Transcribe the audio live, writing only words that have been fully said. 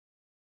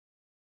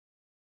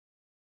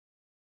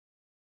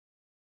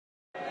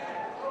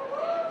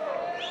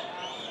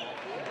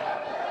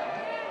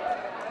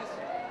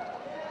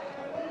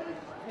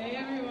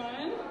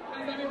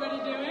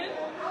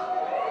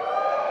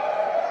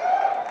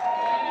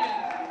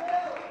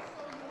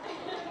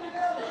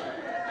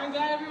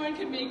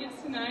could make it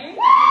tonight.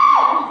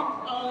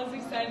 All as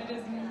excited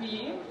as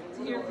me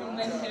to hear from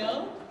Lynn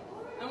Hill.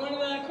 I'm one of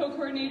the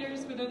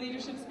co-coordinators for the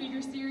Leadership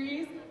Speaker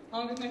Series,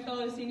 along with my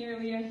fellow senior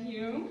Leah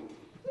Hume.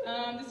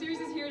 The series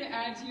is here to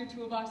add to your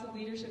toolbox of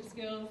leadership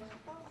skills.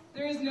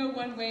 There is no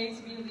one way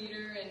to be a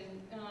leader, and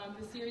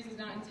the series is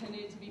not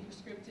intended to be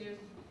prescriptive.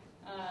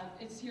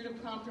 It's here to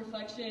prompt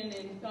reflection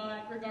and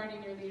thought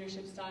regarding your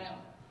leadership style.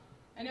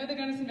 I know the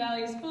Gunnison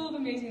Valley is full of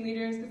amazing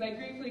leaders because I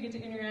gratefully get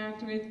to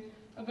interact with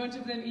a bunch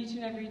of them each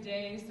and every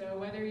day. So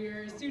whether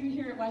you're a student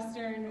here at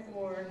Western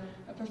or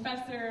a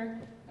professor,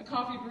 a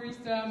coffee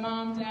barista,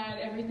 mom, dad,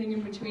 everything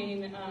in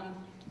between,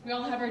 we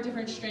all have our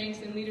different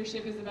strengths, and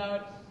leadership is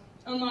about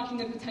unlocking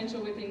the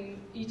potential within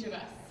each of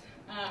us.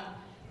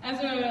 As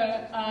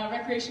a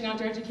recreation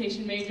outdoor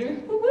education major,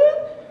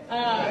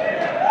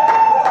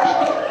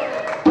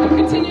 I'm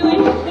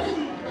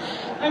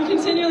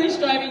continually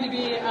striving to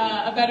be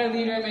a better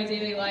leader in my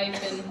daily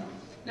life, and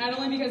not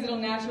only because it'll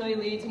naturally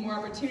lead to more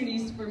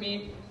opportunities for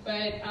me,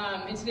 but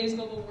in today's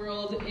global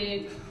world,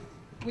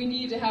 we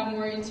need to have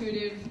more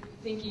intuitive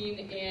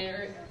thinking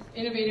or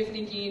innovative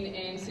thinking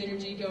and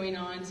synergy going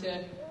on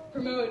to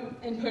promote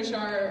and push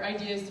our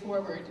ideas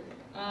forward.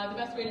 The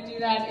best way to do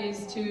that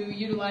is to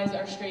utilize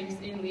our strengths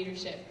in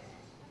leadership.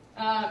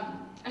 I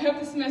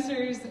hope this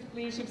semester's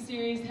leadership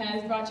series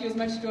has brought you as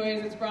much joy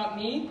as it's brought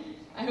me.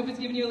 I hope it's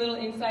given you a little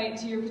insight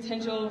into your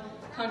potential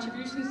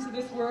contributions to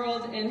this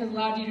world and has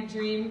allowed you to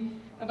dream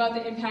about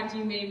the impact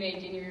you may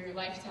make in your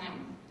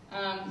lifetime.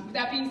 With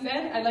that being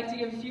said, I'd like to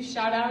give a few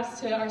shout outs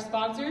to our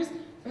sponsors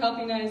for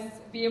helping us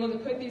be able to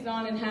put these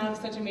on and have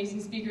such amazing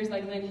speakers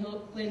like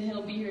Lynn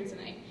Hill be here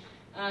tonight.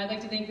 I'd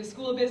like to thank the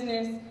School of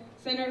Business,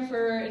 Center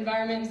for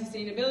Environment and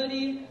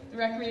Sustainability, the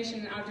Recreation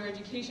and Outdoor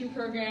Education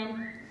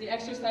Program, the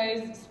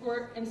Exercise,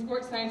 Sport, and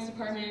Sports Science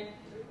Department,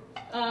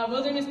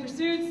 Wilderness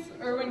Pursuits,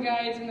 Irwin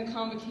Guides, and the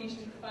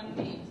Convocation Fund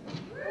Fee.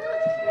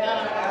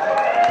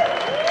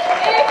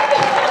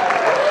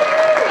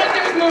 But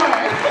there's more.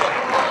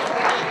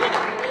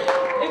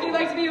 If you'd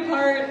like to be a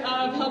part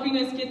of helping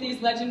us get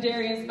these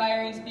legendary,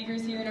 inspiring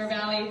speakers here in our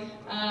valley,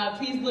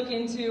 please look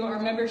into our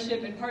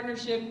membership and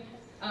partnership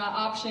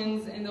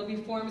options, and there'll be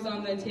forms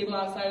on the table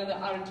outside of the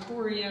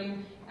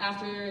auditorium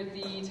after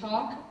the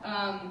talk.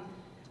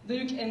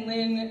 Luke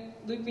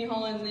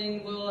Mihal and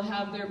Lynn will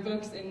have their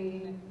books,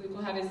 and Luke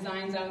will have his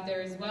signs out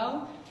there as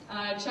well.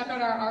 Check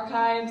out our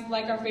archives,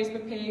 like our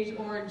Facebook page,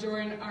 or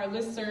join our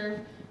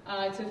listserv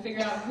to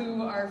figure out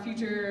who our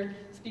future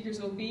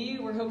speakers will be.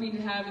 We're hoping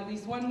to have at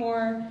least one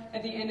more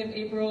at the end of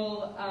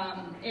April,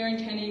 Aaron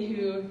Kenny,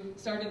 who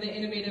started the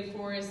Innovative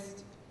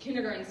Forest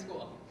Kindergarten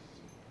School.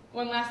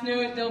 One last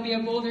note, there'll be a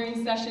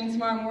bouldering session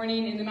tomorrow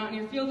morning in the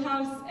Mountaineer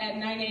Fieldhouse at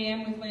 9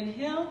 a.m. with Lynn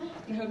Hill,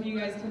 and I hope you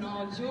guys can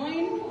all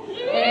join.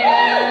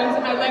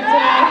 And I'd like to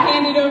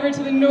hand it over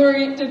to the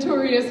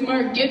notorious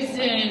Mark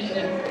Gibson.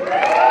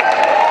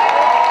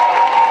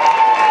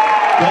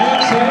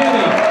 Thanks,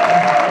 Annie.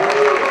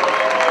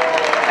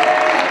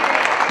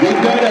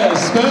 We've got a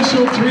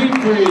special treat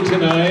for you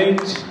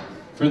tonight.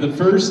 For the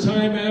first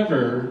time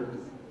ever,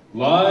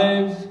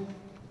 live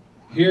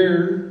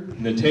here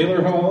in the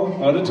Taylor Hall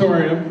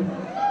Auditorium,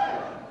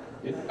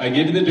 I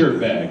give you the dirt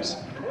bags.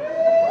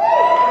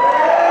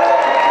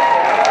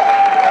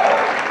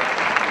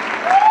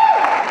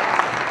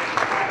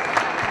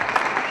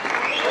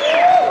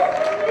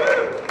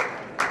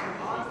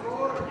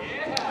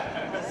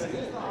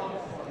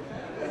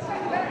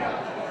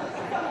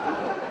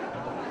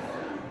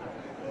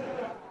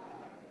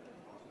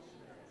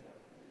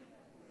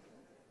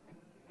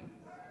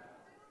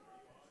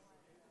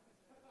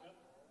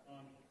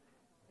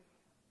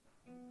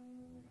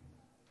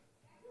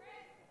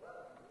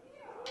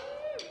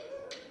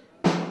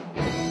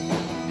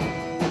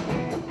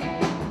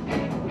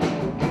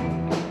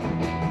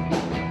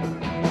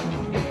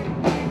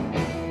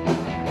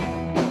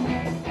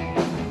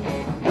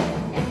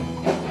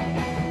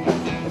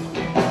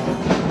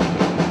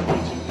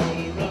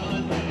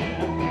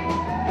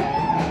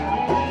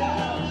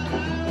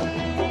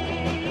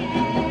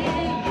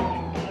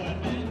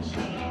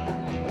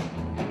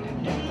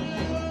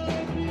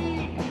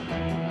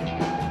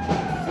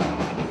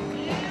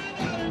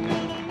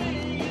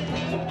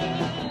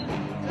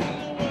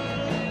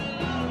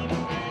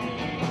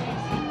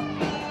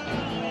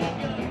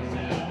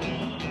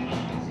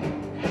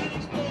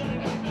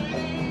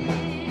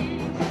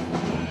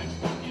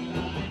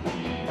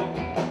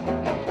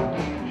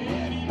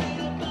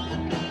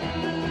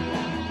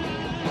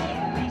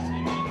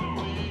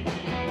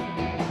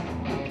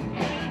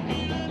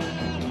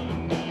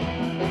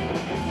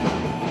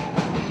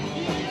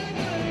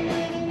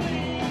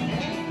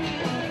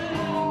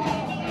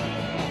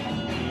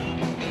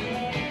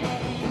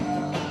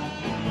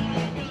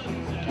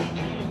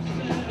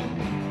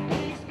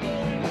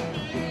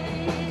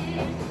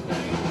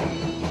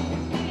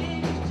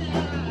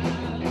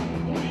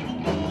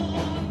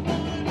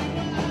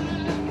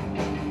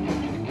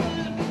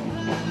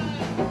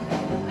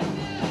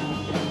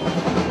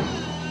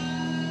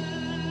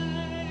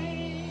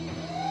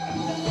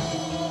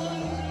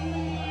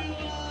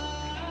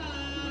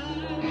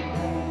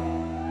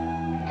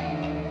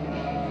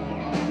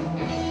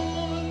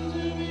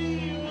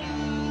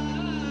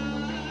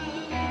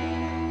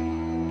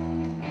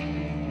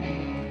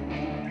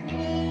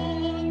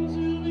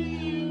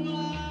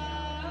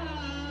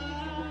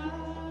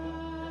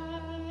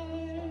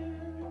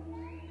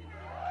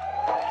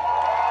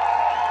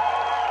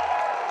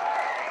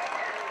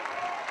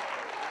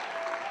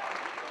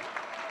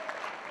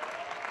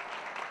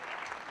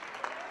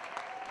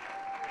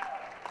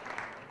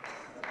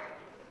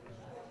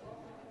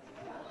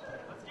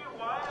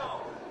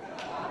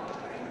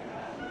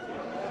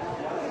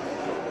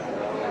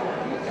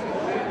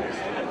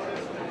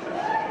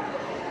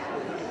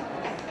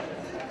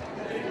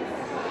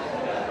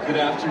 Good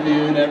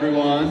afternoon,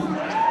 everyone.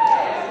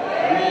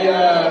 We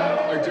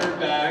are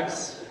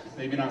dirtbags.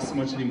 Maybe not so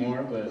much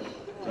anymore, but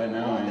right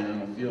now I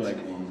am. I feel like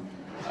one.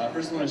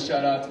 First, I want to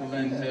shout out to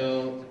Lynn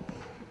Hill.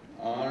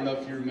 I don't know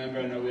if you remember.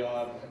 I know a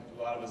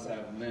lot of us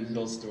have Lynn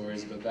Hill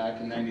stories, but back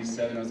in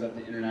 '97, I was at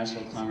the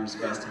International Climbers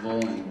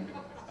Festival, and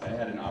I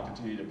had an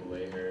opportunity to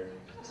belay her.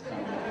 It's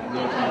kind of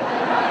low-key.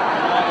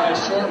 I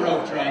short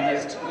roped her on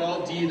this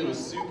 12D that was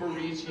super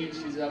reachy.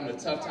 She was having a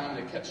tough time,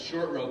 and I kept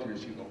short roping her.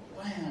 She would go,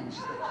 wham!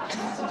 She's like,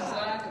 "That's a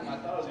sack." And I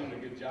thought I was doing a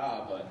good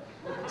job, but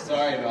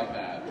sorry about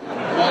that.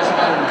 Much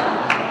better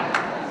now.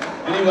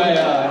 Anyway,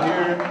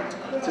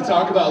 here to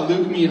talk about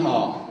Luke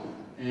Mihal.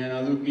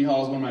 And Luke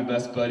Mihal is one of my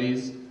best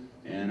buddies,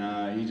 and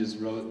he just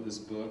wrote this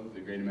book,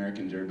 The Great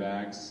American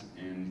Dirtbags.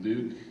 And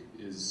Luke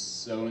is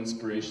so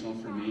inspirational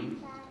for me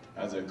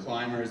as a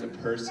climber, as a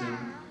person.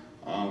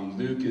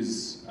 Luke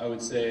is, I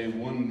would say,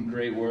 one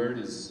great word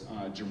is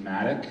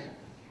dramatic.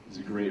 Is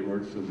a great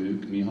word for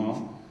Luke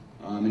Mihal.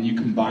 And you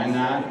combine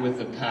that with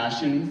a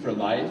passion for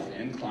life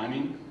and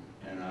climbing,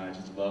 and I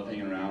just love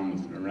hanging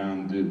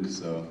around Luke.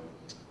 So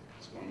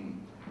it's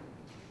fun.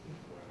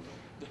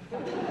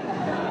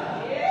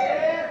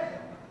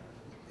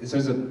 It's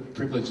always a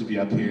privilege to be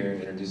up here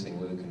introducing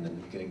Luke and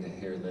then getting to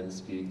hear Lynn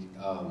speak.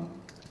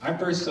 I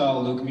first saw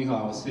Luke Mihal.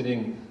 I was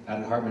sitting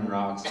at Hartman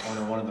Rocks,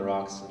 on one of the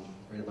rocks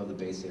right above the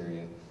base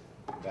area,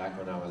 back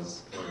when I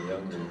was a little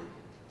younger.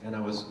 And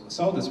I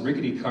saw this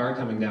rickety car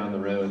coming down the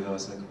road, and I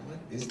was like, what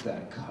is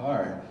that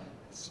car?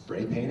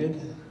 Spray painted?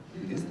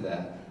 Who is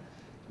that?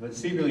 But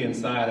secretly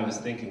inside, I was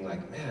thinking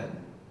like, man,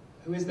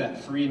 who is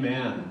that free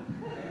man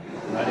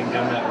riding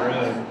down that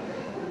road?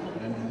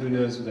 And who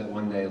knows that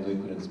one day Luke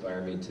would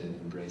inspire me to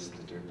embrace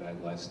the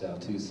dirtbag lifestyle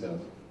too. So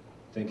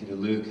thank you to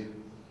Luke.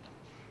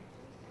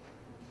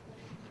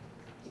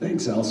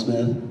 Thanks, Al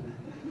Smith.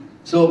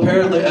 So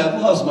apparently I've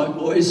lost my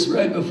voice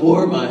right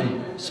before my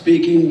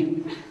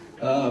speaking,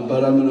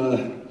 but I'm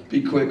gonna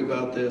be quick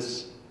about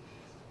this.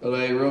 But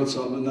I wrote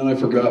something and then I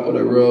forgot what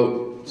I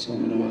wrote, so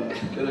I'm gonna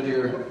get it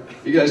here.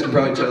 You guys can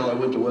probably tell I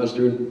went to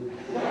Western.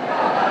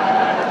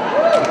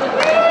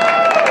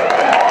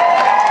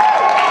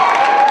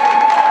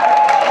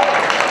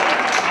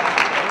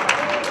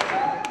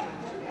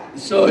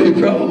 So you're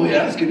probably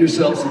asking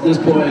yourselves at this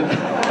point,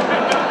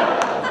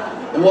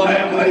 why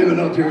am I even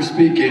up here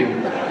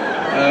speaking?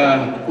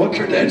 What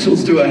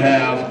credentials do I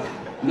have?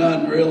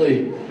 None,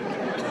 really.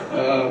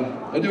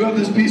 I do have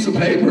this piece of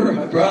paper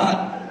I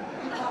brought.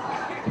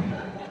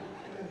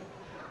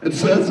 It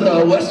says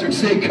Western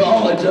State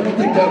College. I don't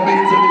think that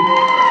means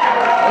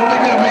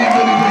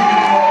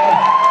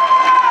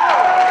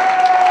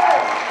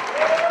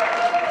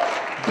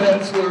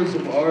anything. Bachelor's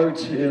of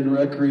Arts in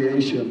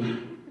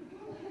Recreation.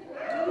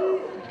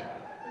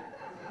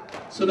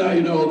 So now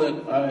you know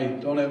that I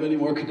don't have any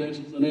more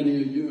credentials than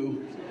any of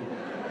you.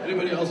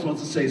 Anybody else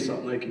wants to say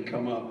something, they can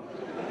come up.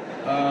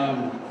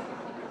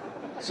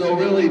 So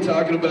really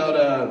talking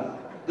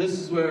about, this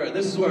is where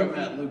I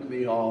met Luke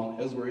Mihal,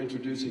 as we're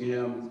introducing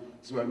him.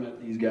 This is where I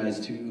met these guys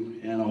too,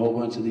 and a whole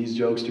bunch of these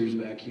jokesters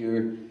back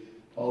here.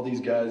 All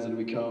these guys that have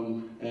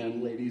become,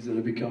 and ladies that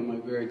have become my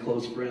very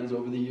close friends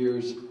over the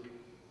years.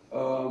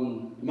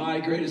 My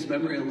greatest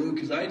memory of Luke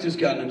is I had just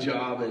gotten a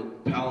job at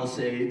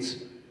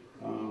Palisades.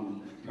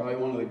 Probably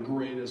one of the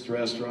greatest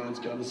restaurants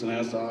Gunnison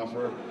has to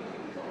offer.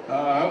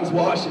 I was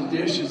washing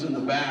dishes in the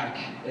back,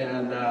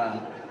 and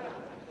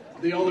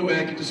the only way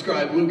I could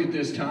describe Luke at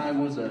this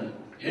time was a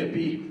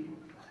hippie.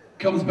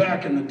 Comes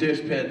back in the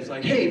dish pit. It's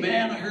like, hey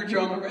man, I heard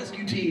you're on the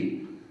rescue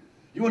team.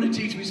 You want to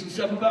teach me some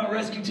stuff about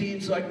rescue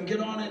teams so I can get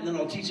on it, and then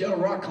I'll teach you how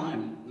to rock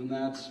climb. And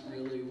that's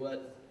really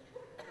what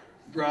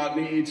brought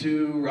me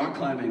to rock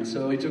climbing.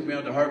 So he took me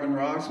out to Hartman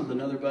Rocks with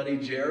another buddy,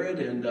 Jared,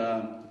 and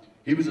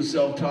he was a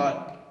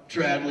self-taught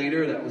trad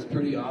leader. That was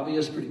pretty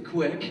obvious, pretty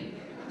quick.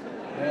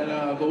 And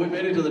but we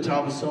made it to the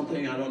top of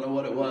something, I don't know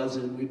what it was,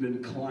 and we've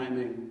been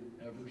climbing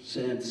ever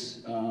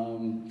since,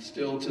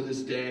 still to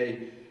this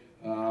day.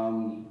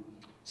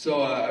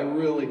 So I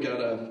really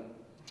gotta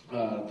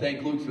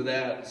thank Luke for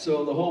that.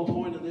 So the whole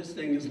point of this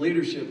thing is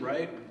leadership,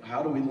 right?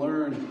 How do we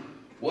learn?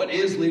 What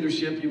is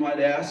leadership, you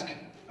might ask?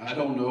 I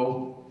don't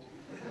know.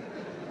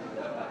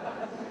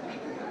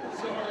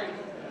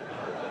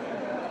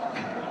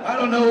 I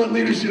don't know what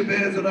leadership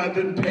is, and I've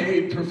been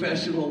paid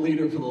professional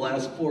leader for the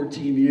last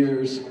 14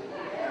 years.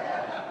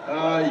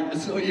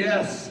 So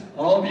yes,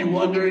 all of you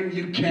wondering,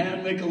 you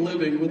can make a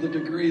living with a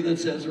degree that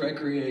says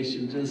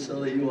recreation, just so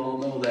that you all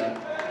know that.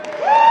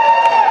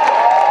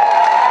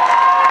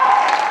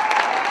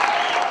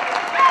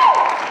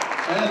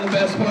 And the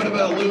best part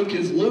about Luke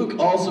is Luke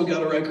also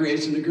got a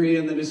recreation degree,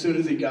 and then as soon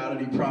as he got it,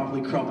 he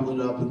promptly crumpled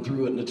it up and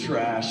threw it in the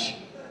trash,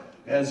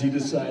 as he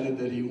decided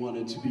that he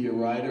wanted to be a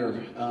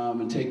writer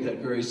and take that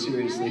very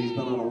seriously. He's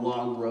been on a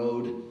long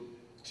road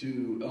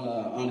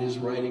on his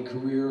writing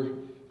career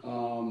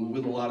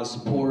with a lot of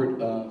support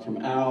from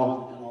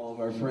Al and all of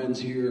our friends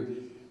here.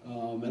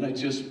 And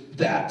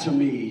that to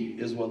me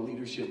is what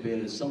leadership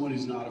is. Someone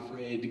who's not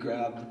afraid to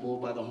grab the bull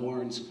by the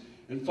horns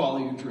and follow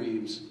your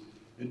dreams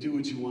and do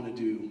what you want to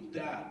do.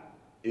 That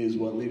is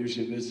what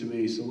leadership is to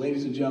me. So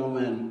ladies and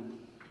gentlemen,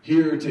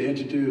 here to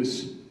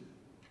introduce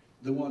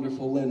the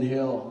wonderful Lynn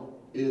Hill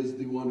is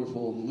the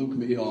wonderful Luke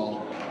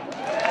Mihal.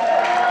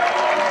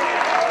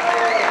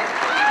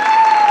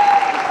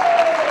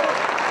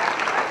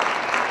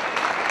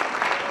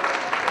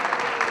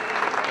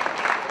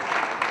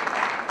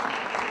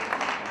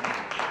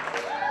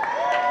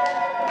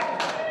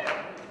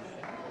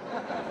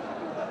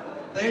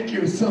 Thank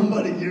you.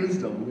 Somebody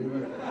used them.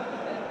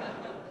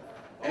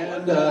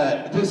 And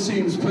this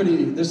seems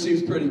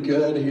pretty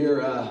good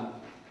here.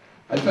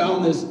 I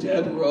found this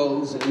dead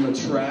rose in the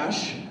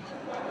trash,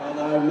 and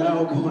I'm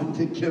now going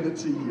to give it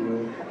to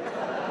you.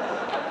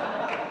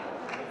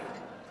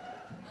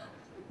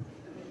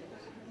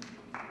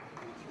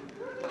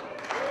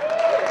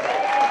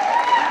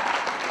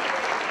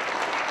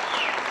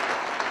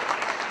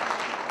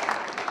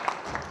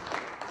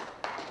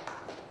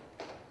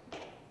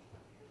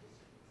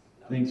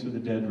 Thanks for the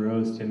dead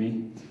rose,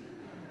 Timmy.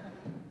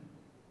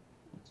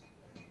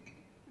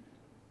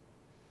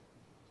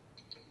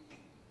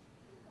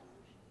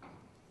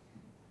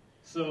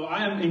 So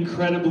I am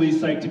incredibly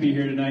psyched to be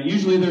here tonight.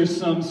 Usually there's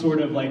some sort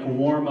of like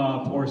warm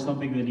up or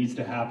something that needs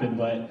to happen,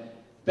 but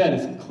that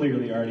has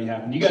clearly already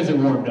happened. You guys are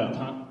warmed up,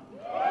 huh?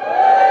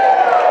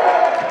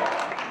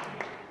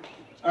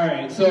 All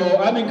right, so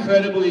I'm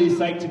incredibly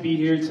psyched to be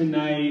here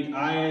tonight.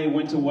 I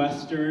went to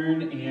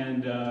Western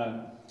and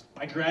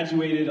I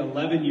graduated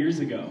 11 years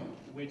ago,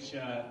 which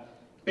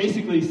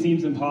basically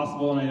seems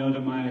impossible, and I know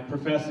to my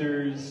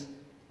professors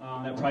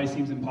that probably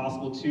seems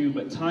impossible too,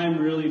 but time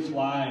really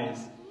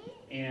flies.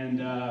 And,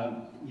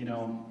 you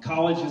know,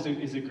 college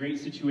is a great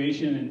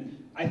situation.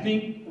 And I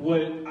think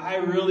what I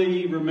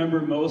really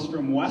remember most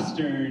from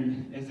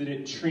Western is that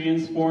it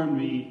transformed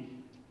me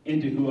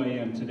into who I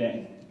am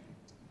today.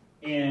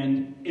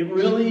 And it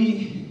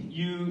really,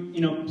 you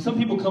know, some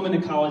people come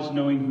into college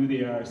knowing who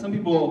they are. Some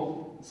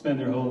people spend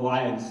their whole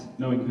lives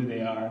knowing who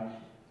they are.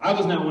 I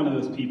was not one of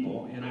those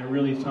people. And I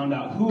really found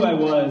out who I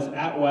was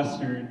at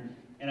Western.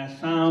 And I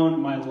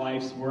found my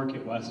life's work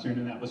at Western,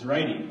 and that was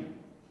writing.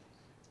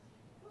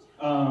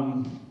 So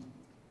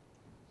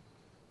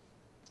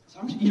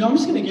I'm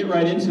just going to get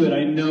right into it.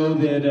 I know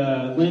that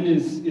Lynn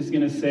is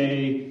going to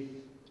say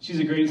she's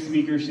a great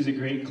speaker, she's a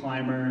great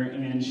climber,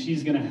 and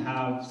she's going to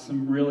have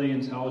some really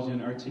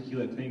intelligent,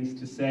 articulate things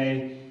to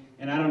say.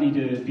 And I don't need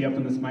to be up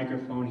on this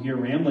microphone here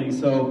rambling.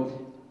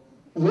 So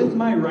with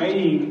my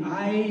writing,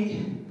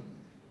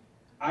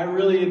 I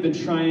really have been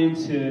trying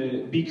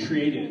to be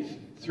creative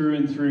through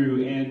and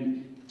through, and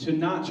to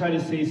not try to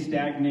stay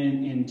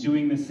stagnant in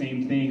doing the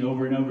same thing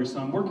over and over. So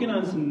I'm working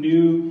on some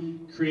new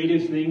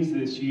creative things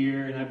this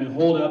year, and I've been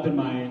holed up in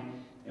my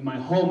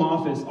home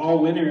office all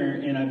winter,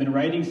 and I've been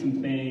writing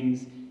some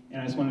things, and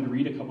I just wanted to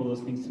read a couple of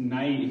those things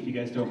tonight, if you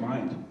guys don't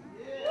mind.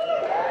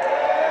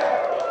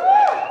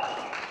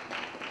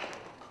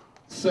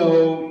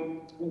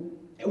 So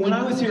when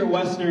I was here at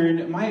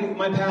Western,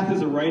 my path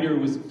as a writer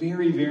was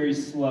very, very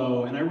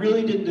slow, and I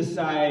really didn't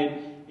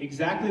decide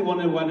exactly what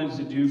I wanted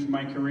to do for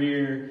my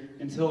career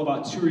until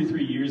about 2 or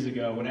 3 years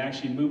ago, when I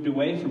actually moved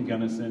away from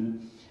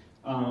Gunnison.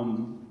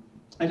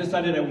 I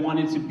decided I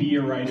wanted to be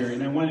a writer,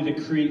 and I wanted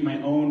to create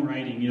my own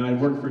writing. You know, I'd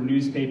worked for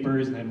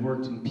newspapers, and I'd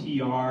worked in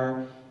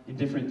PR, and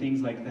different things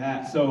like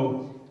that.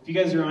 So if you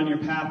guys are on your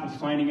path of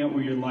finding out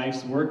where your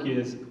life's work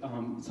is,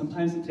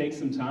 sometimes it takes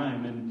some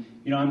time. And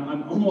you know,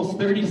 I'm almost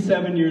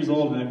 37 years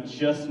old, and I'm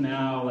just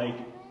now like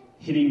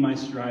hitting my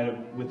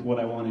stride with what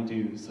I want to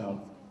do.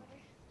 So.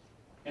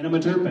 And I'm a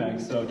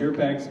dirtbag, so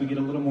dirtbags, we get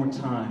a little more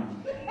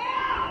time.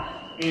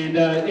 And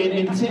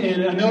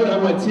a note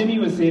on what Timmy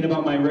was saying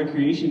about my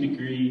recreation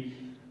degree,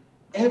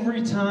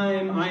 every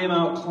time I am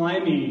out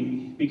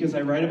climbing, because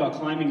I write about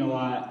climbing a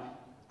lot,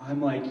 I'm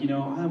like, you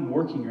know, I'm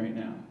working right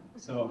now.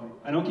 So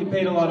I don't get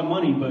paid a lot of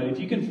money, but if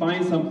you can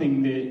find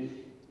something that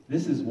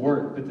this is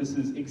work, but this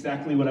is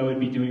exactly what I would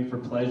be doing for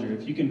pleasure,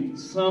 if you can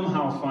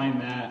somehow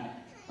find that,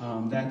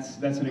 that's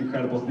an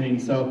incredible thing.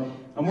 So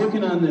I'm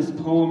working on this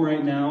poem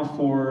right now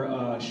for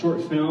a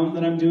short film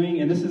that I'm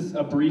doing, and this is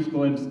a brief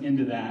glimpse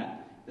into that.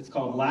 It's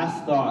called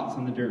Last Thoughts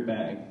on the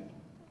Dirtbag.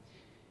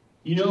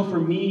 You know, for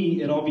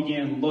me, it all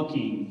began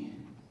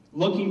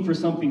looking for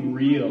something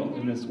real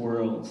in this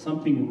world,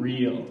 something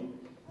real.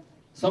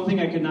 Something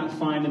I could not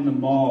find in the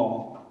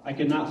mall, I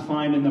could not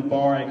find in the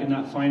bar, I could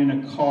not find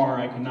in a car,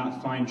 I could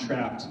not find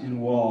trapped in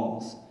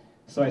walls.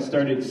 So I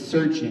started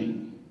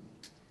searching.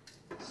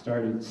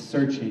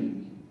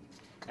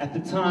 At the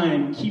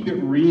time, keep it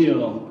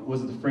real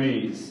was the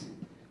phrase.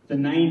 The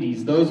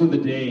 90s, those were the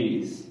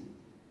days.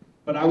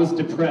 But I was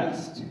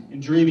depressed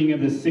and dreaming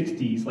of the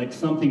 60s like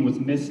something was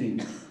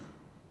missing.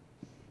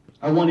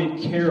 I wanted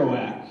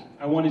Kerouac.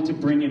 I wanted to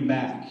bring him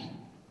back.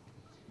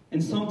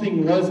 And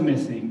something was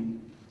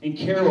missing, and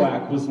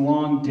Kerouac was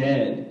long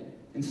dead,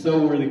 and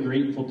so were the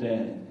Grateful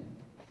Dead.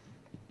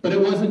 But it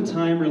wasn't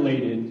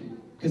time-related,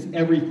 because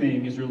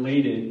everything is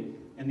related,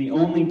 and the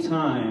only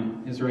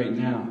time is right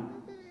now.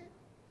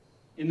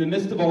 In the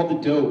midst of all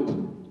the dope,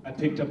 I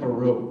picked up a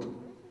rope.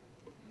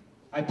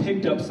 I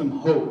picked up some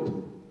hope.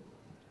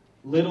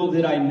 Little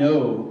did I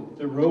know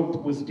the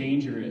rope was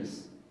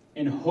dangerous,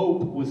 and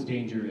hope was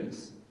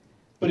dangerous.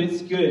 But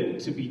it's good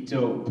to be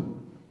dope,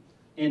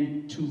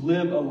 and to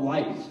live a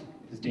life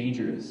is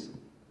dangerous.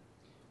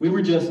 We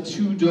were just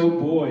two dope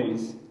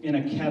boys in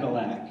a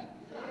Cadillac.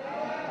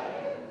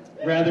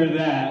 Rather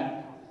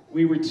that,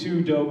 we were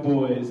two dope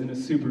boys in a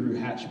Subaru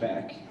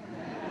hatchback.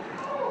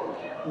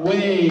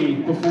 Way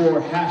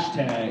before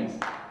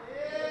hashtags.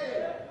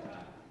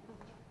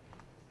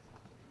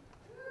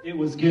 It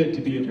was good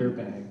to be a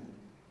dirtbag.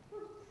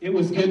 It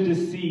was good to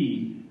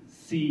see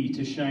sea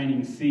to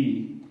shining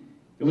sea.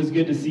 It was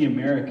good to see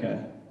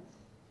America.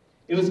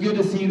 It was good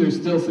to see there's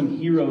still some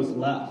heroes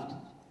left.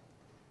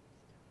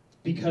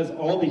 Because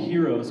all the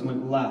heroes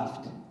went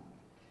left.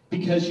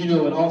 Because, you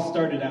know, it all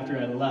started after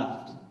I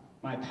left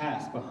my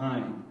past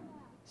behind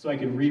so I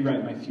could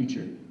rewrite my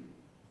future.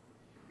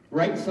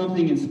 Write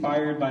something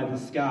inspired by the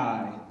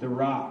sky, the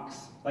rocks,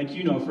 like,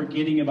 you know,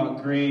 forgetting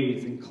about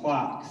grades and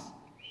clocks,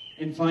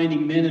 and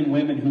finding men and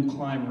women who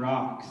climb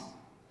rocks.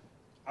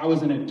 I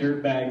was in a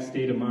dirtbag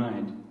state of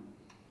mind,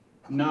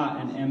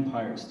 not an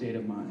empire state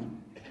of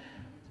mind.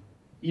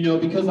 You know,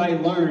 because I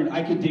learned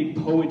I could dig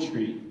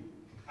poetry,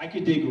 I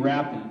could dig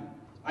rapping,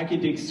 I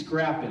could dig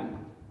scrapping,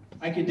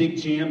 I could dig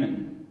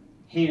jamming,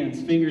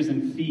 hands, fingers,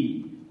 and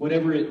feet,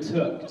 whatever it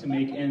took to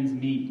make ends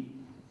meet.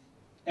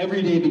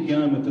 Every day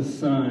begun with the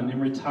sun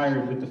and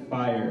retired with the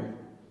fire,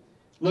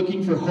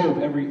 looking for hope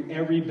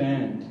every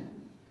bend,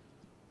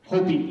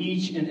 hoping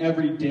each and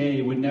every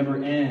day would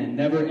never end,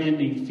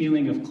 never-ending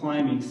feeling of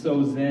climbing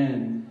so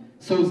zen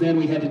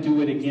we had to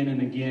do it again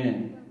and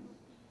again.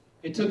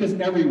 It took us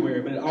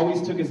everywhere, but it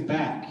always took us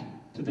back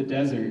to the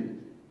desert.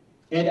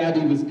 Ed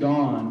Abbey was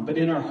gone, but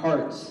in our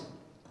hearts,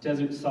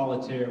 desert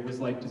solitaire was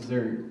like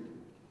dessert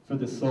for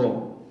the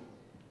soul.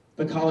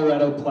 The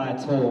Colorado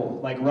Plateau,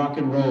 like rock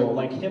and roll,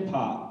 like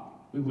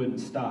hip-hop, we wouldn't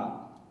stop.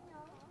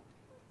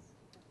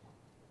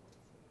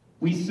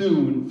 We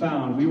soon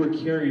found we were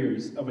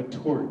carriers of a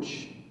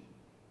torch.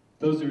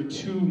 Those are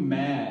too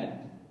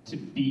mad to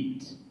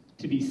beat,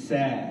 to be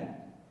sad.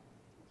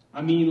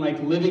 I mean,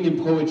 like living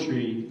in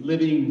poetry,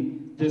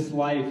 living this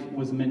life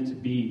was meant to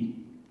be.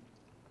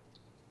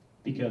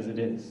 Because it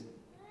is.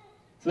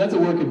 So that's a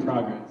work in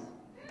progress.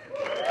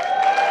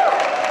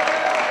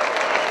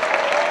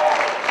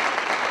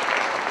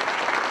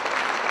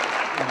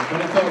 But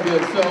it's all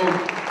good. So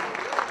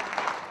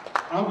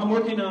I'm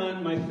working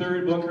on my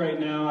third book right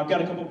now. I've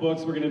got a couple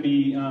books. We're going to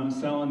be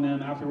selling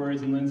them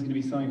afterwards, and Lynn's going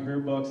to be selling her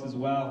books as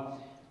well.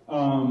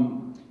 For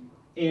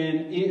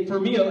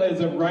me,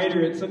 as a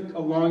writer, it took a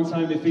long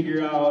time to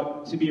figure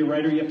out to be a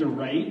writer, you have to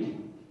write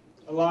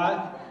a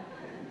lot.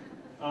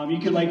 You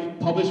could like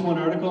publish one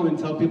article and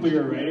tell people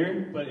you're a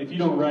writer, but if you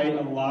don't write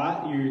a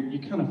lot,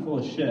 you're kind of full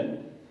of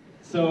shit.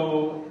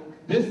 So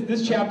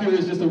this chapter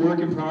is just a work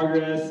in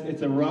progress.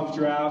 It's a rough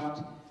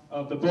draft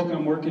of the book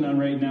I'm working on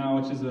right now,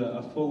 which is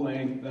a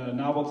full-length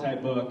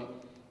novel-type book.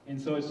 And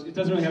so it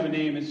doesn't really have a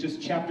name. It's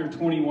just chapter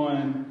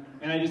 21,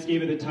 and I just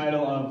gave it the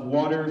title of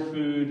Water,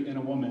 Food, and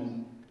a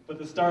Woman. But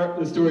the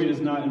story does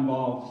not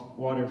involve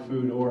water,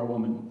 food, or a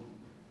woman.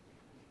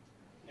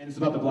 And it's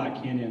about the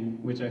Black Canyon,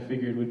 which I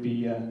figured would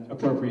be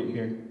appropriate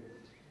here.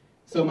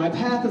 So my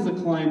path as a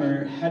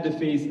climber had to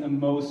face a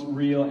most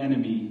real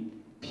enemy,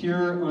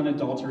 pure,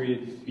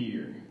 unadulterated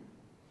fear.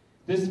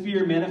 This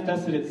fear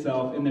manifested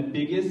itself in the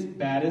biggest,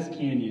 baddest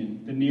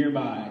canyon, the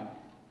nearby,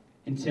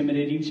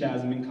 intimidating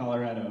chasm in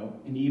Colorado,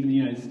 and even the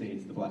United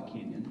States, the Black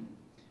Canyon.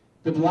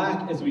 The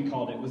Black, as we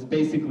called it, was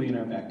basically in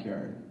our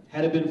backyard.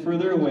 Had it been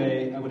further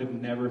away, I would have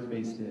never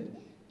faced it.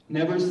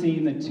 Never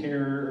seen the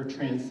terror or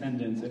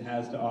transcendence it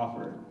has to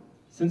offer.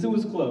 Since it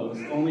was close,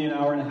 only an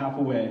hour and a half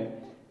away,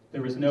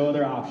 there was no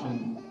other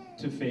option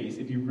to face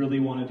if you really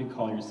wanted to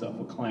call yourself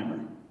a climber.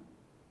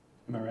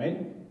 Am I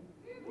right?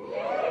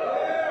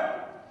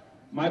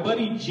 My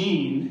buddy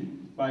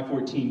Gene,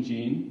 514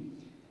 Gene,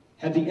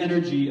 had the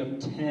energy of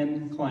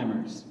 10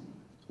 climbers.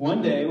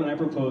 One day, when I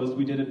proposed,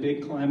 we did a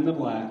big climb in the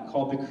Black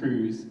called the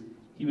Cruise.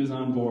 He was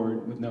on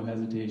board with no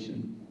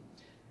hesitation.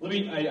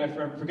 I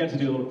forgot to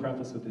do a little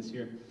preface with this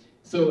here.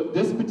 So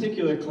this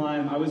particular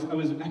climb, I was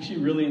actually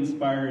really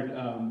inspired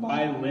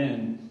by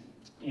Lynn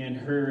and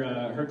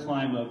her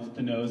climb of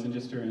the nose and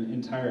just her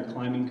entire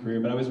climbing career.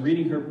 But I was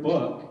reading her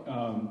book,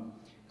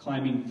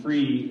 Climbing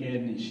Free,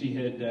 and she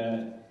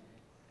had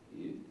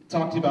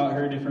talked about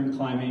her different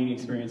climbing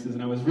experiences,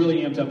 and I was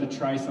really amped up to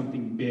try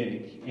something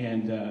big.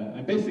 And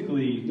I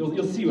basically,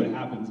 you'll see what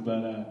happens,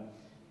 but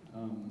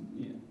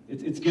yeah,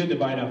 it's good to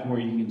bite off more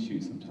you can chew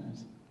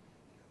sometimes.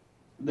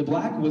 The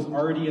Black was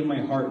already in my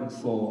heart and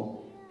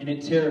soul, and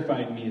it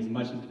terrified me as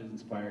much as it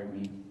inspired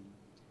me.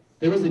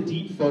 There was a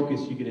deep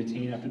focus you could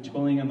attain after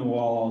toiling on the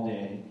wall all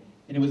day,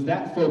 and it was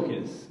that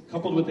focus,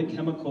 coupled with a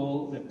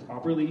chemical that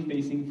properly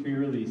facing free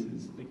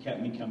releases, that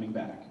kept me coming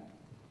back.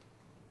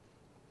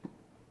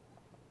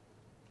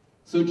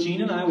 So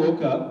Gene and I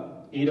woke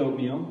up, ate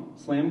oatmeal,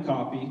 slammed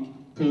coffee,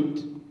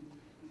 pooped,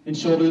 and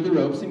shouldered the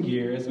ropes and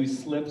gear as we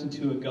slipped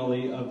into a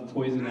gully of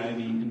poison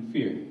ivy and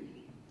fear.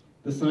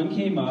 The sun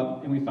came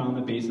up, and we found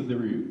the base of the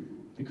route,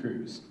 the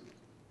Cruise.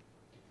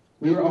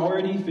 We were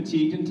already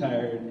fatigued and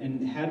tired,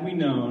 and had we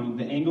known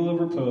the angle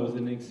of repose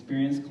that an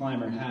experienced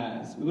climber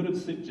has, we would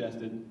have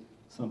suggested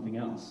something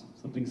else,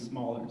 something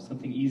smaller,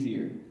 something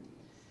easier.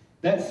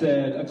 That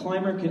said, a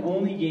climber can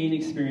only gain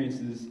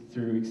experiences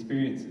through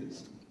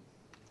experiences.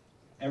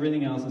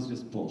 Everything else is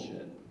just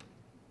bullshit.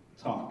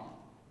 Talk,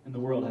 and the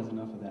world has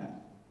enough of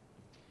that.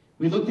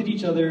 We looked at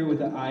each other with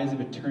the eyes of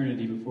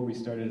eternity before we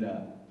started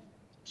up.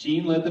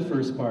 Jean led the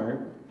first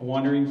part, a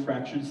wandering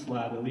fractured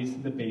slab that leads to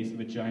the base of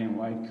a giant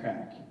wide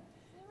crack.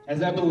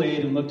 As I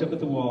belayed and looked up at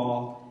the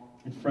wall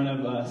in front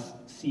of us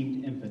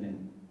seemed infinite.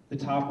 The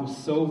top was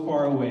so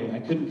far away I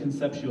couldn't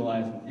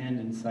conceptualize an end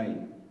in sight.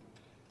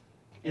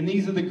 And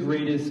these are the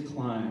greatest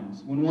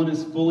climbs, when one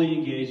is fully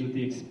engaged with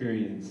the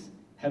experience,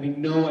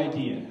 having no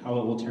idea how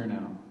it will turn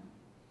out.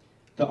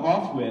 The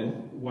off-width,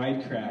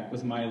 wide crack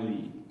was my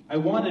lead. I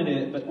wanted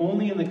it, but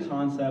only in the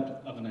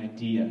concept of an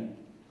idea.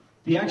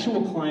 The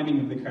actual climbing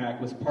of the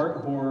crack was part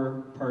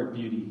horror, part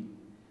beauty.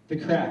 The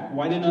crack,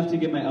 wide enough to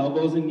get my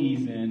elbows and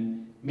knees in,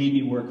 made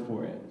me work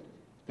for it.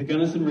 The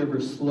Gunnison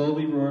River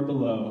slowly roared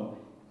below,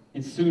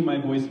 and soon my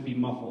voice would be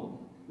muffled.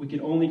 We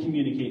could only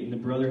communicate in the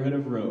brotherhood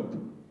of rope.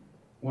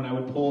 When I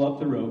would pull up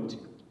the rope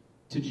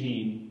to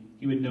Gene,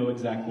 he would know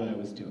exactly what I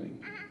was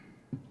doing.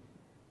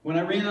 When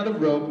I ran out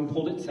of rope and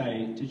pulled it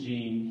tight to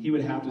Gene, he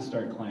would have to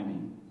start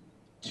climbing.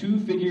 2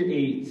 figure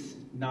eights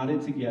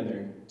knotted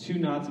together, 2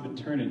 knots of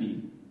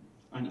eternity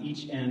on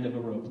each end of a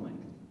rope length.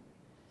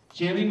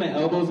 Jamming my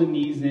elbows and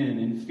knees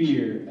in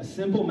fear, a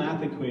simple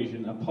math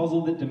equation, a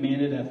puzzle that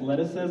demanded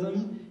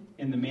athleticism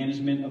and the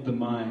management of the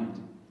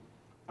mind.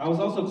 I was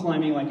also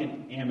climbing like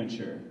an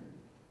amateur.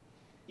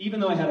 Even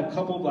though I had a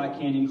couple Black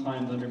Canyon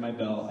climbs under my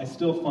belt, I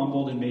still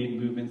fumbled and made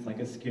movements like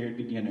a scared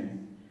beginner.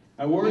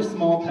 I wore a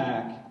small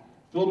pack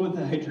filled with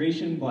a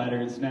hydration bladder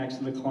and snacks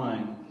for the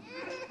climb.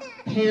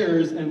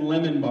 Pears and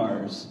lemon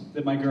bars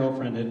that my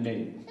girlfriend had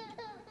made.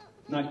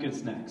 Not good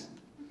snacks,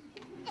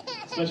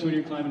 especially when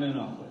you're climbing in an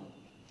off-width.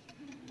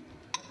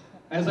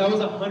 As I was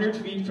 100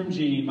 feet from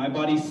Gene, my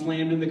body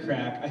slammed in the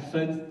crack. I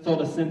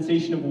felt a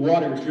sensation of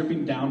water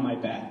dripping down my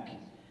back.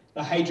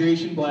 The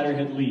hydration bladder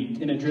had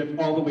leaked, and it dripped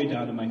all the way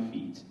down to my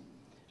feet.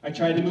 I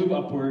tried to move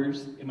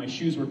upwards, and my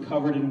shoes were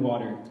covered in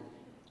water.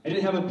 I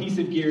didn't have a piece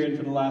of gear in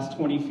for the last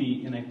 20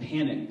 feet, and I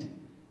panicked.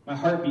 My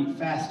heart beat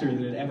faster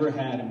than it ever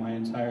had in my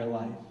entire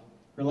life.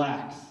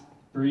 Relax,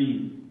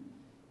 breathe.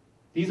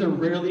 These are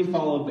rarely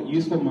followed but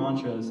useful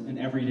mantras in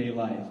everyday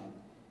life.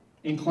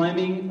 In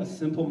climbing, a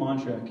simple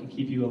mantra can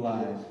keep you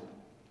alive.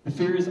 The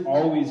fear is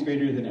always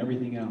greater than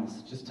everything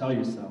else. Just tell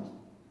yourself.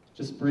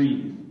 Just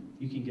breathe.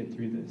 You can get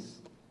through this.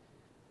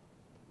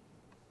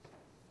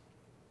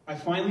 I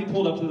finally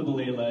pulled up to the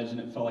belay ledge and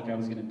it felt like I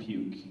was going to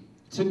puke.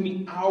 It took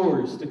me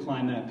hours to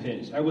climb that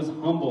pitch. I was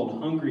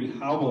humbled, hungry,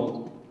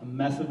 hobbled, a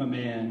mess of a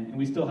man, and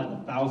we still had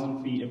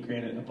 1,000 feet of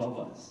granite above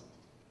us.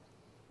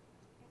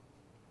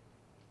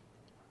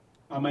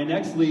 On my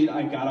next lead,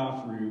 I got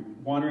off route,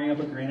 wandering up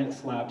a granite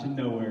slab to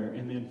nowhere,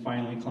 and then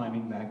finally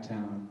climbing back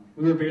down.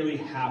 We were barely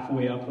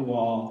halfway up the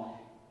wall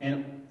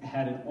and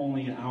had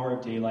only an hour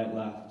of daylight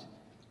left.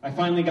 I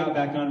finally got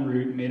back en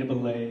route and made a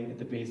belay at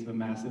the base of a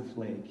massive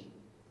flake.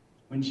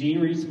 When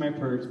Gene reached my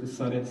perch, the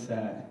sun had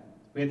set.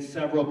 We had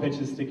several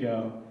pitches to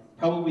go,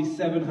 probably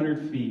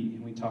 700 feet,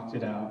 and we talked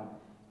it out.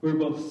 We were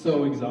both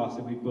so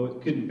exhausted, we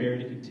both couldn't bear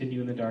to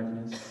continue in the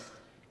darkness.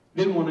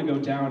 We didn't want to go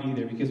down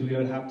either because we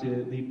would have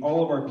to leave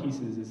all of our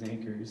pieces as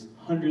anchors,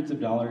 hundreds of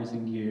dollars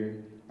in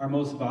gear, our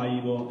most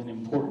valuable and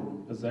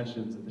important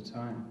possessions at the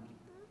time.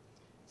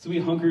 So we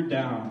hunkered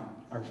down,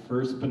 our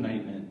first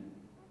benighment.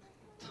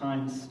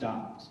 Time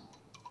stopped.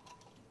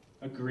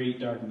 A great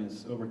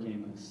darkness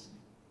overcame us.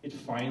 It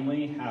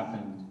finally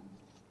happened.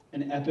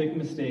 An epic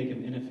mistake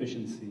of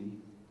inefficiency.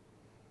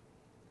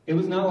 It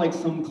was not like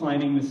some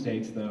climbing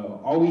mistakes,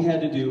 though. All we had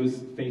to do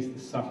was face the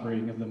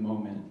suffering of the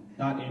moment,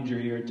 not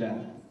injury or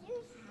death.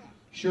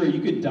 Sure,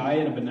 you could die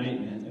in a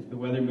benighment if the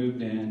weather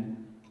moved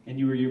in and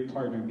you or your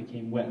partner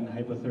became wet and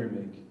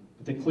hypothermic.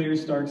 But the clear,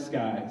 stark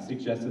sky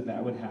suggested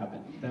that would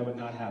happen. That would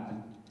not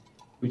happen.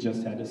 We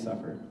just had to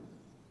suffer.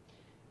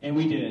 And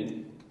we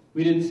did.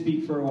 We didn't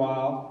speak for a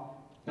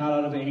while, not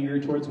out of anger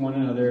towards one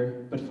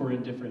another, but for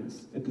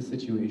indifference at the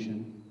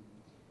situation.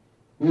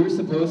 We were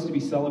supposed to be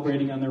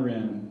celebrating on the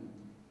rim,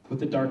 with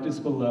the darkness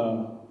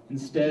below.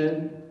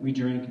 Instead, we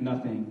drank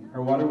nothing.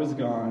 Our water was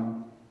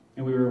gone,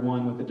 and we were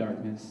one with the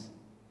darkness.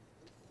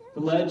 The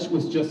ledge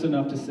was just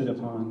enough to sit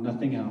upon,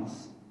 nothing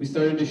else. We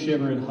started to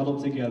shiver and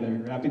huddled together,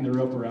 wrapping the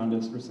rope around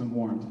us for some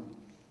warmth.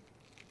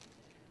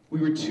 We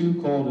were too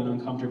cold and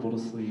uncomfortable to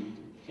sleep.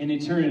 An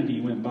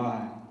eternity went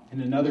by,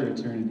 and another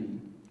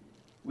eternity.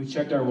 We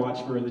checked our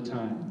watch for the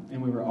time,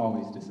 and we were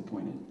always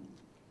disappointed.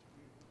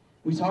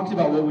 We talked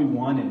about what we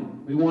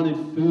wanted. We wanted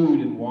food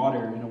and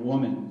water and a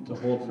woman to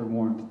hold for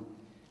warmth.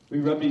 We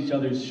rubbed each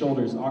other's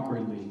shoulders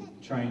awkwardly,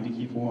 trying to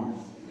keep warm.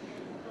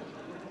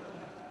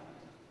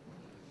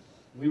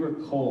 We were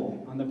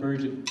cold, on the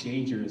verge of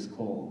dangerous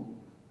cold.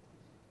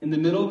 In the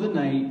middle of the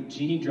night,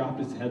 Jeannie dropped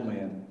his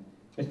headlamp.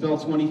 It fell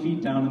 20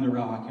 feet down in the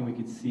rock, and we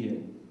could see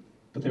it,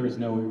 but there was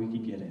nowhere we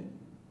could get it.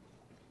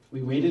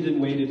 We waited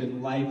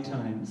and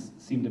lifetimes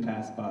seemed to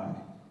pass by.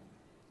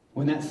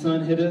 When that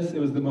sun hit us, it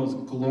was the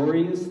most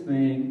glorious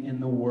thing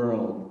in the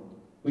world.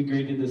 We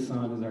greeted the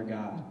sun as our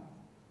God.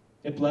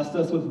 It blessed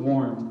us with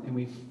warmth, and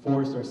we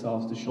forced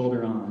ourselves to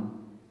shoulder on.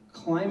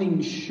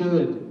 Climbing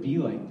should be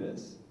like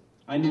this.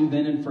 I knew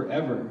then and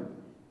forever,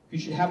 you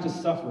should have to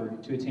suffer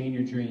to attain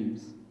your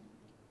dreams.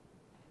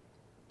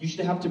 You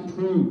should have to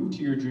prove to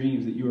your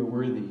dreams that you are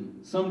worthy.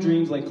 Some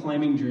dreams, like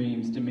climbing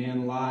dreams,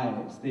 demand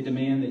lives. They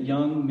demand that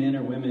young men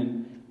or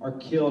women are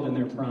killed in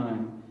their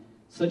prime.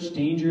 Such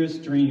dangerous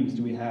dreams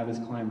do we have as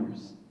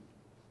climbers.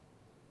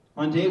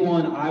 On day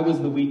one, I was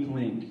the weak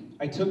link.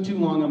 I took too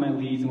long on my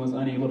leads and was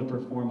unable to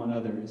perform on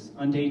others.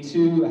 On day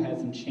two, I had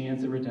some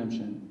chance at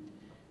redemption.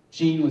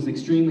 Jean was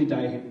extremely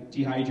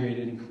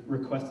dehydrated and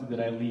requested that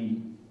I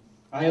lead.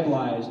 I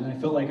obliged, and I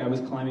felt like I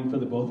was climbing for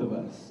the both of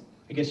us.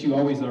 I guess you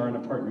always are in a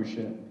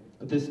partnership,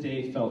 but this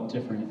day felt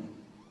different.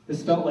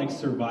 This felt like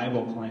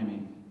survival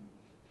climbing,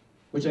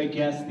 which I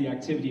guess the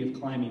activity of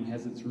climbing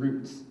has its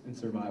roots in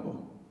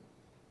survival.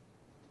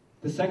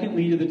 The second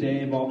lead of the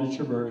day involved a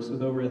traverse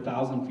with over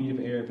 1,000 feet of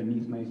air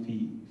beneath my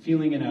feet,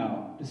 feeling it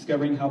out,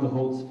 discovering how the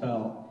holds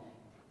felt,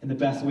 and the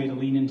best way to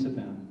lean into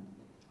them.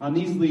 On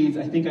these leads,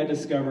 I think I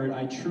discovered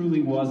I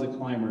truly was a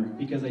climber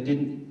because I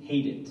didn't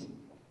hate it.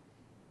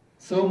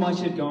 So much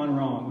had gone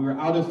wrong. We were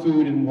out of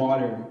food and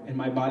water, and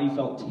my body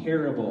felt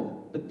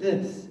terrible. But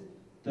this,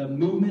 the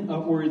movement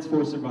upwards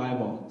for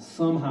survival,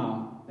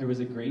 somehow there was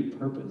a great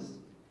purpose.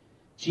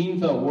 Jean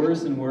felt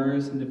worse and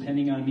worse and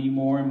depending on me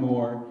more and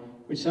more,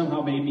 which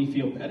somehow made me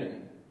feel better.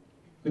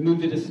 We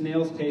moved at a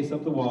snail's pace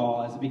up the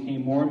wall as it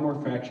became more and more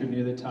fractured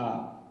near the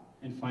top.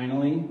 And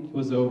finally, it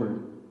was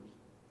over.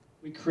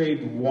 We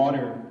craved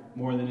water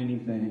more than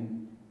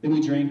anything. Then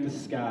we drank the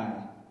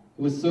sky.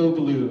 It was so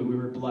blue that we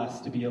were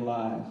blessed to be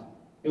alive.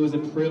 It was a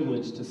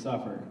privilege to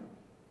suffer.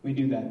 We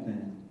knew that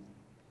then.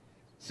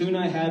 Soon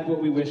I had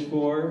what we wished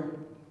for,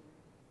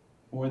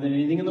 more than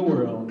anything in the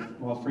world,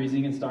 while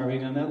freezing and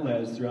starving on that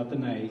ledge throughout the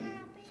night.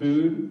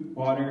 Food,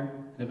 water,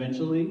 and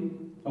eventually,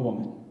 a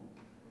woman.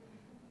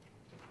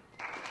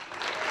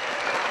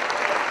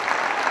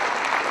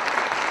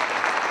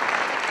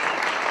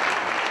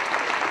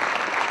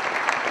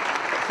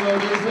 So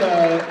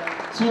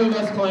there's two of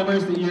us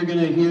climbers that you're going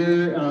to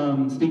hear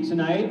speak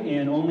tonight,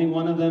 and only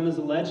one of them is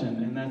a legend,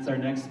 and that's our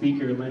next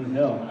speaker, Lynn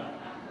Hill.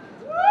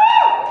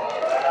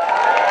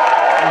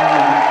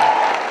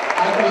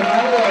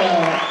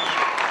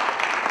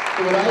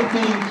 What I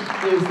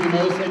think is the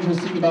most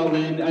interesting about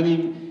Lynn, I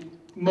mean,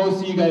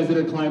 most of you guys that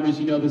are climbers,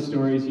 you know the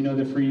stories, you know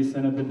the free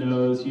ascent of the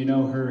nose, you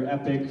know her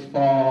epic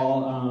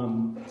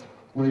fall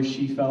where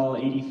she fell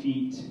 80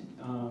 feet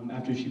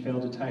after she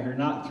failed to tie her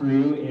knot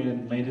through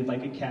and landed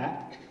like a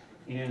cat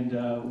and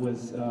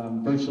was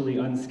virtually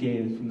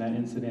unscathed from that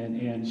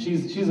incident. And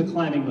she's a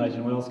climbing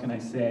legend, what else can I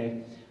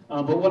say?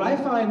 But what I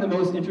find the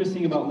most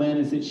interesting about Lynn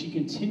is that she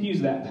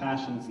continues that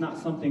passion. It's not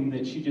something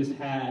that she just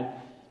had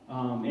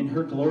in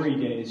her glory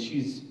days.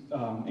 She's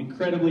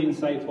incredibly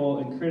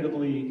insightful,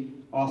 incredibly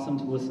awesome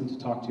to listen to,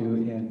 talk to,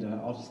 and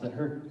I'll just let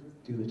her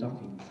do the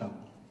talking. So,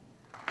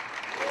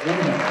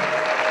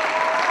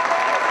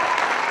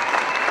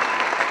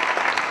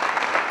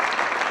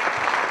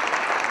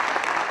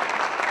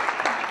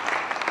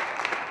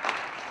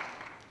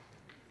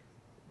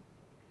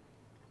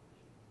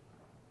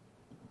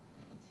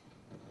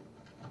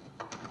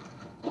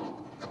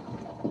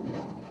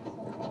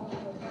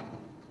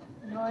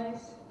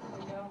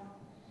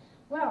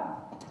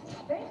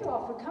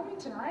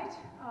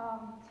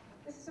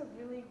 This is a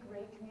really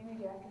great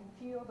community. I can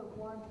feel the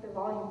warmth of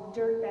all you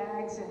dirt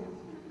bags and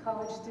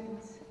college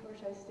students. Where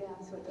should I stand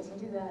so it doesn't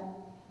do that?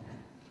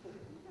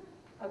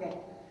 Okay,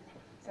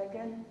 is that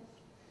good?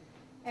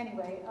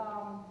 Anyway,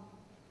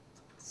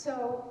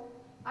 so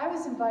I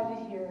was invited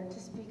here to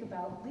speak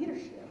about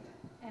leadership,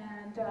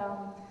 and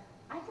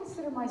I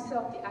consider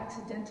myself the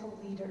accidental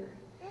leader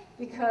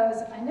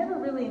because I never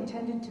really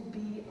intended to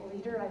be a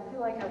leader. I feel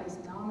like I was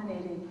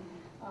nominated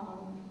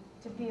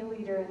to be a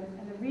leader,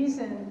 and the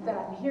reason that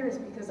I'm here is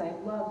because I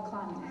love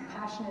climbing. I'm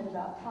passionate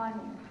about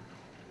climbing,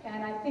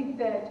 and I think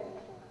that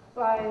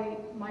by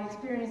my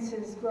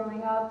experiences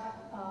growing up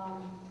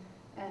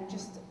and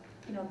just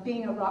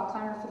being a rock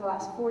climber for the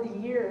last 40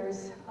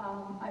 years,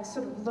 I've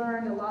sort of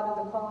learned a lot of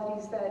the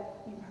qualities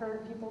that you've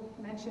heard people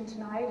mention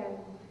tonight,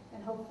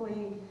 and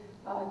hopefully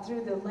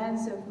through the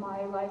lens of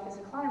my life as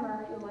a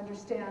climber, you'll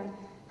understand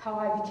how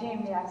I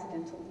became the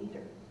accidental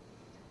leader.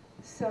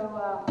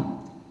 So.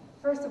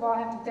 First of all, I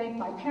have to thank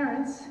my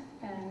parents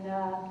and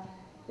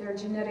their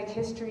genetic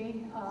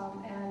history,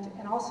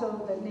 and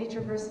also the nature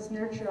versus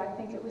nurture. I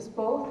think it was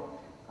both.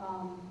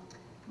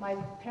 My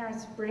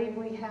parents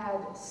bravely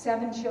had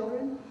 7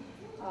 children.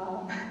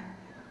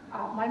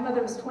 My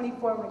mother was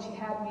 24 when she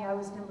had me. I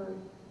was number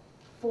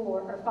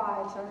 4 or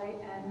 5, sorry.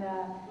 And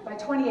by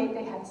 28,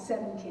 they had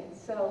 7 kids.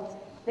 So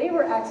they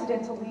were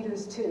accidental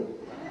leaders too.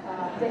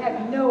 They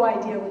had no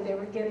idea what they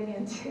were getting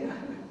into.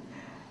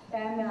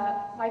 And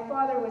my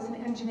father was an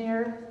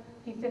engineer.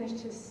 He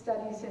finished his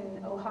studies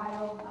in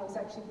Ohio. I was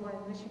actually born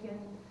in Michigan.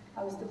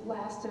 I was the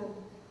last of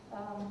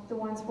the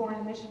ones born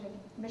in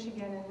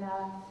Michigan, and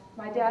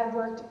my dad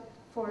worked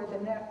for the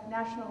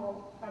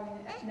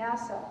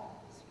NASA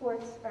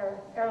Sports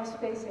or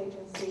Aerospace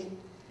Agency,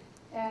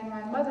 and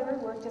my mother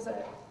worked as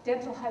a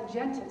dental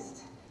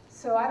hygienist.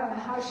 So I don't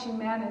know how she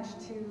managed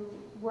to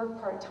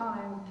work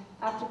part-time.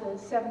 After the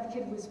 7th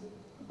kid was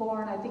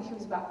born, I think he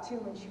was about 2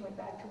 when she went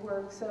back to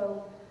work.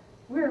 So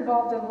we were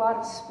involved in a lot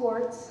of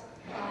sports.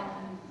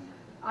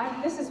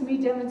 This is me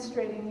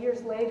demonstrating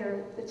years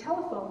later the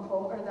telephone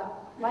pole, or the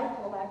light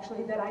pole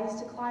actually, that I used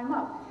to climb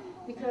up,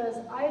 because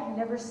I had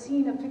never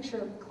seen a picture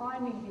of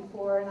climbing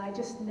before, and I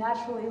just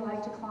naturally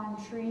like to climb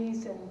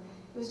trees, and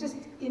it was just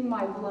in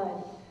my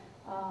blood.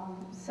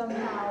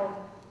 Somehow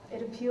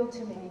it appealed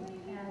to me,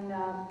 and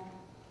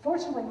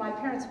fortunately my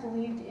parents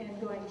believed in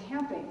going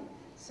camping,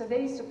 so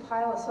they used to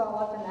pile us all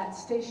up in that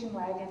station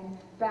wagon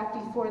back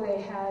before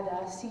they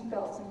had seat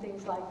belts and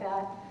things like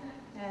that,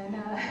 and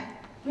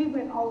we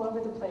went all over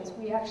the place.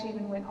 We actually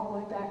even went all the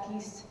way back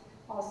east,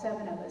 all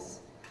 7 of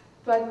us.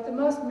 But the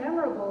most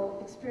memorable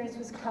experience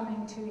was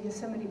coming to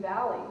Yosemite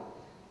Valley.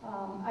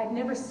 I'd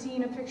never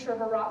seen a picture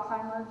of a rock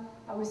climber.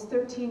 I was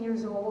 13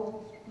 years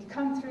old. You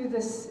come through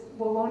this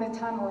Wawona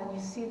tunnel and you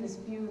see this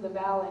view of the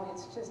valley, and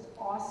it's just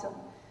awesome.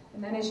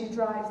 And then as you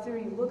drive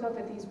through, you look up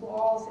at these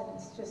walls, and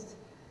it's just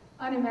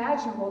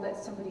unimaginable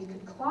that somebody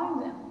could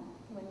climb them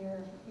when you're,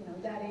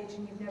 that age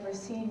and you've never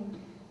seen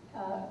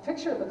a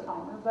picture of a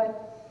climber.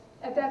 But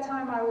at that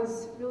time, I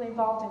was really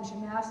involved in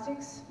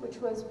gymnastics, which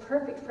was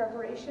perfect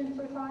preparation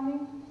for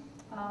climbing.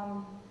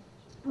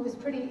 I was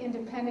pretty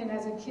independent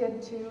as a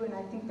kid, too, and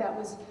I think that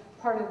was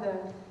part of the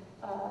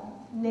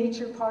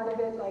nature part of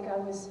it. Like I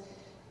was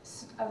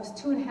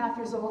 2.5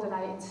 years old, and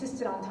I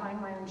insisted on tying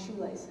my own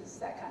shoelaces,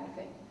 that kind of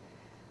thing.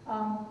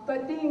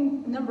 But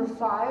being number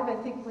 5, I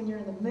think when you're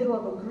in the middle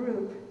of a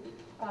group,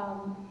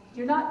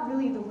 you're not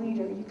really the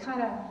leader. You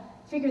kind of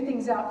figure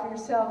things out for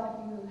yourself.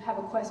 If you have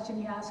a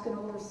question, you ask an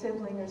older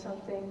sibling or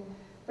something.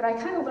 But I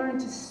kind of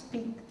learned to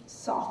speak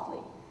softly.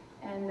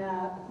 And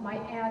my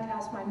aunt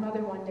asked my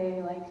mother one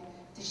day, like,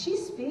 does she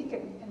speak?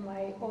 And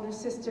my older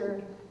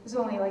sister was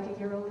only like a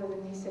year older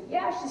than me, said,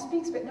 yeah, she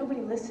speaks, but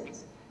nobody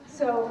listens.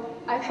 So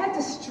I've had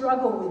to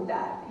struggle with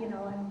that.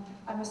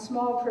 I'm a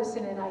small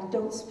person and I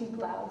don't speak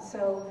loud.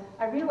 So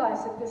I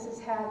realized that this has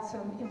had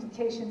some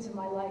implications in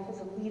my life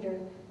as a leader,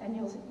 and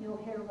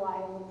you'll hear why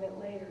a little bit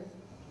later.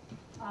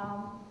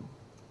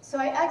 So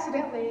I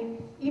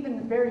accidentally, even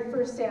the very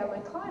first day I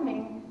went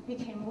climbing,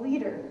 became a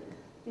leader,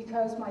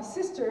 because my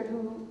sister,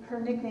 her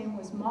nickname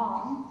was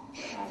Mom,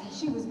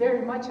 she was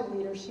very much a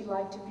leader. She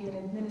liked to be an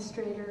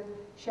administrator.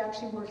 She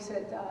actually works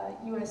at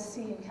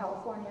USC in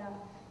California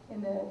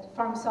in the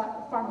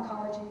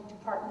pharmacology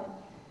department,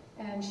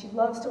 and she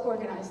loves to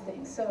organize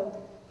things.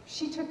 So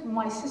she took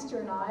my sister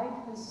and I,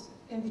 who's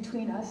in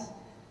between us,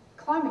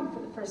 climbing for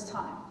the first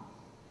time.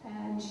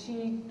 And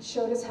she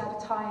showed us how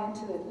to tie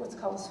into what's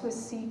called a Swiss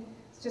seat.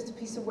 It's just a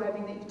piece of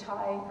webbing that you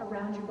tie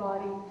around your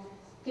body.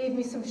 Gave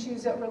me some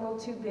shoes that were a little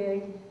too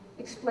big,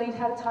 explained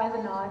how to tie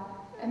the knot,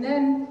 and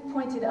then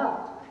pointed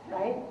up,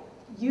 right?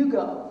 You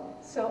go.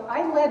 So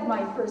I led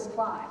my first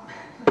climb,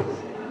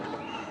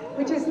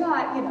 which is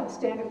not,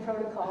 standard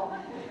protocol,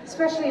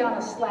 especially on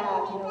a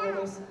slab, where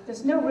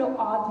there's no real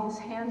obvious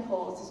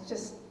handholds. It's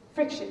just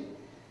friction.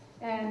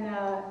 And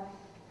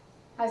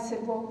I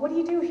said, well, what do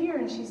you do here?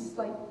 And she's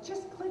like,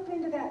 just clip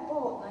into that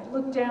bolt. And I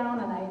looked down,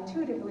 and I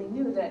intuitively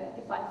knew that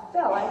if I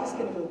fell, I was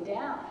going to go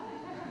down.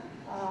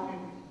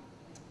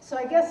 So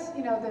I guess,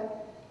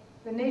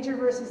 the nature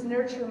versus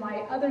nurture, my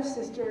other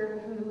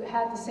sister, who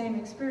had the same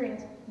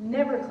experience,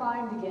 never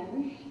climbed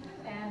again.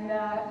 And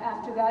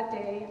after that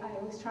day,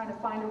 I was trying to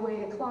find a way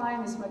to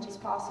climb as much as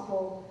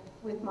possible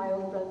with my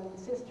older brother and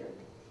sister.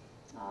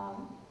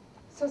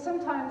 So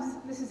sometimes,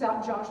 this is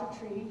out in Joshua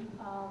Tree,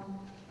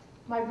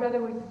 my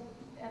brother would,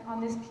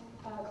 on this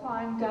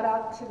climb, got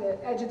out to the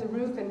edge of the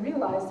roof and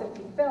realized that if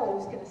he fell, he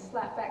was going to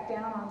slap back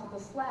down onto the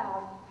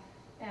slab,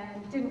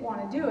 and didn't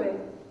want to do it.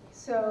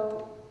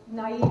 So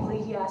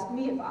naively, he asked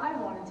me if I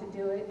wanted to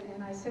do it,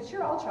 and I said,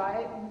 sure, I'll try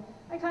it. And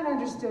I kind of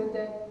understood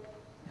that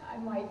I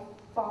might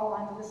fall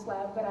onto the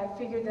slab, but I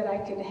figured that I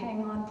could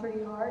hang on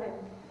pretty hard.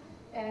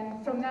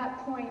 And from that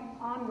point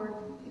onward,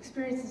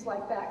 experiences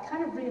like that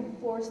kind of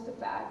reinforced the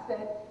fact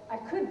that I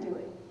could do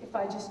it if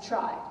I just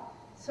tried.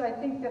 So I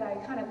think that I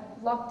kind of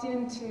lucked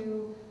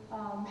into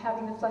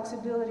having the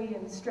flexibility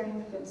and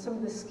strength and some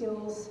of the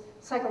skills,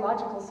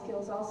 psychological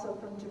skills also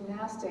from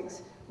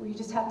gymnastics, where you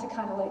just have to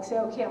kind of like say,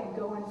 okay, I'm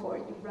going for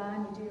it. You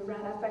run, you do your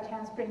round up back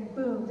handspring,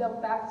 boom,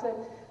 double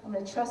backflip. I'm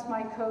going to trust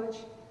my coach.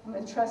 I'm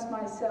going to trust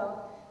myself.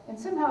 And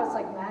somehow it's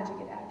like magic.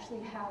 It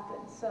actually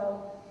happens.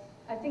 So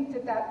I think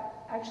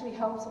that actually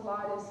helps a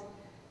lot, is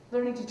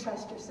learning to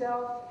trust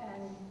yourself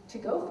and to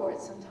go for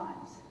it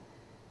sometimes.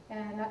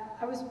 And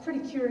I was pretty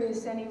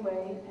curious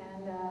anyway,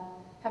 and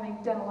having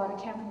done a lot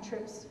of camping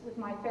trips with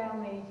my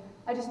family,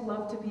 I just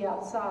love to be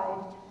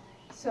outside.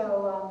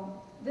 So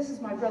this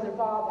is my brother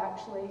Bob,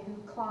 actually, who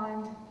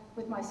climbed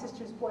with my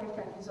sister's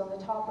boyfriend, who's on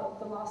the top of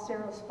the Los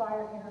Cerros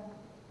Spire here.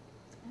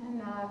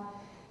 And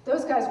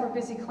those guys were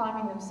busy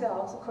climbing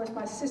themselves. Of course,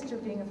 my sister,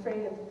 being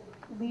afraid of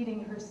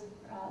leading her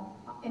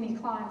any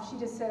climb, she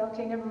just said,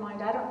 "Okay, never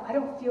mind. I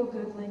don't feel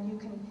good, Lynn.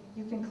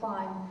 You can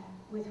climb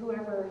with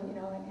whoever, you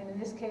know." And in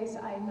this case,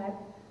 I met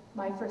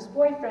my first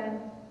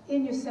boyfriend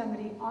in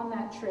Yosemite on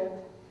that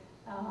trip.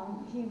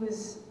 He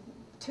was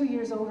 2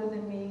 years older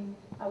than me.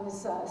 I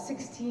was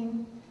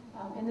 16.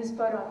 In this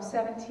photo, I'm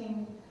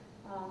 17.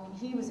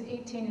 He was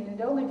 18 and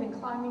had only been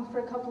climbing for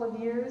a couple of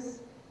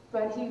years,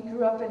 but he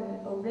grew up in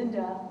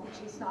Orinda,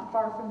 which is not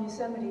far from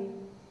Yosemite,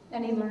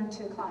 and he learned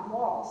to climb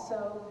walls.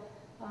 So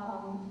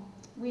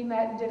we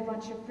met and did a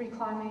bunch of free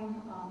climbing.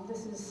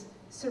 This is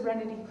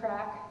Serenity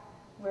Crack,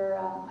 where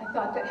I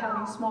thought that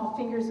having small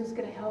fingers was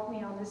going to help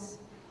me on this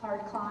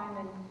hard climb.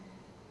 And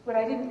what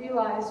I didn't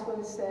realize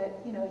was that,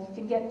 you know, you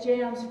can get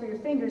jams for your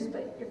fingers,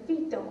 but your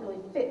feet don't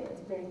really fit.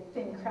 It's a very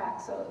thin crack.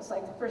 So it was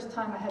like the first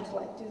time I had to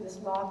like do this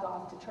log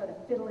off to try to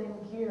fiddle in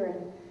gear,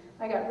 and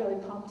I got really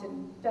pumped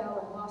and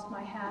fell and lost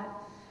my hat.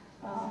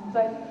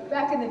 But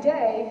back in the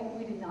day,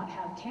 we did not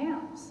have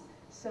cams.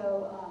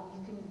 So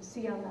you can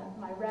see on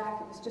my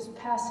rack, it was just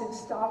passive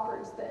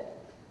stoppers that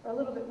are a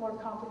little bit more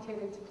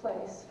complicated to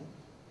place.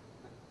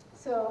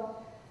 So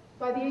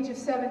by the age of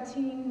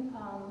 17,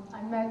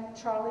 I met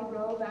Charlie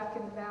Rowe back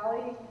in the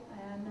valley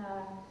and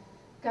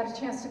got a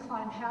chance to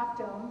climb Half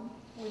Dome,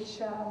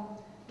 which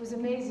was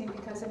amazing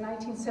because in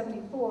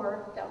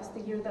 1974, that was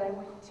the year that I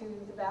went to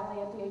the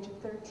valley at the age of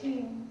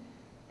 13.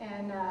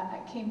 And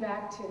I came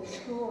back to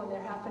school, and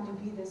there happened to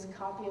be this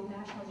copy of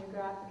National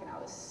Geographic, and I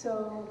was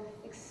so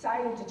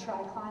excited to try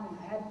climbing.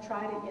 I hadn't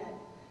tried it yet,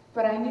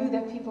 but I knew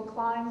that people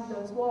climbed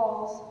those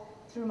walls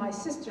through my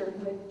sister,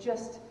 who had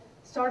just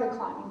started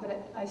climbing,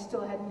 but I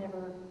still had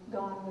never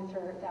gone with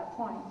her at that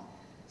point.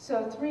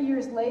 So 3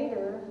 years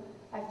later,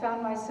 I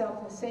found myself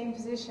in the same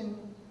position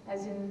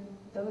as in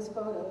those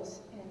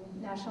photos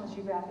in National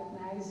Geographic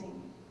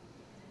magazine.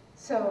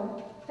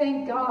 So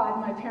thank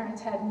God my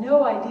parents had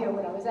no idea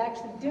what I was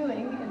actually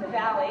doing in the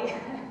valley.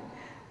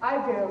 I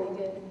barely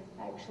did,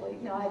 actually.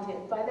 No, I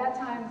did. By that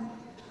time,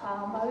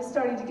 I was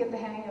starting to get the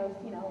hang of,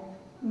 you know,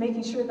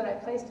 making sure that I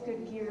placed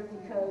good gear,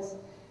 because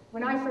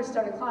when I first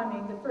started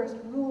climbing, the first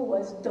rule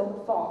was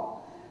don't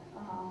fall.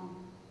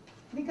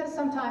 Because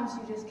sometimes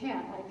you just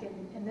can't. Like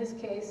in this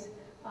case,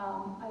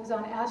 I was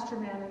on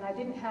Astroman and I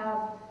didn't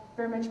have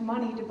very much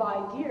money to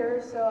buy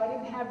gear, so I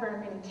didn't have very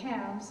many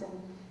cams, and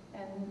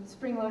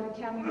spring-loaded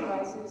camming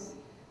devices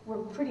were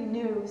pretty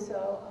new,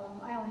 so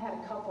I only had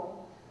a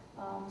couple.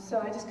 So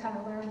I just kind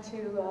of learned to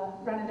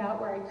run it out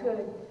where I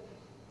could.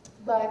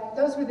 But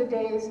those were the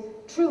days,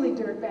 truly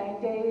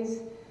dirtbag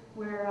days,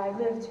 where I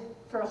lived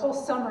for a whole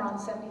summer on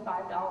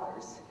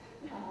 $75.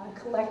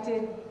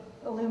 Collected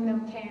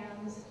aluminum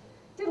cans,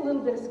 did a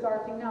little bit of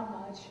scarfing, not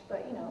much,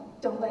 but you know,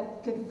 don't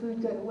let good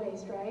food go to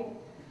waste, right?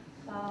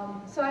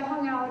 So I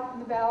hung out in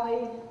the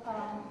valley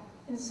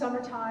in the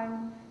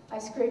summertime. I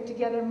scraped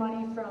together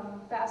money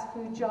from fast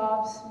food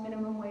jobs,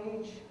 minimum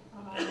wage,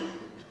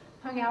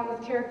 hung out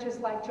with characters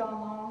like John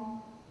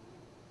Long.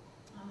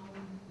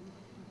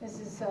 This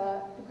is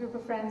a group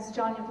of friends,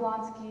 John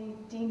Yablonsky,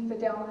 Dean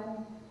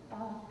Fidelman.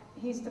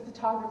 He's the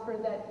photographer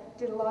that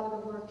did a lot of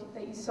the work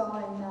that you saw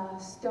in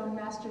Stone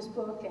Master's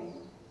book and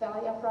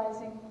Valley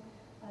Uprising.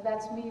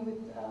 That's me with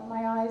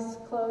my eyes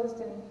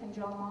closed and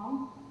John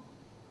Long.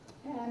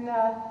 And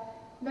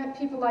met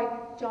people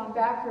like John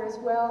Backer as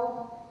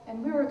well.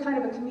 And we were kind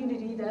of a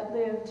community that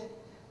lived,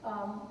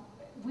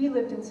 we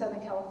lived in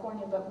Southern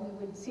California, but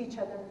we would see each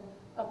other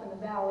up in the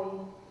valley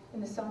in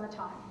the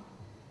summertime.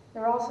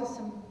 There are also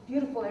some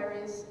beautiful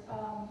areas,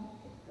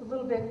 a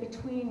little bit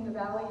between the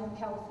valley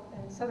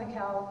and Southern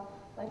Cal,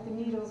 like the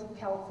Needles of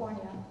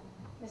California.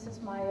 This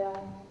is my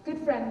good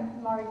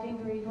friend, Mari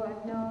Dingery, who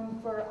I've known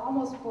for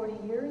almost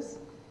 40 years.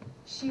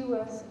 She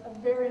was a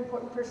very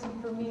important person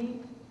for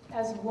me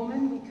as a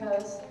woman,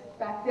 because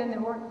back then there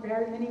weren't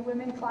very many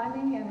women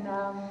climbing,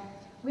 and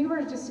we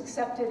were just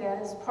accepted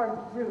as part of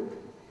the group.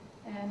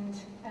 And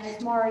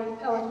as Mari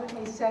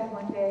eloquently said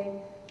one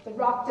day, the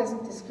rock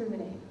doesn't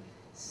discriminate.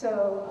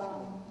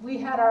 So we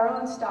had our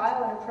own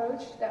style and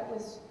approach that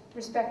was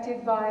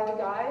respected by the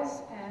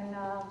guys,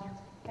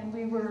 and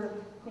we were,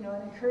 you know,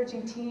 an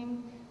encouraging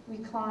team. We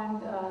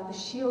climbed the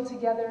Shield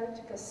together. It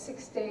took us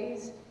 6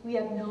 days. We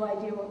had no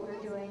idea what we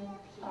were doing.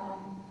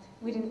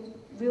 We didn't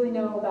really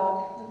know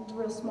about the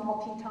real small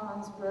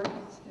pitons,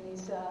 birds, and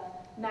these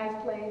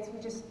knife blades. We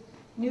just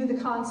knew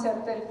the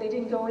concept that if they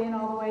didn't go in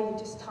all the way, you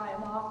just tie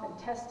them off and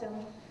test them.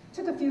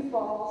 Took a few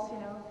falls, you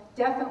know.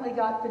 Definitely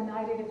got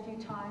benighted a few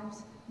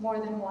times, more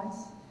than once.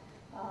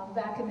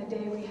 Back in the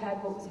day, we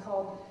had what was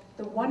called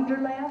the Wonder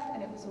Lamp,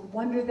 and it was a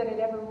wonder that it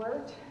ever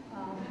worked.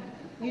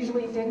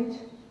 Usually it didn't.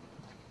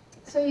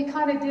 So you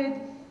kind of did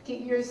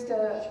get used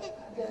to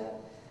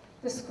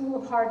the school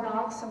of hard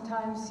knocks.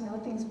 Sometimes, you know,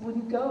 things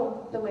wouldn't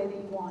go the way that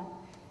you want.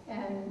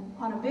 And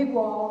on a big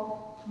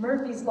wall,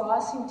 Murphy's Law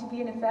seemed to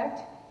be in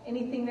effect.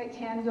 Anything that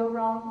can go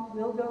wrong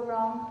will go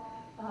wrong.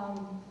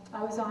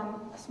 I was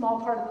on a small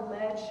part of the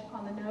ledge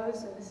on the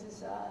nose, and this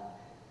is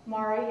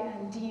Mari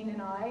and Dean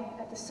and I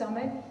at the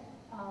summit.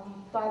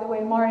 By the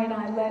way, Mari and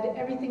I led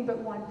everything but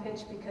one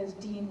pitch because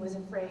Dean was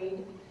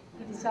afraid.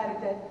 He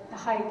decided that the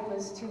height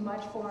was too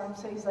much for him,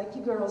 so he's like,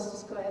 you girls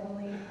just go ahead and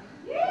lead.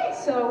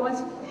 So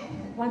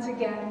once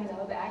again, you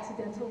know, the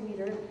accidental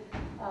leader.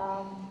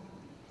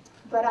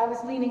 But I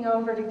was leaning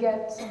over to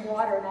get some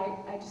water, and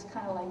I just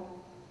kind of like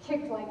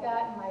kicked like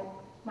that, and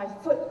my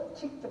foot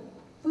kicked the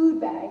food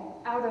bag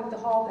out of the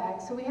hall bag,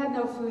 so we had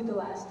no food the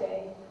last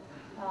day.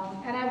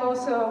 And I've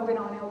also been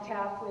on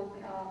LCAP with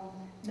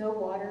no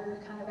water,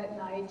 kind of at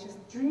night, just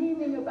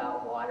dreaming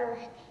about water.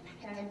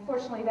 And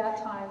unfortunately that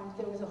time,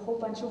 there was a whole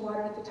bunch of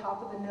water at the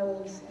top of the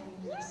nose,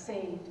 and we were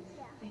saved.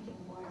 Thinking,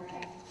 water, I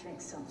have to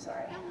drink some,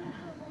 sorry.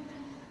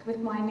 With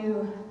my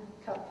new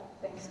cup,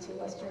 thanks to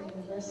Western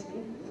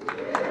University.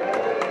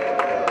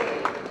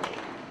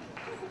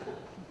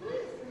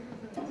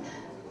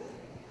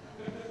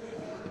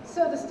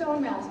 So the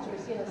Stone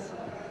Masters, yes.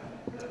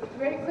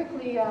 Very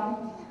quickly,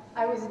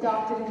 I was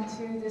adopted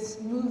into this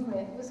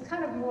movement. It was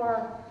kind of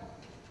more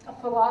a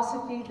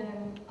philosophy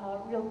than a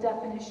real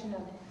definition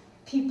of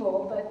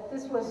people, but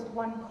this was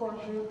one core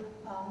group,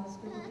 this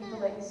group of people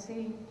that you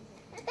see.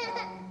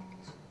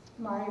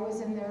 Mari was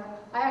in there.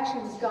 I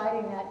actually was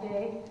guiding that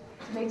day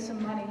to make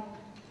some money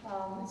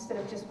instead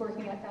of just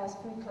working at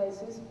fast food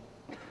places.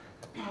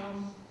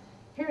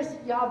 Here's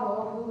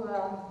Yabo, who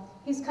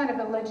he's kind of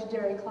a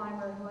legendary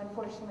climber who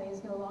unfortunately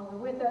is no longer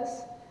with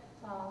us.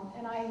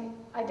 And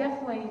I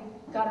definitely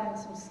got in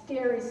some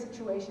scary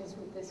situations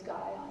with this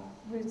guy on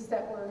routes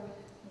that were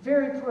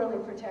very poorly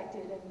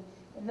protected. And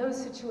in those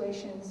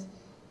situations,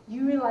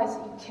 you realize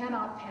that you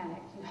cannot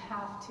panic. You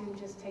have to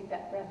just take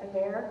that breath of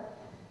air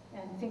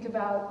and think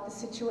about the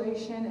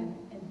situation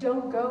and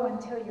don't go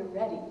until you're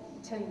ready,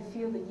 until you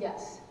feel the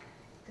yes.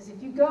 Because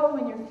if you go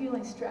when you're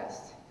feeling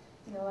stressed,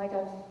 you know, like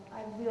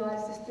I've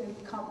realized this through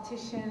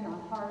competition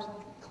on hard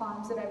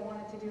climbs that I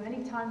wanted to do.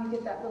 Anytime you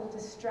get that little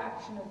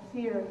distraction of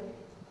fear,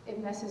 it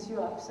messes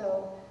you up.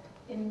 So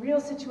in real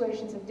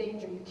situations of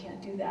danger, you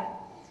can't do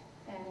that.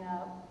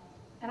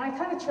 And I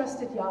kind of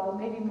trusted Yabo,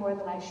 maybe more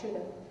than I should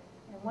have.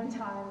 And one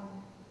time,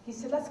 he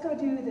said, let's go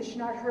do the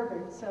Schnart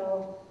Herbert.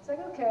 So it's like,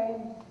 okay.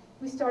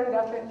 We started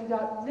up and we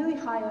got really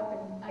high up,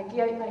 and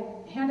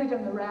I handed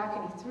him the rack,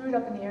 and he threw it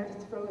up in the air to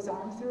throw his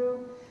arm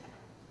through,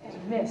 and he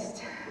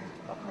missed.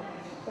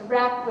 The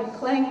rack went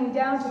clanging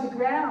down to the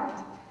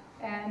ground,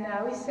 and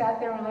we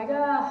sat there and we're like,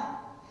 ah.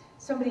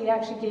 Somebody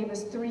actually gave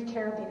us 3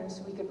 carabiners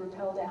so we could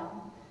rappel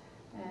down.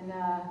 And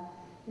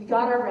we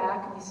got our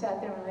rack, and we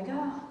sat there and we're like,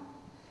 ah.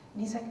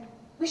 And he's like,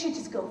 we should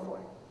just go for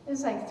it. It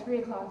was like 3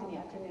 o'clock in the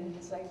afternoon.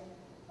 He's like,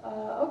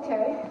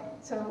 okay.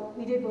 So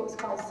we did what was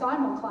called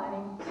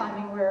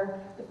simul-climbing, where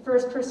the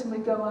first person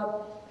would go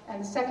up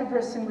and the second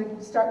person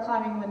would start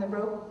climbing when the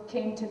rope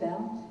came to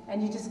them,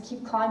 and you just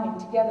keep climbing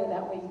together.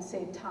 That way you'd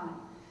save time.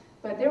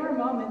 But there were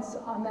moments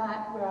on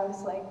that where I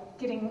was like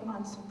getting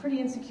on some pretty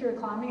insecure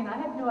climbing, and I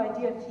had no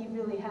idea if he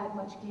really had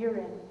much gear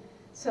in.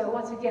 So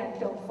once again,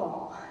 don't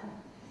fall.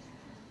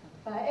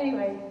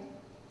 Anyway,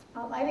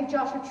 I think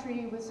Joshua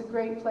Tree was a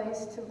great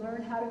place to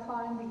learn how to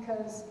climb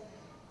because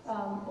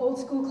old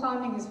school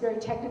climbing is very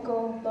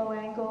technical, low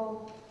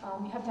angle.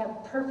 You have to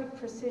have perfect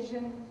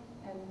precision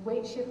and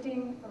weight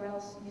shifting or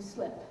else you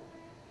slip.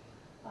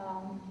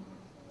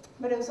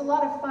 But it was a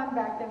lot of fun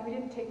back then. We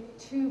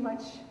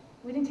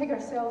didn't take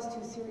ourselves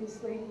too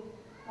seriously.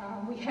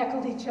 We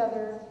heckled each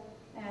other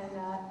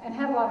and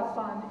had a lot of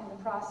fun in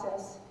the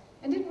process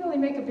and didn't really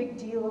make a big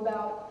deal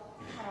about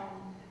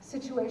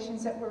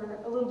situations that were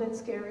a little bit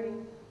scary.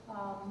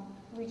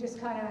 We just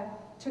kind of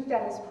took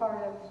that as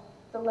part of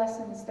the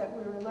lessons that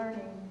we were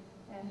learning.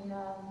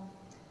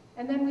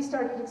 And then we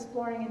started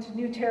exploring into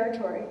new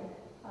territory.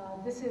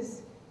 This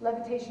is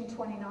Levitation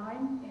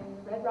 29 in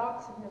the Red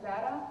Rocks of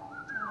Nevada,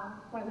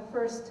 one of the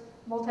first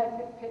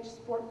multi-pitch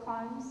sport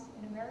climbs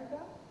in America.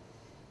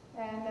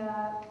 And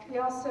we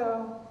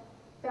also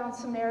found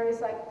some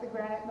areas like the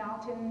Granite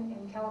Mountain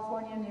in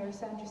California near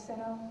San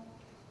Jacinto.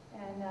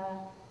 And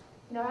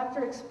you know,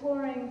 after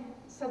exploring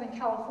Southern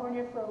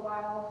California for a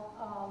while,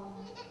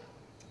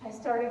 I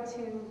started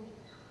to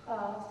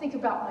think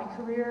about my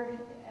career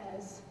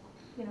as,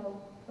 you know,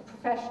 a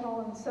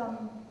professional in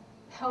some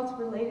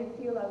health-related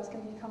field. I was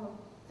going to become a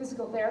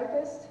physical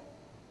therapist,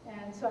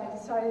 and so I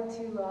decided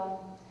to,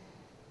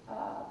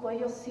 well,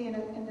 you'll see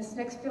in this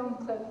next film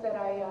clip that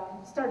I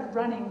started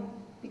running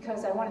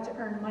because I wanted to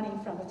earn money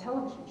from a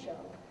television show.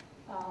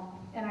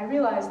 And I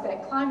realized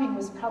that climbing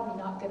was probably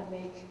not going to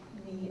make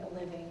me a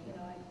living. You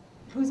know,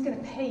 who's going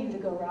to pay you to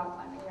go rock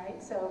climbing,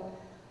 right? So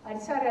I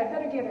decided I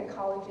better get a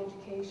college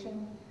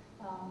education.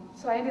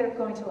 So I ended up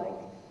going to like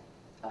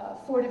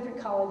 4 different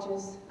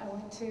colleges. I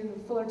went to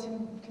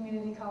Fullerton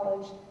Community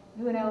College,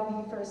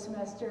 UNLV for a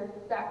semester,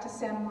 back to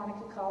Santa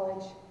Monica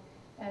College,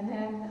 and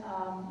then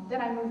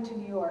I moved to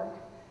New York.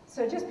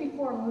 So just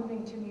before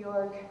moving to New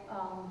York,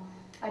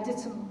 I did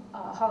some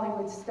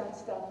Hollywood stunt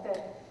stuff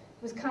that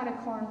was kind of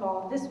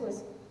cornball. This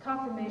was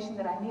confirmation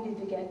that I needed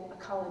to get a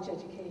college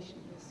education.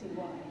 You'll see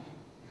why.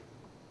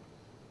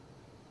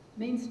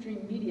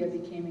 Mainstream media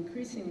became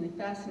increasingly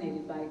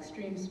fascinated by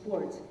extreme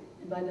sports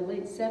and by the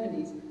late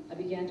 70s, I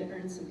began to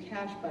earn some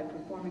cash by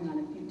performing on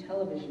a few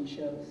television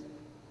shows.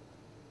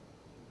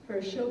 For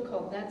a show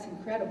called That's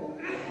Incredible,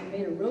 I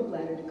made a rope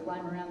ladder to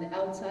climb around the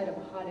outside of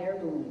a hot air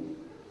balloon.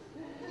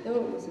 Though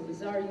it was a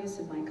bizarre use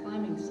of my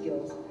climbing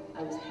skills,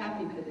 I was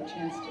happy for the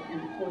chance to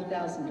earn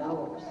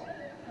 $4,000.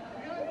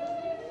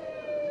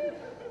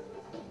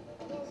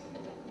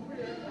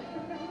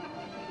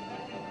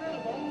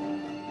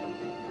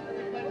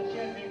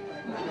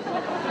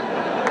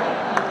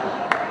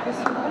 The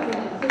Survivor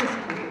the Face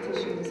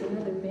competition was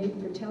another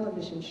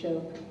made-for-television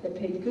show that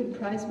paid good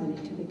prize money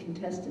to the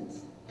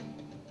contestants.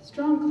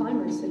 Strong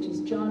climbers such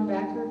as John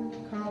Backer,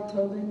 Carl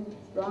Tobin,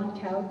 Ron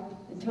Kaut,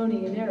 and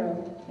Tony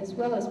Yanero, as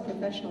well as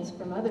professionals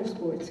from other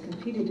sports,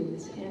 competed in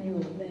this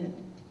annual event.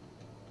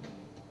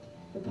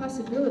 The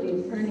possibility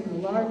of earning a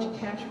large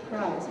cash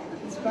prize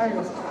inspired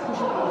us to push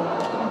beyond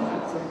our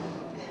comfort zone.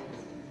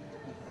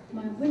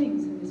 My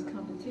winnings in this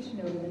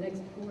competition over the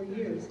next 4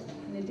 years,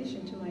 in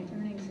addition to my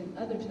earnings in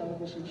other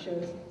television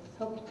shows,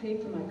 helped pay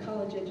for my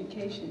college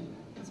education,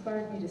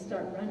 inspired me to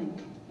start running,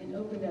 and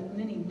opened up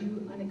many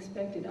new,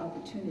 unexpected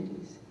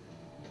opportunities.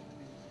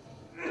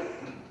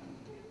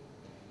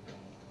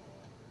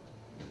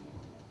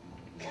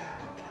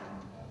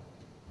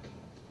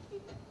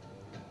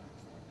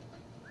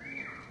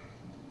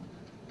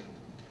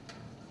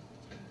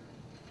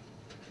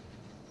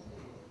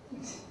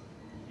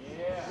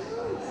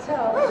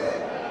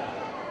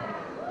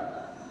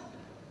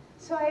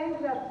 So I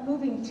ended up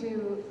moving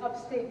to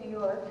upstate New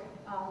York,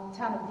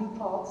 town of New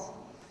Paltz,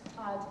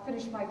 to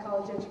finish my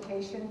college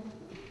education.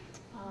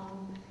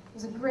 It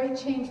was a great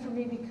change for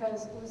me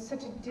because it was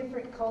such a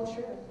different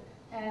culture,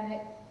 and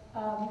it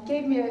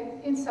gave me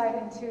an insight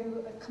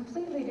into a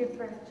completely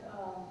different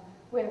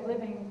way of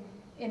living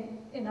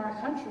in our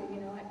country.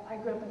 You know, I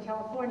grew up in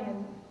California,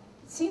 and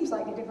it seems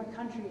like a different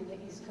country in the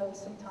East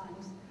Coast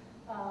sometimes.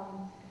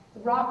 The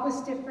rock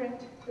was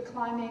different, the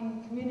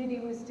climbing community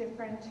was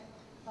different.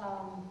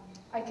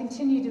 I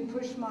continued to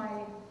push my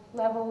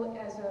level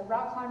as a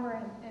rock climber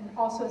and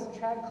also as a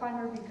trad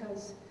climber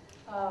because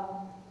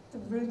the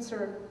routes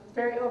are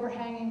very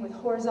overhanging with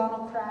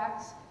horizontal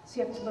cracks, so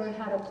you have to learn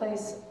how to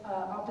place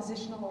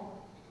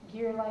oppositional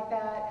gear like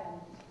that,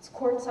 and it's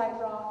quartzite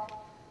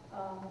rock.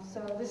 So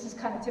this is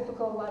kind of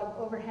typical, a lot of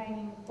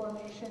overhanging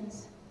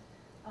formations.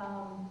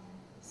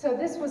 So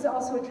this was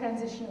also a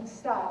transition of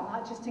style,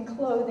 not just in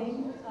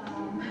clothing,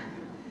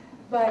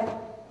 but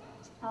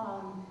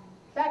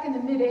back in the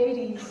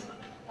mid-'80s,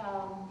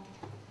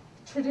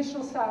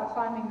 traditional style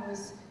climbing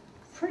was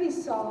pretty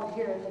solid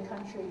here in the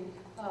country.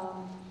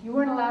 You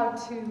weren't allowed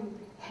to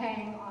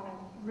hang on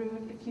a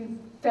route. If you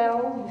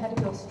fell, you had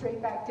to go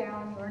straight back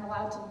down. You weren't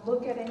allowed to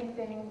look at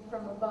anything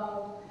from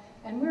above.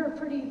 And we were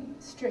pretty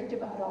strict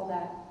about all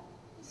that.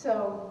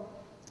 So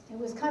it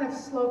was kind of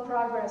slow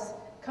progress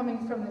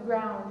coming from the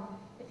ground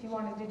if you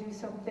wanted to do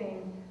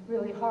something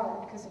really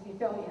hard, because if you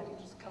fell, you had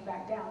to just come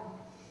back down.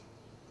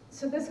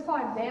 So this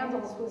climb,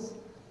 Vandals, was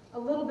a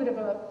little bit of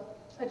a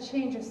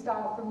change of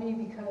style for me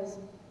because,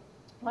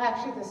 well,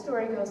 actually the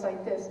story goes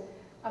like this.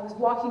 I was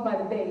walking by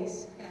the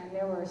base, and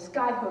there were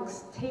sky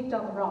hooks taped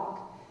on the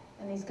rock.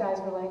 And these guys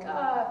were like,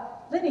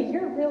 Linny,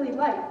 you're really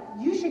light.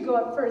 You should go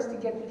up first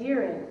and get the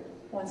gear in.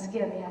 Once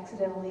again, the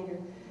accidental leader.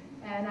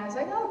 And I was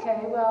like,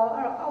 okay, well,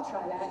 I'll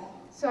try that.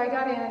 So I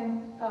got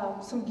in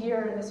some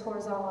gear in this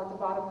horizontal at the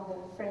bottom of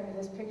the frame of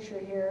this picture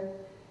here,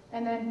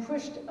 and then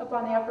pushed up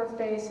on the upper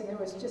face, and there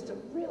was just a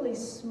really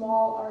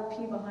small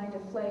RP behind a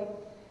flake.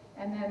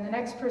 And then the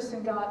next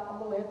person got all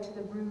the way up to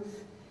the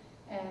roof,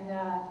 and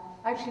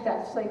actually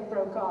that flake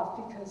broke off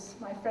because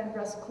my friend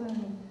Russ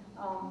Clune,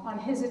 on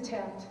his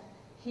attempt,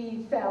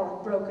 he fell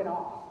and broke it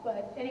off.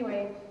 But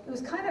anyway, it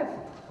was kind of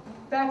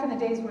back in the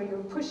days where you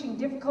were pushing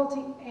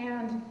difficulty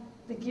and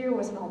the gear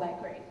wasn't all that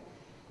great.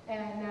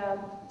 And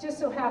just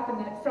so happened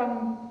that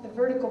from the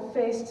vertical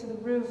face to the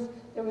roof,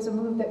 there was a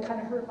move that kind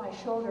of hurt my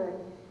shoulder.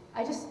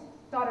 I just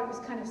thought it was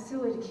kind of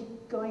silly to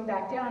keep going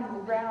back down to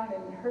the ground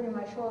and hurting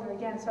my shoulder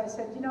again. So I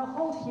said, you know,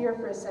 hold here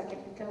for a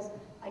second because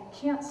I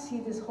can't see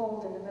this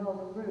hold in the middle of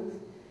the roof.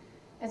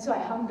 And so I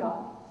hung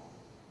on.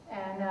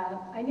 And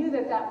I knew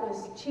that that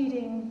was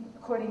cheating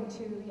according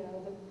to, you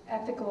know, the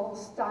ethical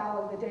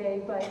style of the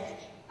day, but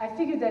I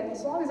figured that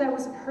as long as I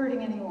wasn't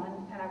hurting anyone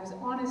and I was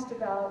honest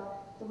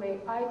about the way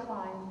I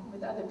climbed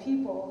with other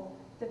people,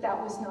 that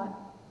that was not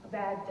a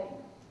bad thing.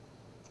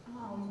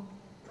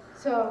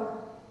 So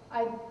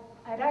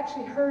I'd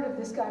actually heard of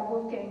this guy,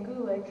 Wolfgang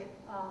Gulick,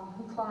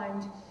 who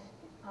climbed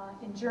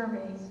in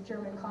Germany. He's a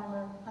German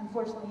climber.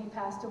 Unfortunately, he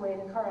passed away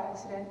in a car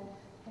accident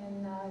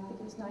in, I think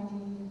it was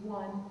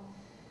 91.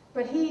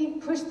 But he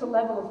pushed the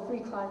level of free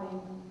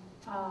climbing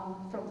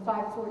from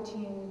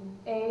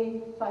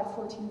 514A,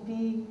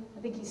 514B. I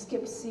think he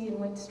skipped C and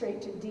went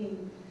straight to D.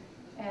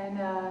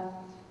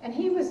 And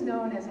he was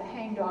known as a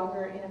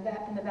hangdogger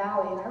in the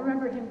valley. And I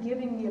remember him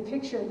giving me a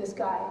picture of this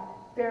guy,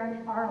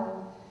 Bernd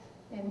Arnold.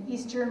 In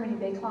East Germany,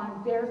 they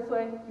climbed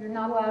barefoot. You're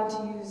not allowed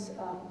to use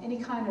any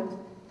kind of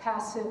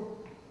passive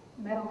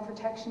metal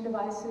protection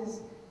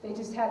devices. They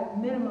just had a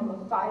minimum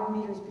of 5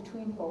 meters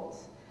between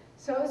bolts.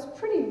 So it was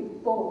pretty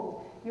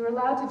bold. You were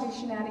allowed to do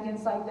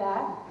shenanigans like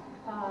that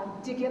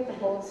to get the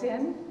bolts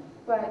in,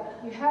 but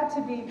you had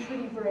to be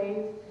pretty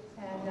brave,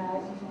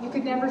 and you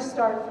could never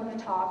start from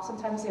the top.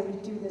 Sometimes they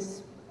would do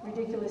this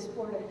ridiculous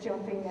sport of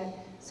jumping that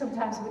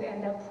sometimes would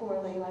end up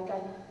poorly. Like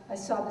I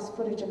saw this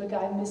footage of a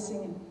guy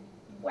missing and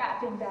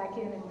whapping back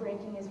in and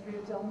breaking his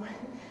ribs on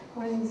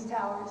one of these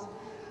towers.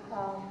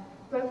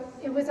 But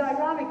it was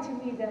ironic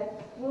to me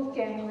that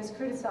Wolfgang was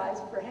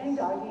criticized for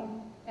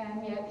hang-dogging,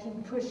 and yet he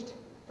pushed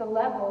the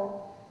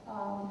level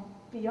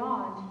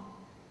beyond.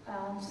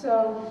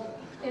 So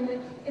in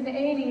the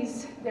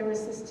 80s, there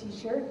was this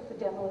t-shirt, "The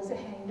Devil is a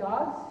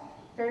Hangdog,"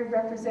 very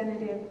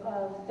representative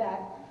of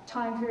that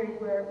time period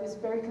where it was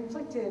very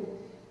conflicted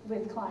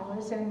with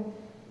climbers. And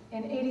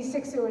in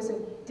 86, there was a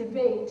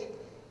debate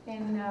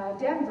in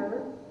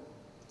Denver.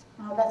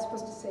 Oh, that's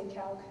supposed to say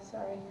calc,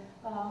 sorry.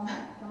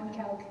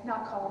 Non-calc,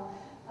 not call.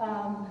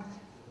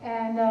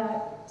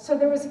 So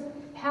there was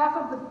half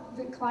of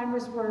the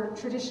climbers were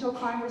traditional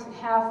climbers and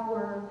half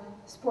were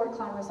sport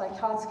climbers. Like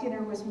Todd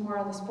Skinner was more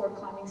on the sport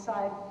climbing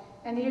side.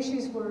 And the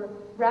issues were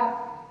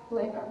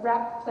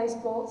wrap place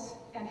bolts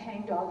and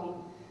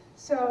hang-dogging.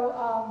 So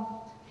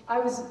I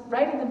was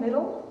right in the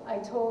middle. I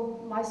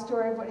told my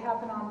story of what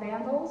happened on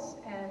Vandals,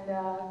 and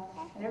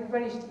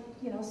everybody,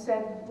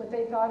 said what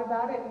they thought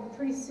about it. And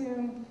pretty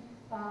soon,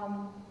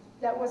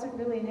 that wasn't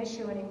really an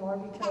issue anymore,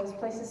 because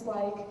places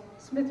like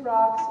Smith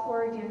Rocks,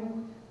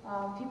 Oregon,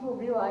 people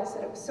realized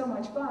that it was so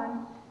much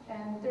fun,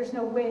 and there's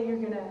no way you're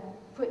going to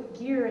put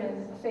gear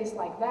in a face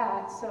like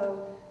that.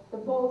 So the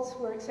bolts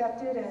were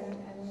accepted, and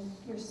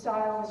your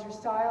style was your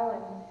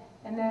style,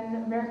 and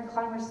then American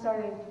climbers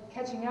started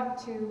catching up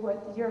to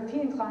what the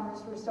European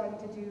climbers were starting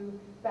to do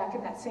back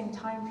in that same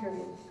time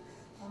period.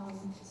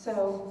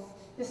 So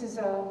this is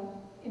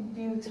in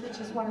Buttes, which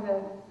is one of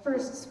the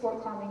first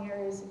sport climbing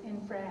areas in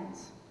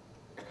France.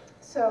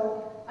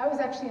 So I was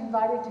actually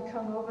invited to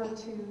come over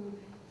to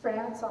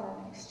France on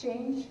an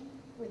exchange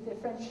with the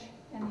French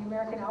and the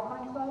American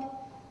Alpine Club,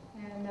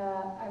 and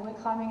I went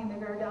climbing in the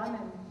Verdun,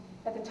 and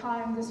at the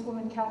time this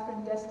woman,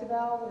 Catherine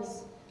Desteval,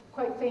 was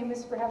quite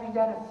famous for having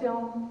done a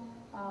film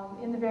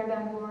in the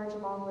Verdun Gorge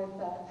along with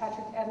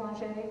Patrick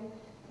Edlanger,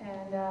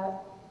 and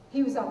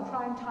he was on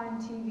primetime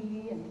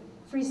TV and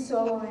free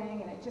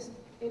soloing, and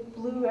it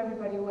blew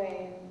everybody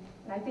away,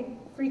 and I think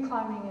free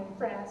climbing in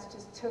France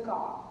just took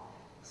off.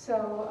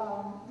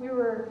 So we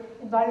were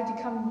invited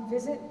to come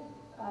visit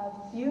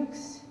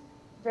Buttes,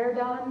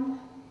 Verdun,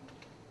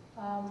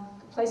 a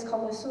place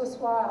called Le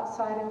Soussois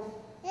outside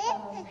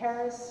of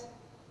Paris,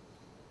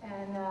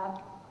 and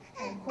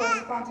of course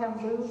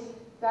Fontainebleau,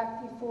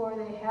 back before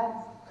they had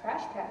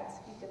crash pads,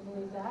 if you can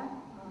believe that.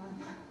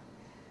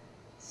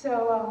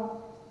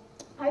 So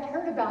I'd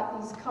heard about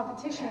these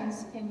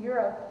competitions in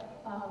Europe.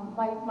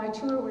 My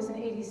tour was in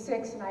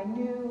 '86, and I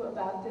knew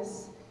about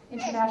this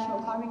international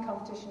climbing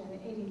competition in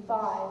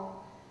 '85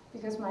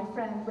 because my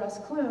friend Russ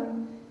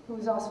Clune, who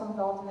was also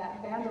involved in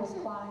that Vandals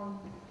climb,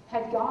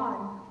 had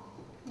gone,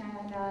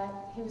 and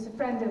he was a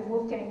friend of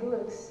Wolfgang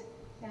Gluck's,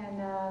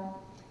 and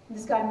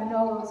this guy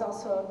Manolo is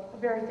also a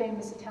very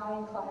famous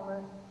Italian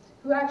climber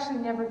who actually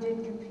never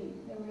did compete.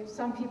 There were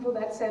some people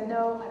that said,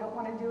 no, I don't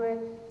want to do it,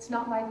 it's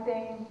not my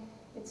thing,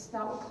 it's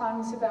not what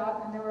climbing's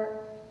about, and there were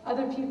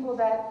other people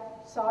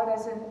that saw it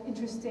as an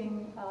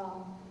interesting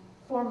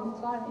form of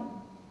climbing.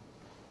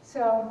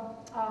 So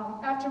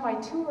after my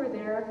tour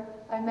there,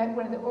 I met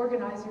one of the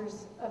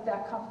organizers of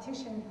that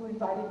competition who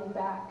invited me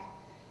back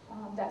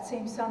that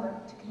same summer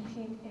to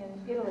compete in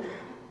Italy.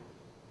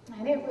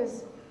 And it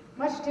was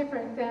much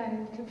different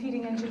than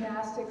competing in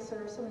gymnastics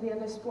or some of the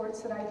other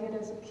sports that I did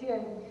as a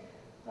kid,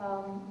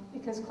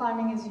 because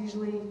climbing is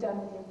usually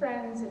done with your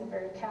friends in a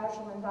very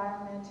casual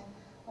environment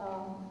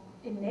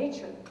in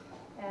nature.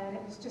 And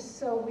it was just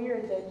so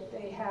weird that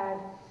they had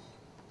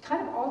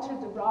kind of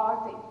altered the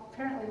rock. They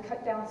apparently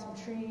cut down some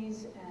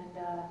trees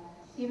and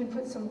even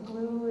put some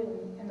glue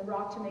in the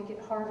rock to make it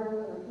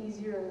harder or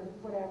easier or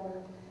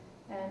whatever.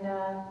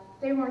 And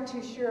they weren't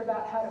too sure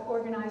about how to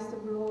organize the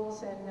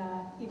rules and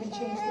even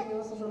change the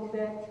rules a little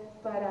bit.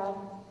 But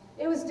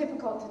it was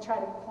difficult to try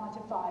to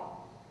quantify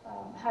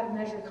how to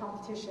measure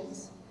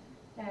competitions.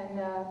 And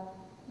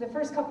the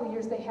first couple of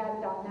years they had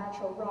it on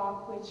natural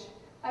rock, which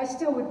I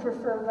still would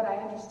prefer, but I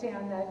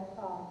understand that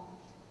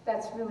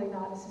that's really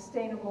not a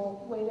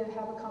sustainable way to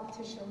have a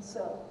competition.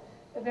 So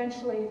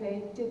eventually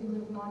they did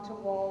move them onto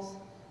walls,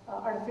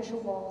 artificial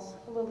walls,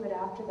 a little bit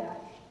after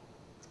that.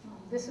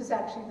 This was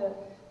actually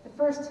the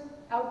first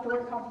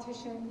outdoor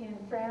competition in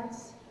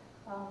France,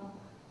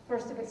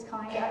 first of its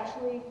kind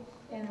actually,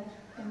 in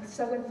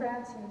southern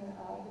France, in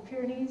the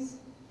Pyrenees.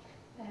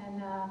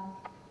 And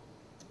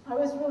I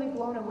was really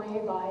blown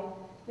away by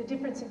the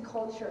difference in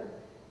culture,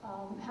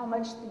 how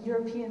much the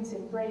Europeans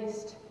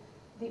embraced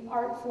the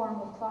art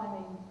form of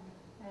climbing.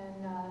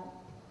 And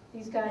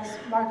these guys,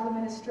 Marc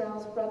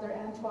Leministrel's brother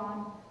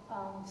Antoine,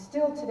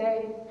 still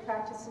today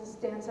practices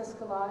dance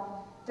escalade,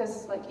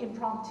 does like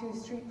impromptu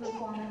street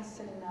performance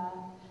and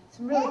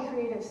some really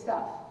creative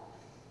stuff.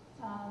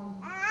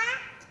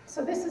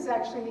 So this is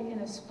actually in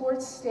a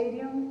sports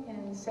stadium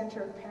in the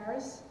center of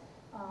Paris.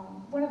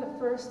 One of the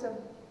first of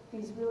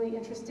these really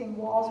interesting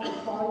walls with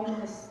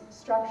voluminous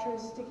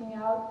structures sticking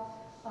out.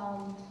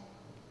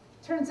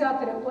 Turns out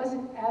that it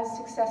wasn't as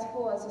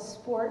successful as a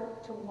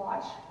sport to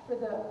watch for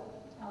the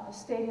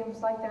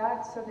stadiums like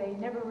that, so they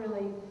never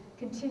really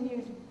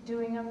continued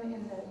doing them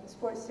in the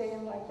sports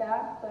stadium like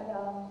that. But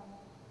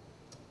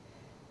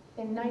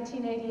in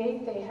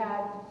 1988, they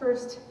had the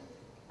first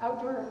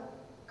outdoor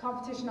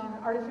competition on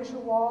an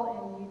artificial wall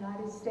in the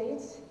United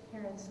States,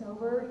 here in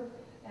Snowbird,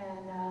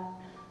 and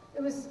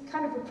it was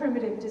kind of a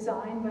primitive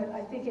design, but I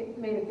think it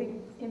made a big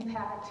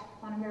impact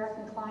on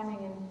American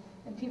climbing,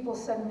 and people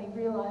suddenly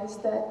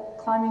realized that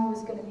climbing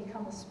was going to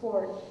become a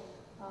sport.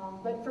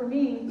 But for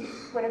me,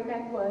 what it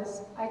meant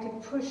was I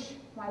could push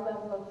my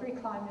level of free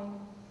climbing,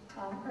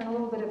 earn a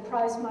little bit of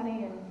prize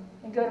money,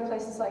 and go to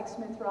places like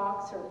Smith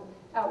Rocks or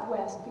out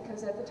west,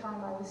 because at the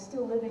time I was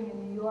still living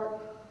in New York.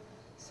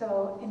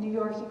 So in New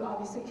York, you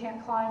obviously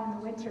can't climb in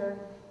the winter,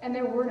 and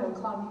there were no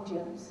climbing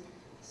gyms.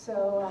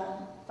 So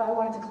if I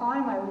wanted to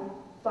climb, I would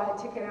buy a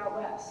ticket out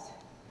west,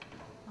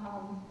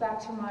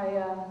 back to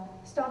my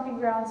stomping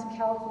grounds in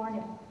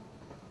California.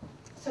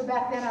 So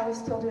back then I was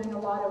still doing a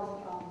lot of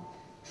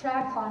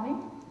trad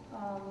climbing,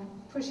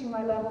 pushing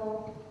my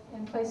level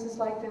in places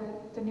like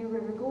the New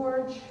River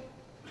Gorge,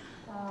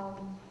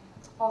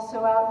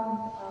 also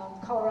out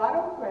in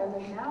Colorado, where I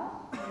live now.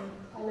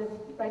 I live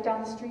right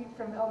down the street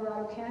from El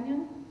Dorado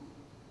Canyon.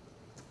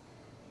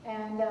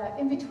 And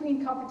in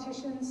between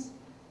competitions,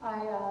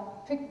 I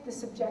picked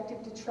this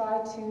objective to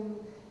try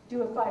to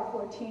do a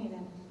 514,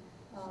 and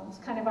it was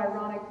kind of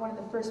ironic. One of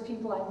the first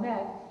people I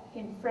met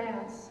in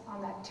France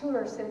on that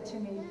tour said to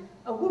me,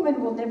 "A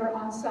woman will never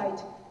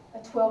on-site a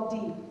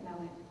 12D."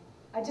 And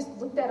I just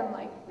looked at him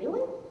like,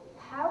 really?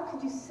 How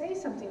could you say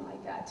something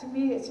like that? To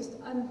me, it's just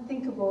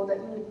unthinkable that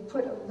you would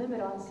put a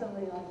limit on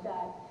somebody like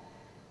that.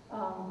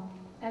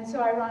 And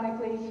so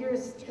ironically,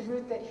 here's the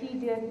route that he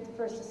did the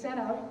first ascent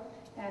of,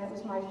 and it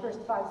was my first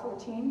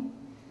 514.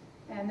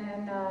 And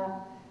then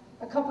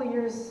a couple of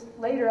years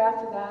later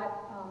after that,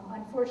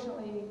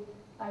 unfortunately,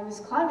 I was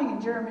climbing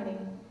in Germany,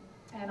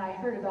 and I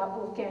heard about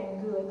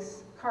Wolfgang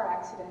Gulick's car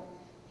accident.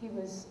 He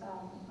was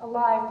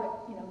alive,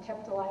 but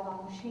kept alive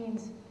on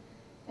machines.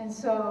 And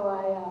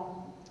so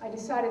I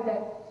decided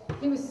that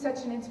he was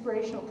such an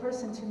inspirational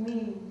person to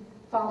me,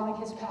 following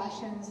his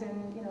passions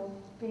and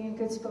being a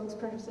good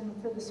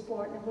spokesperson for the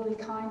sport and a really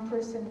kind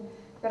person,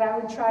 that I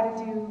would try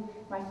to do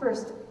my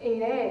first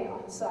 8A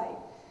on site.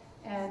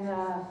 And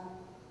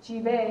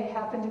Jibe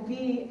happened to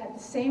be at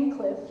the same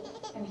cliff,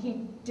 and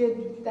he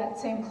did that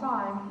same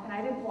climb, and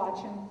I didn't watch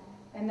him.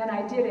 And then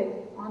I did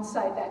it on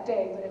site that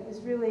day, but it was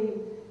really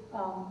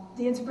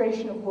the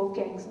inspiration of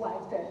Wolfgang's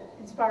life that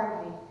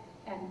inspired me,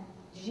 and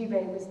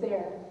Jibe was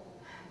there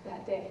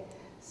that day.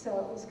 So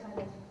it was kind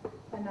of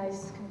a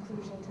nice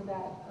conclusion to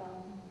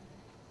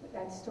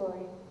that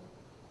story.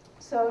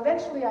 So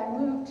eventually I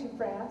moved to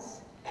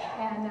France,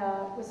 and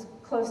was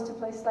close to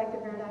places like the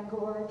Verdun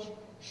Gorge,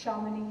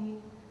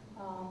 Chamonix,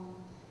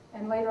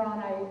 and later on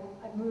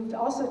I moved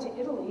also to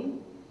Italy,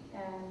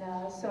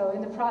 and so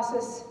in the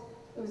process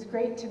it was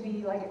great to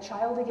be like a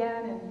child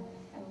again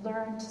and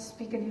learn to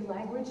speak a new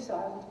language. So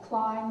I would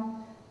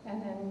climb,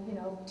 and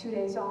then 2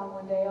 days on,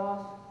 1 day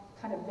off,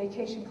 kind of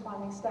vacation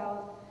climbing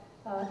style,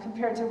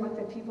 compared to what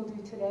the people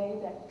do today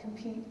that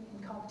compete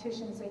in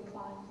competitions. They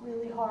climb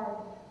really hard,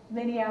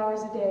 many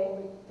hours a day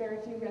with very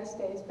few rest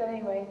days. But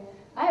anyway,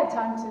 I had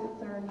time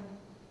to learn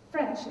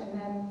French, and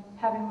then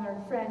having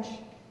learned French,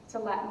 it's a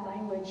Latin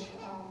language,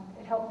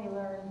 it helped me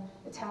learn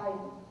Italian.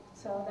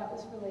 So that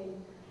was really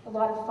a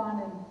lot of fun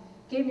and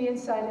gave me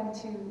insight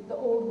into the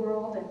old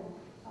world, and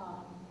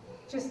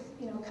just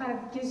kind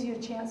of gives you a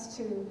chance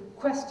to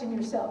question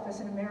yourself as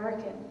an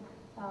American,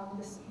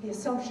 the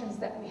assumptions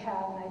that we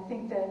have. And I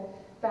think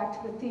that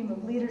back to the theme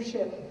of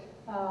leadership,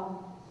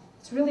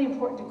 it's really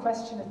important to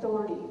question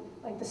authority.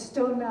 Like the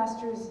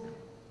Stonemasters'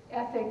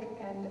 ethic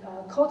and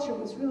culture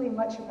was really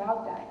much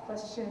about that.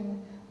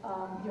 Question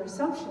your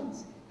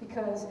assumptions,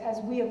 because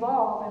as we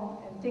evolve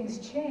and things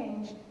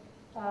change,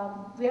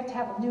 we have to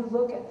have a new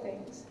look at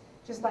things,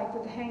 just like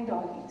with the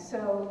hangdogging.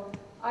 So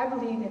I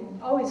believe in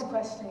always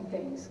questioning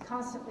things,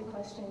 constantly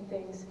questioning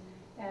things,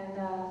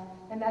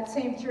 and that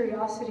same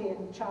curiosity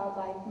and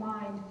childlike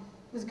mind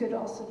was good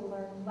also to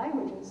learn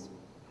languages.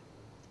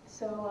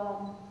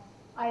 So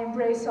I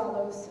embrace all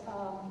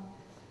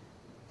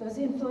those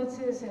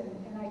influences,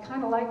 and I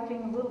kind of like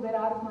being a little bit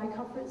out of my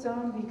comfort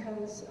zone,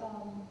 because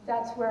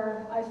that's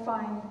where I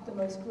find the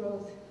most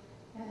growth.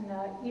 And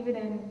even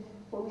in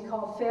what we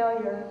call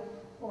failure,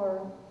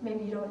 or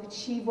maybe you don't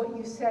achieve what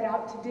you set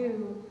out to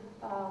do,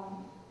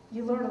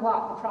 you learn a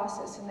lot in the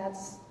process, and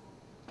that's,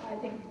 I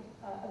think,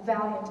 a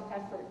valiant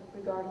effort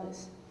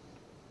regardless.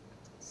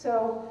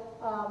 So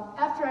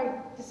after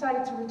I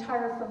decided to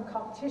retire from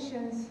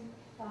competitions,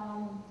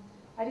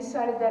 I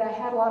decided that I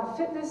had a lot of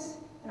fitness,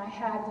 and I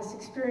had this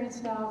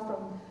experience now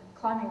from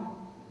climbing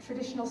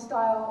traditional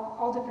style,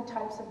 all different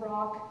types of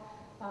rock,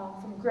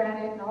 from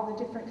granite and all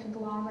the different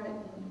conglomerate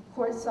and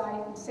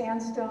quartzite and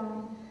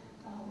sandstone,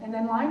 and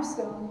then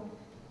limestone.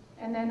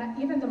 And then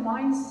even the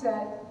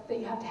mindset that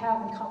you have to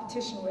have in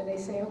competition where they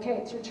say, okay,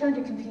 it's your turn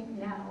to compete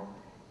now.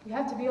 You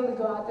have to be able to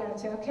go out there and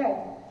say,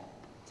 okay,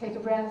 take a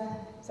breath.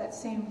 It's that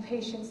same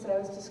patience that I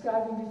was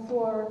describing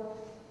before,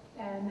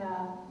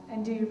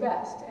 and do your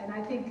best. And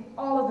I think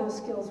all of those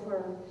skills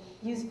were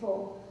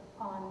useful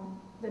on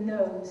the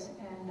nose.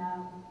 And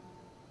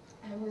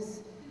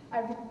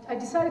I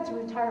decided to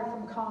retire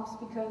from comps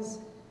because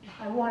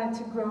I wanted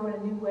to grow in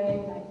a new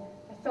way, and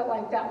I felt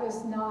like that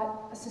was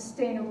not a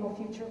sustainable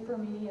future for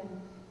me,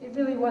 and it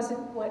really wasn't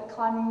what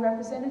climbing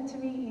represented to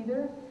me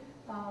either.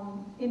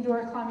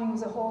 Indoor climbing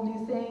was a whole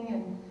new thing,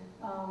 and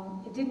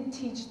it didn't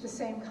teach the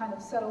same kind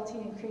of subtlety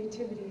and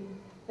creativity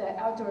that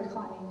outdoor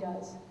climbing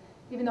does.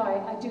 Even though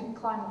I do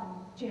climb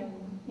on gym,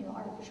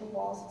 artificial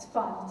walls, it's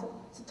fun,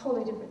 it's a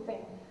totally different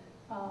thing.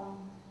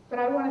 But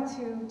I wanted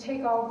to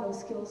take all of those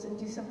skills and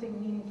do something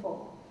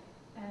meaningful.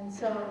 And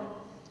so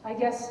I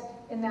guess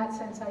in that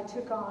sense I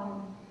took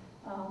on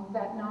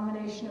that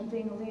nomination of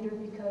being a leader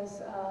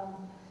because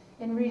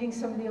in reading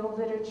some of the old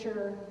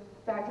literature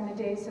back in the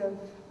days of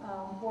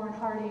Warren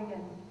Harding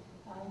and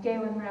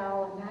Galen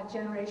Rowell and that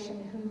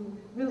generation who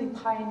really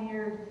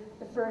pioneered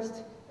the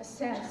first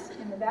ascents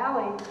in the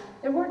valley,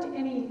 there weren't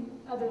any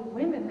other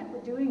women that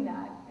were doing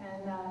that.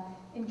 And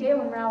in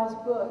Galen Rowell's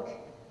book,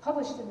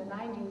 published in the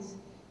 90s,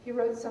 he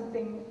wrote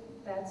something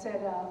that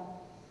said,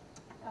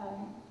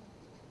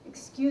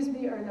 excuse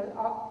me, or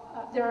no,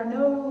 there are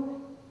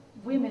no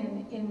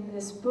women in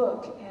this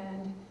book,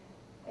 and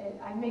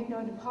I make no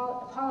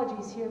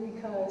apologies here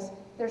because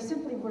there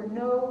simply were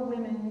no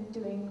women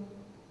doing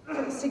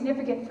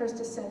significant first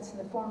ascents in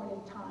the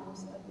formative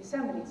times of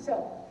Yosemite.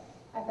 So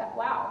I thought,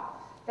 wow,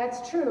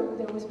 that's true.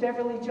 There was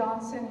Beverly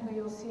Johnson, who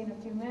you'll see in a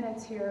few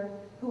minutes here,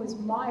 who was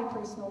my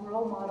personal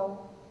role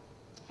model.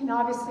 And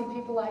obviously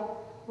people like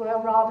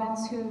Royal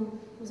Robbins, who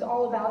was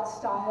all about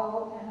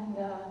style,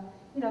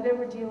 and they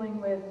were dealing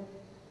with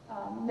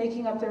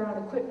making up their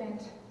own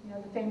equipment.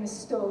 The famous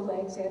stove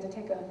legs. They had to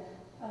take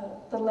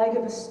the leg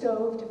of a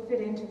stove to fit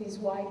into these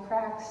wide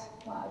cracks,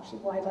 well, actually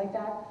wide like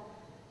that.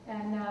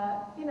 And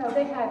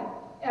they had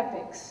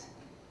epics.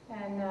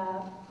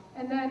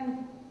 And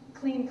then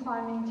clean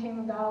climbing came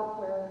about,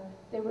 where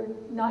they were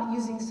not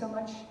using so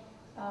much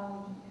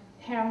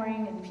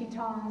hammering and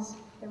pitons.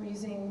 They were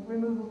using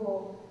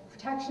removable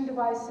protection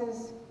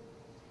devices.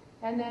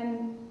 And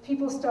then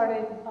people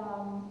started,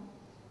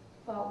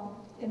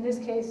 well, in this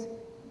case,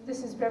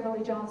 this is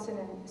Beverly Johnson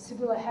and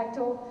Sibylla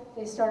Hechtel.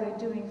 They started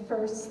doing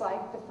firsts,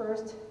 like the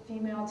first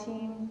female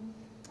team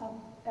of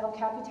El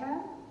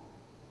Capitan.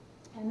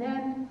 And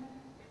then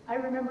I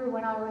remember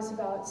when I was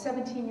about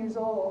 17 years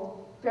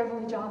old,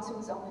 Beverly Johnson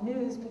was on the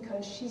news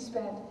because she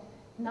spent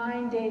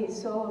 9 days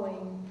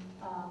soloing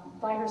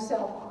by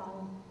herself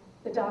on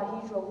the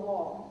dihedral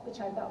wall, which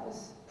I thought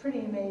was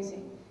pretty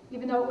amazing.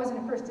 Even though it wasn't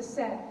a first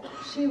ascent,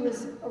 she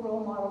was a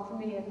role model for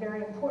me and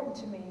very important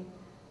to me.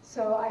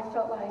 So I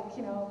felt like,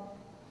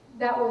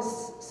 that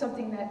was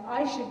something that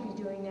I should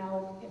be doing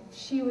now. If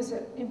she was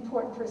an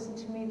important person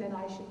to me, then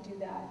I should do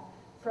that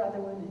for other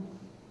women.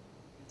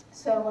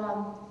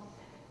 So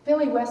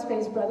Billy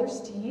Westbay's brother,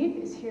 Steve,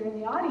 is here in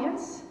the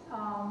audience.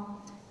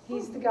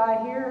 He's the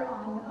guy here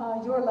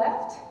on your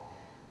left.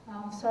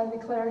 Sorry,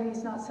 the clarity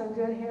is not so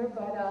good here,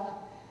 but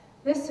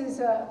this is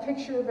a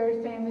picture,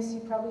 very famous,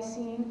 you've probably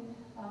seen,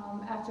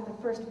 after the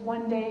first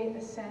one-day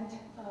ascent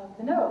of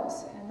the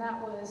nose. And that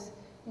was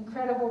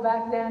incredible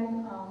back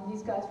then.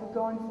 These guys were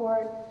going for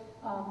it.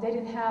 They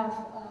didn't have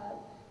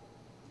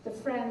the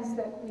friends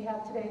that we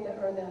have today,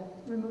 the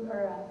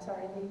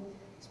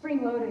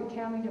spring-loaded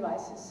camming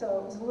devices, so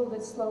it was a little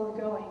bit slower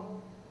going.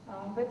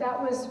 But that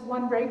was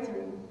one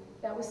breakthrough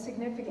that was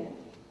significant.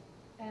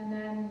 And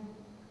then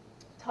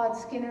Todd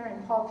Skinner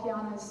and Paul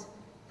Piana's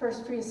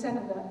first free ascent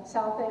of the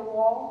South A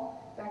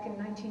Wall back in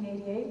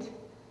 1988.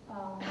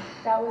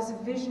 That was a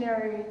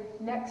visionary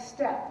next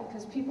step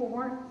because people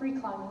weren't free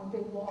climbing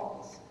big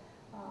walls.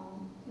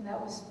 And that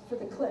was for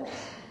the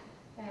cliffs.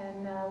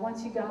 And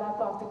once you got up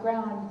off the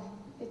ground,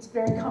 it's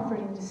very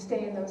comforting to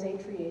stay in those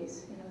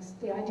atriates.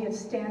 The idea of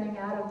standing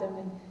out of them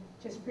and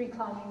just free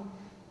climbing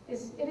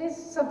it is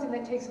something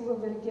that takes a little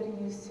bit of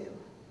getting used to.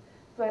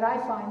 But I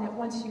find that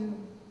once you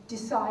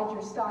decide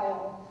your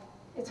style,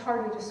 it's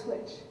harder to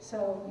switch.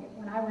 So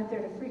when I went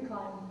there to free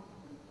climb,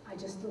 I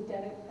just looked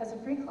at it as a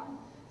free climb.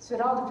 So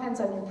it all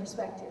depends on your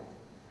perspective.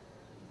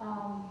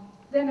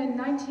 Then in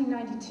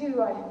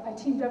 1992, I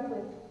teamed up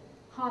with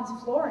Hans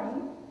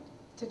Floring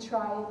to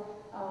try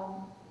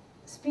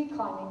speed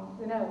climbing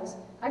the nose.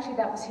 Actually,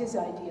 that was his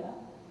idea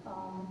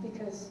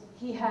because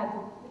he had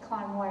the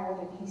climb wired,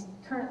 and he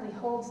currently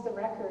holds the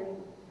record.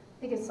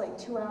 I think it's like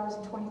 2 hours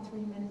and 23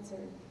 minutes or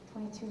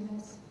 22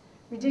 minutes.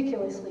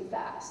 Ridiculously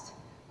fast.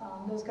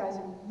 Those guys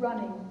are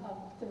running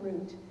up the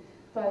route.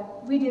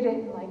 But we did it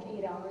in like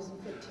 8 hours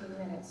and 15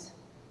 minutes.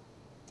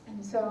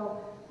 And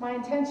so my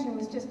intention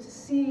was just to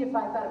see if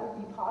I thought it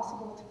would be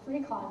possible to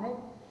free climb it,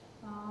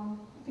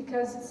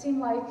 because it seemed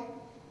like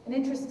an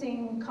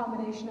interesting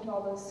combination of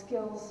all those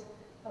skills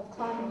of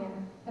climbing.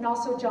 And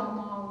also John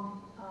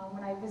Long,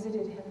 when I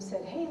visited him,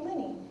 said, "Hey,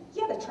 Linny,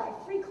 you gotta try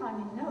free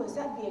climbing the nose.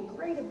 That'd be a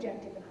great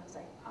objective." And I was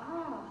like,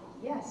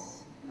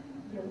 yes,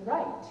 you're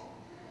right.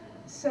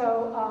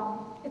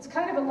 So it's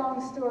kind of a long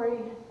story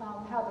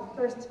how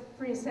the first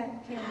free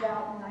ascent came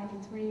about in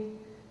 '93.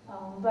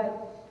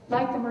 But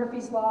like the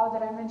Murphy's Law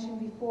that I mentioned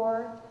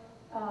before,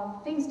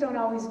 things don't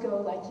always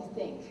go like you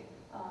think.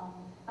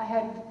 I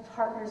had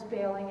partners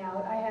bailing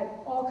out. I had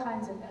all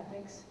kinds of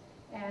epics.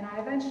 And I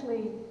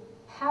eventually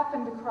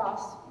happened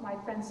across my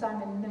friend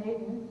Simon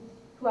Maiden,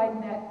 who I'd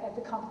met at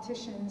the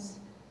competitions.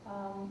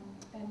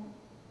 And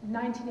in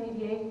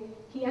 1988,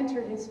 he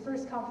entered his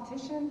first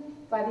competition.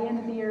 By the end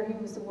of the year, he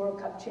was the World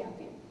Cup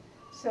champion.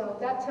 So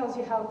that tells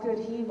you how good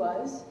he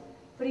was.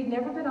 But he'd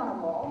never been on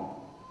a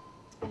wall.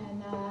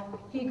 And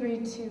he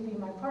agreed to be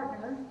my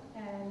partner.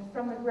 And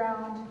from the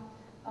ground,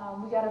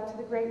 we got up to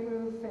the great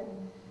roof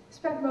and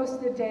spent most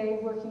of the day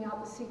working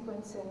out the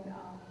sequence. And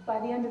by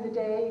the end of the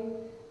day,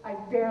 I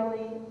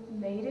barely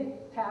made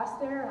it past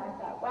there. And I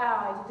thought,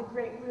 wow, I did the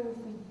great roof.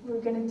 We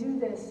were going to do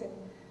this. And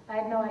I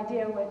had no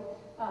idea what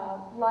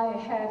lie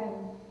ahead.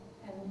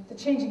 And the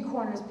changing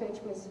corners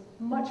pitch was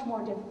much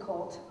more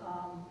difficult.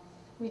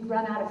 We'd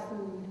run out of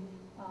food.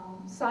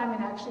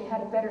 Simon actually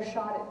had a better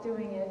shot at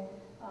doing it,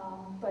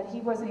 but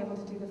he wasn't able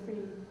to do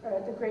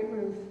the great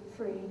roof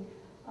free.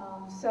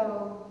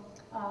 So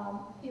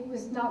it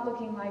was not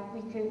looking like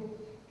we could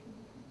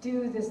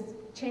do this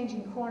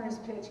changing corners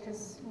pitch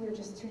because we were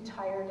just too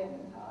tired and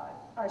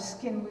our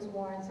skin was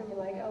worn. So we're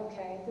like,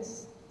 okay,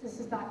 this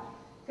is not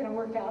going to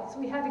work out. So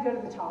we had to go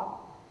to the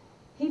top.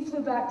 He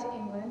flew back to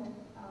England,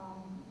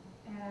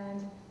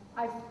 and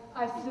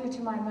I flew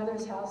to my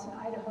mother's house in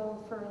Idaho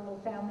for a little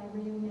family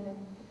reunion.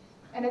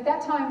 And at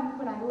that time,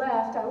 when I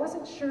left, I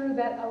wasn't sure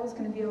that I was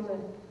going to be able to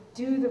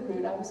do the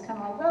route. I was kind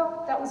of like,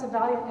 well, that was a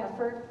valiant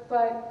effort,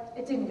 but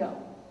it didn't go.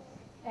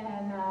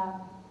 And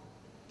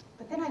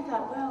but then I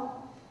thought,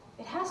 well,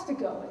 it has to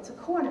go. It's a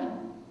corner,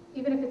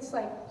 even if it's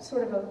like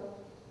sort of a,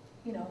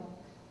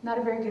 not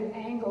a very good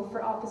angle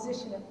for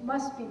opposition. It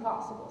must be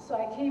possible. So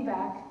I came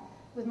back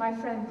with my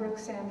friend Brooke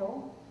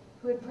Sandel,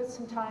 who had put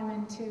some time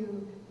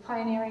into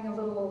pioneering a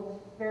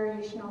little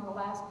variation on the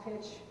last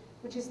pitch,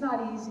 which is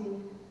not easy.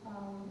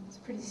 It's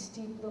a pretty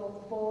steep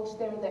little bulge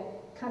there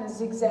that kind of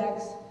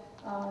zigzags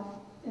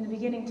in the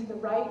beginning to the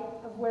right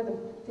of where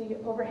the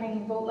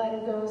overhanging boat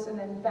ladder goes, and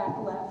then back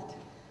left.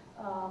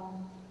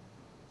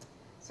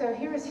 So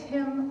here's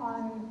him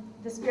on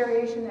this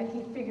variation that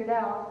he figured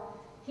out.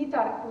 He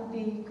thought it would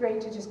be great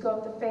to just go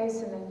up the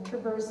face and then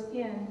traverse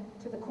in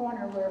to the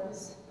corner where it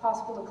was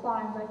possible to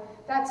climb.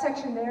 But that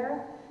section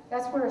there,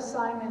 that's where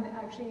Simon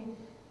actually,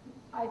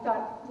 I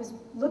thought,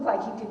 looked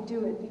like he could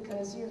do it,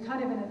 because you're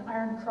kind of in an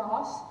iron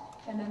cross,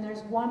 and then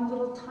there's one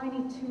little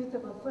tiny tooth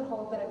of a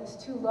foothold, but it was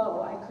too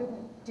low. I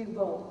couldn't do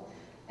both.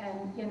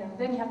 And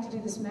then you have to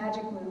do this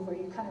magic move where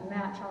you kind of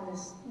match on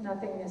this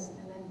nothingness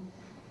and then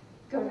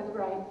go to the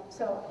right.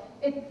 So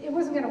it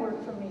wasn't going to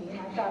work for me. And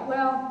I thought,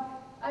 well,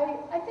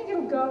 I think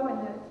it'll go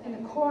in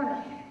the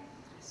corner.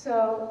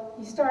 So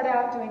you start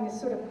out doing this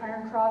sort of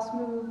iron cross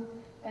move,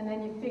 and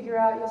then you figure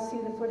out, you'll see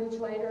the footage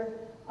later,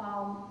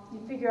 you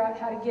figure out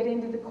how to get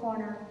into the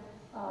corner.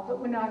 But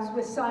when I was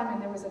with Simon,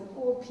 there was an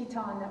old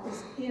piton that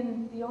was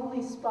in the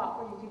only spot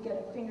where you could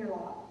get a finger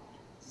lock.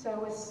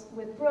 So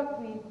with Brooke,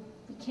 we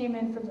came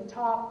in from the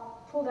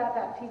top, pulled out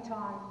that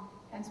piton,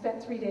 and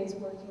spent 3 days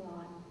working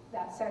on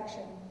that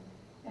section.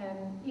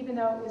 And even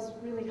though it was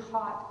really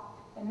hot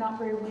and not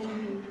very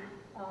windy,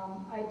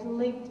 I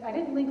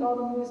didn't link all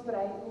the moves, but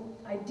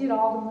I did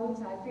all the moves,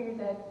 and I figured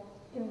that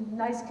in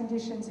nice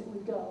conditions it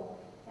would go.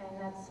 And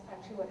that's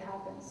actually what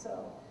happened.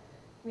 So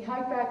we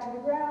hiked back to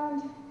the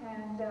ground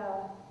and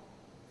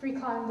free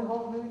climbed the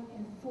whole route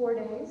in 4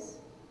 days.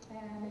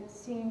 And it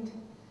seemed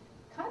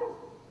kind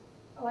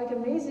of like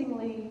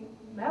amazingly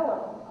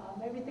mellow.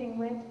 Everything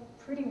went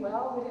pretty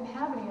well. We didn't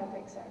have any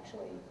epics,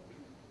 actually.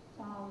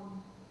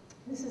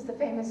 This is the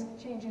famous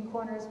changing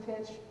corners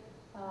pitch.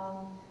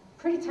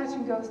 Pretty touch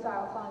and go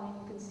style climbing.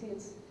 You can see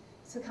it's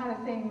the kind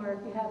of thing where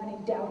if you have any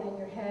doubt in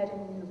your head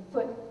and your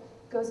foot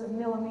goes a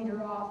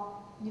millimeter off,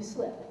 you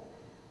slip.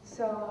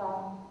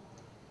 So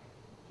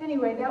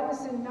anyway, that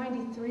was in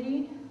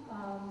 '93.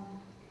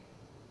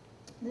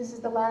 This is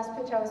the last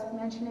pitch I was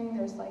mentioning.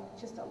 There's like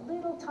just a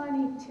little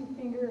tiny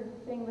 2-finger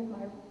thing with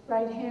my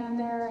right hand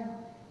there,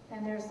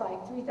 and there's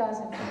like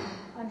 3,000 feet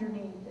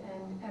underneath,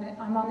 and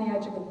I'm on the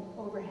edge of an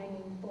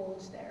overhanging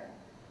bulge there.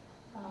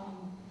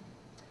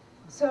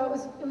 So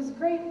it was a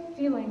great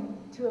feeling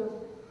to have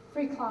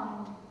free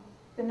climbed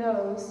the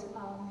nose,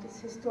 this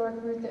historic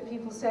route that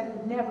people said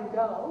would never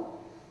go.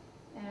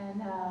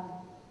 And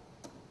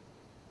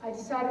I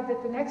decided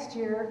that the next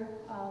year,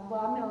 well,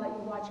 I'm going to let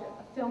you watch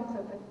a film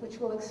clip which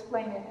will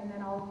explain it, and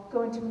then I'll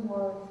go into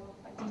more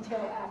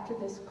detail after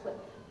this clip.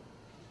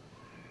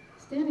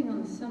 Standing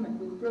on the summit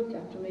with Brooke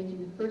after making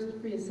the first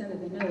free ascent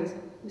of the nose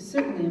was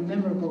certainly a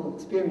memorable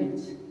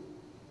experience.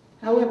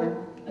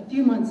 However, a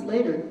few months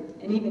later,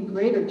 an even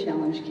greater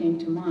challenge came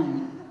to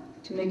mind.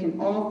 to make an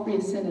all-free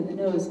ascent of the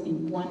nose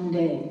in one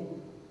day.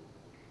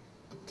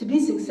 To be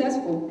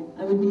successful,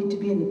 I would need to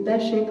be in the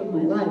best shape of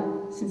my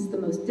life, since the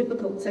most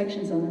difficult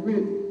sections on the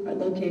route are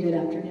located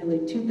after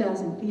nearly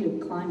 2,000 feet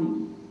of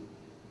climbing.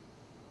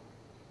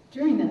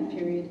 During that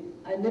period,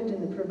 I lived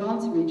in the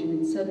Provence region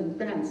in southern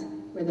France,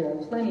 where there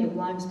are plenty of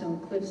limestone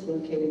cliffs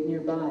located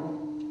nearby.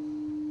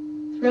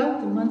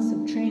 Throughout the months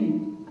of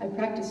training, I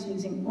practiced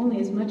using only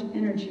as much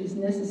energy as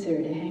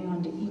necessary to hang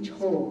on to each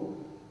hold.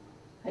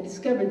 I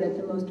discovered that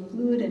the most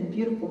fluid and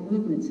beautiful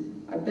movements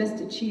are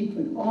best achieved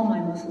when all my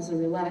muscles are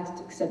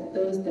relaxed except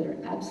those that are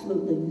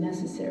absolutely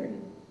necessary.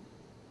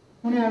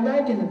 When I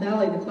arrived in the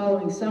valley the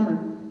following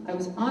summer, I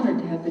was honored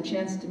to have the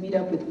chance to meet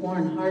up with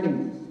Warren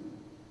Harding.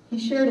 He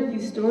shared a few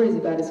stories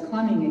about his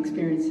climbing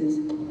experiences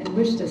and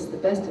wished us the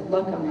best of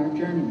luck on our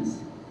journeys.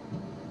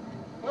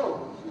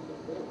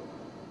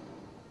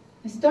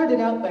 I started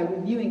out by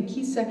reviewing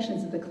key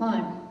sections of the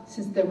climb,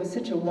 since there was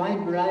such a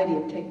wide variety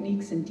of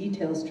techniques and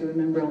details to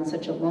remember on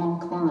such a long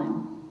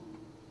climb.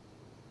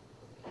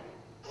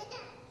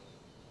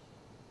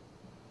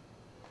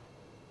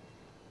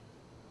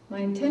 My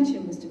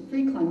intention was to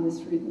free climb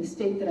this route in the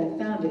state that I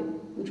found it,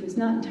 which was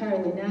not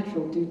entirely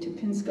natural due to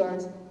pin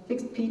scars,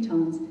 fixed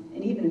pitons,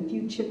 and even a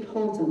few chipped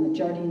holds on the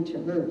Jardine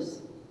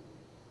Traverse.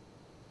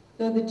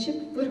 Though the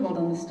chipped foothold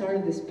on the start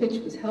of this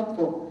pitch was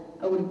helpful,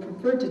 I would have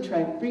preferred to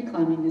try free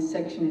climbing this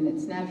section in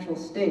its natural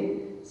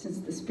state, since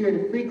the spirit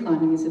of free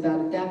climbing is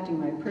about adapting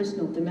my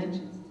personal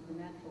dimensions to the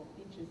natural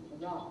features of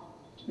the rock,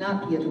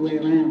 not the other way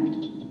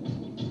around.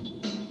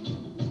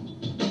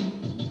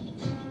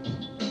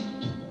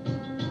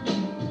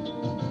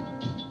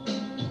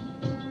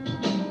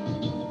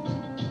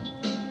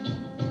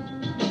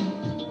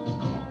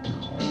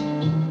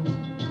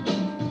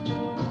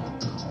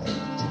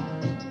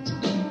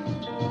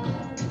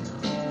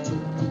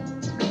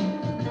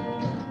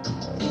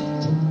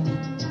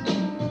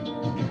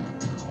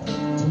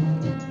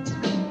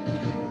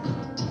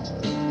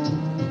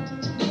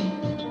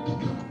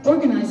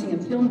 Organizing a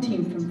film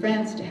team from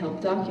France to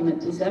help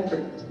document this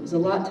effort was a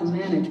lot to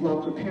manage while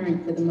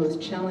preparing for the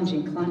most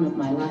challenging climb of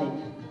my life.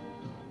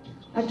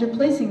 After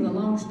placing the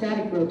long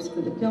static ropes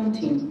for the film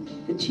team,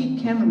 the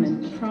chief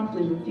cameraman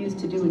promptly refused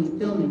to do any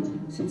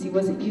filming since he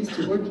wasn't used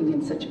to working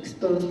in such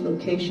exposed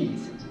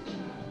locations.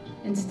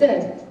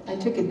 Instead, I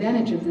took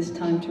advantage of this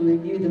time to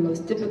review the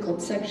most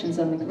difficult sections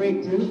on the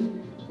Great Roof,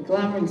 the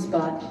Glowering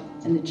Spot,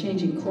 and the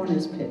Changing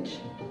Corners pitch.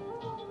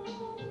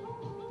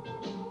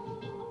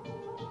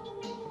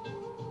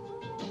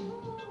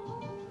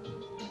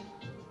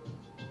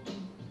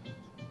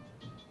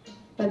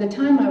 By the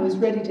time I was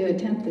ready to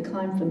attempt the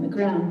climb from the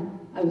ground,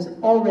 I was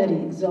already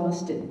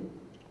exhausted.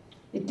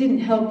 It didn't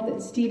help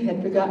that Steve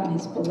had forgotten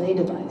his belay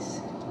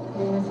device.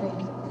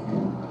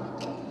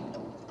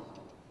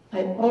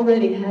 I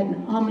already had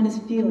an ominous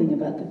feeling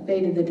about the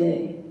fate of the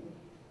day.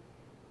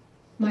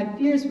 My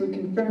fears were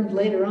confirmed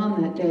later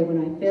on that day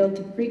when I failed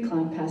to free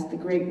climb past the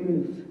Great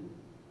Roof.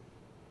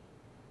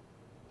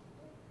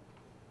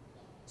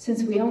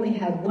 Since we only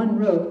had one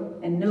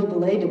rope and no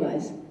belay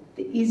device,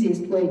 the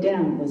easiest way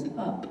down was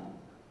up.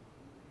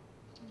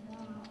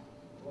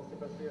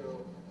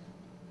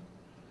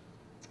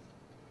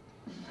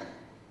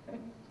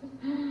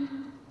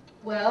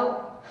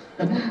 Well,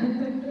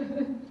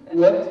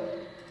 What?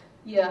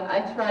 yeah,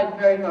 I tried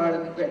very hard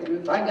on the Great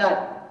Roof. I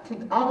got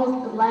to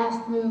almost the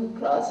last move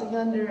crossing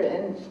under,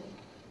 and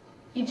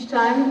each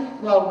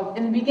time, well,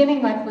 in the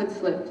beginning my foot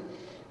slipped.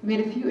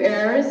 Made a few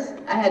errors.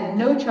 I had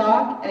no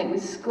chalk, and it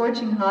was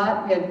scorching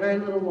hot. We had very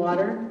little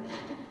water.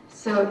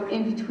 So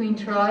in between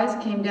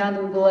tries, came down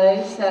to the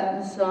belay, sat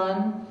in the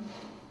sun,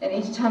 and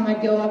each time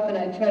I'd go up and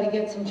I'd try to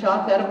get some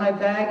chalk out of my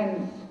bag,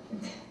 and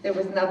there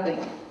was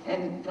nothing.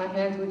 And my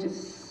hands were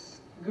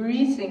just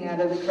greasing out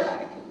of the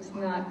crack. It was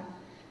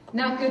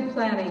not good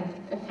planning.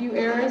 A few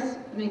errors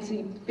makes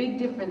a big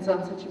difference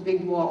on such a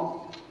big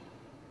wall.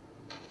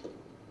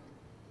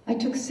 I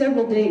took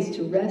several days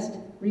to rest,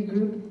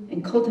 regroup,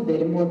 and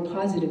cultivate a more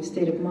positive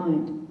state of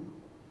mind.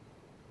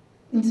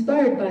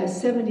 Inspired by a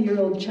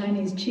 70-year-old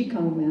Chinese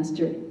Qigong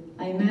master,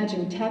 I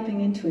imagined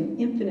tapping into an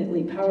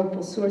infinitely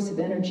powerful source of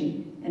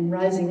energy and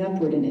rising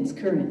upward in its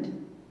current.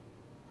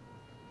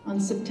 On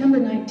September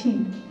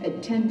 19th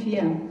at 10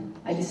 p.m.,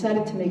 I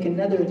decided to make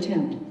another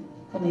attempt,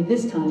 only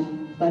this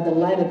time by the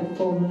light of the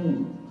full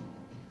moon.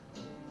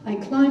 I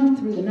climbed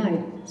through the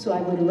night so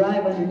I would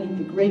arrive underneath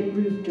the Great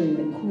Roof during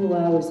the cool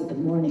hours of the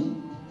morning.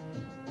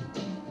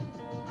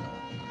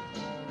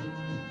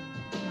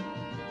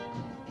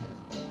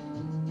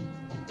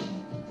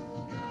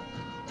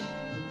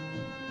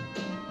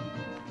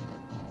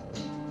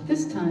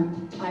 This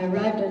time, I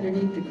arrived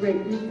underneath the Great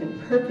Roof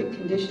in perfect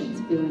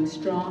conditions, feeling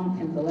strong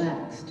and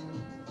relaxed.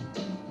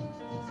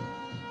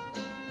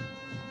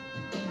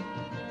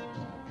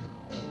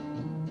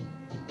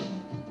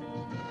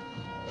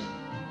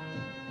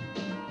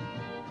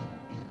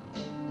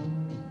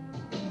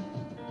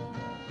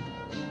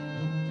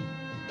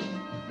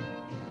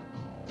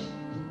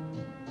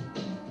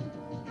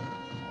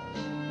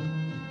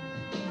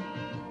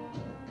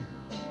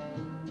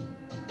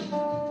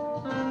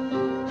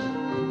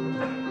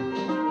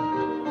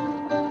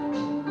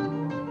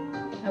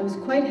 I was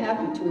quite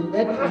happy to have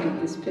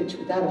red-punted this pitch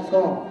without a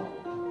fall.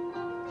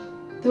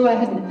 Though I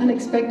had an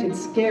unexpected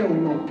scare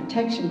when my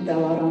protection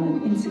fell out on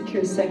an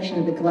insecure section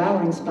of the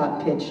glowering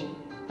spot pitch,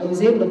 I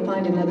was able to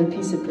find another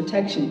piece of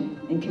protection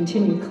and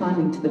continued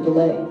climbing to the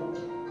belay.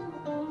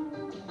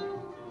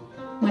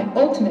 My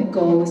ultimate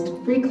goal was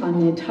to free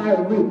climb the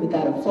entire route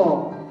without a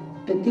fall,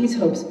 but these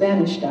hopes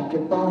vanished after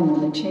falling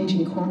on the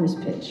changing corners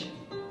pitch.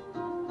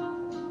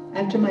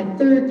 After my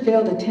third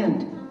failed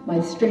attempt, my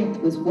strength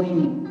was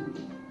waning.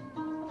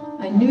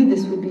 I knew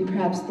this would be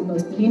perhaps the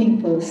most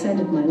meaningful ascent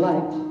of my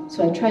life,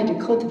 so I tried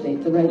to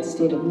cultivate the right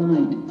state of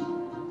mind.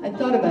 I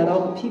thought about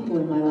all the people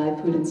in my life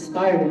who had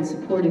inspired and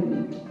supported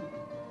me.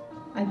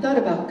 I thought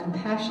about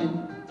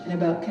compassion and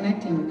about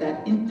connecting with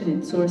that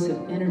infinite source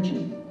of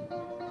energy.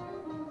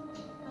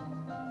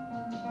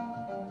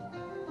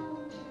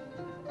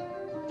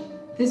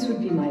 This would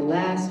be my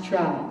last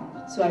try,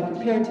 so I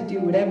prepared to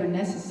do whatever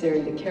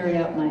necessary to carry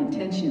out my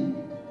intention.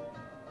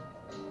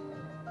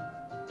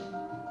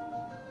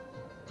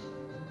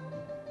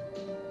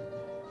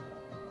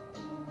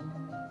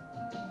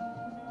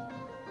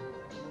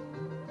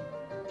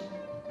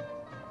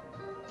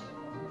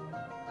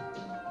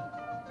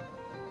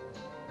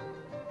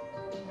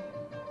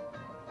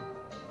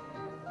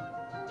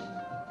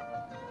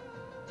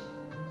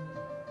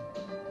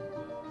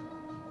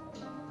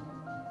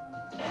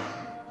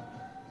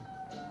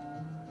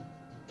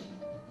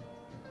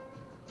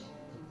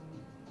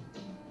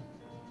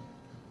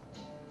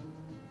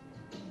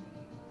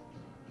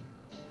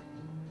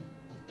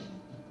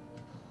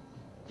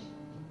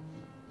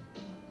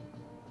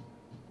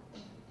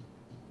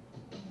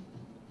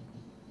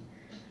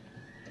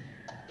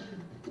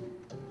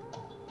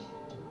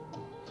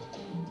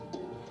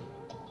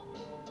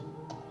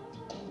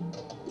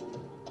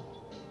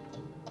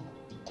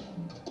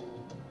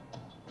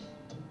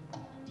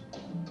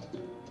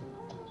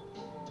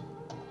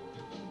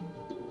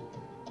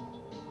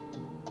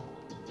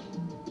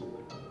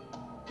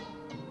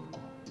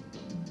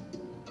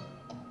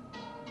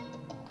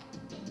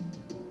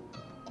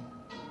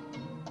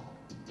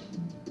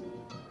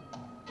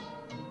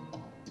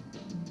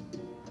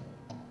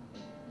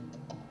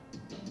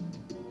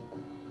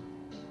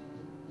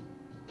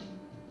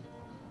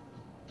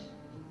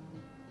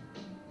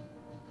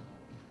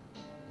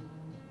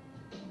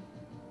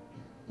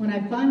 When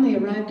I finally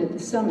arrived at the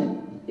summit,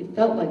 it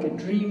felt like a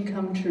dream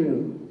come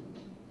true.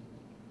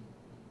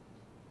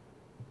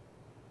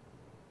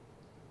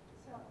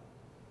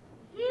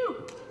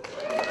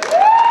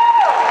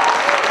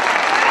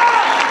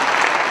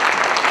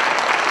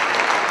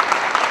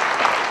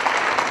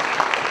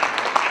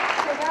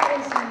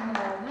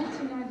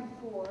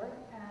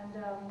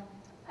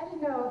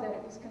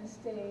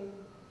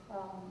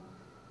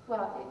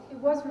 Well, it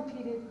was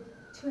repeated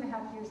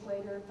 2.5 years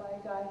later by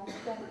a guy who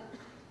spent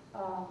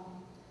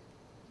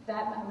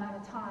that amount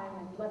of time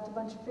and left a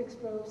bunch of fixed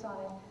ropes on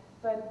it.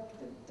 But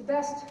the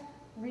best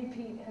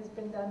repeat has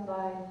been done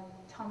by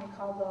Tommy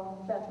Caldwell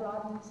and Beth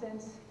Rodden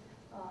since.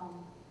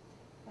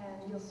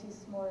 And you'll see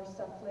some more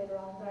stuff later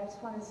on. But I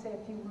just wanted to say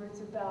a few words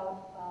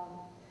about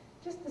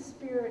just the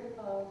spirit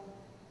of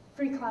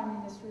free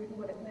climbing this route and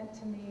what it meant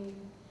to me.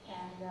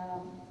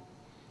 And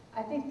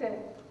I think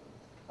that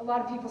a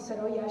lot of people said,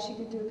 oh yeah, she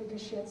could do it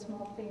because she had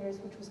small fingers,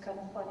 which was kind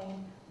of funny.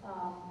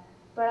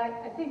 But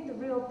I think the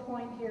real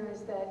point here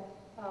is that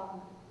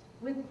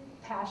with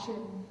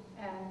passion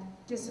and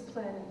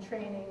discipline and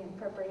training and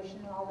preparation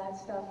and all that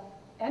stuff,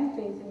 and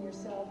faith in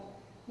yourself,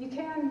 you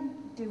can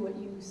do what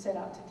you set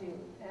out to do.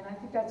 And I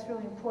think that's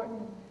really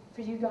important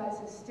for you guys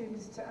as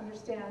students to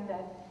understand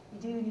that you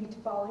do need to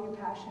follow your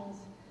passions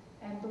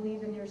and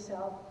believe in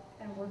yourself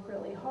and work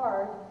really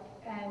hard,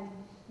 and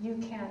you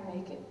can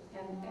make it.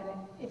 And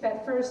if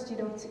at first you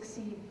don't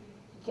succeed,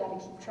 you gotta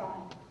keep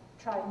trying.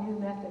 Try new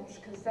methods,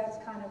 because that's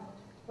kind of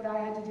what I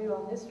had to do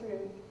on this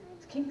route.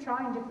 To keep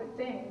trying different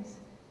things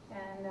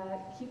and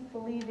keep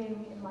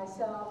believing in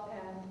myself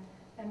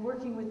and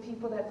working with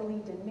people that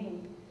believed in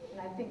me.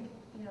 And I think,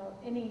 you know,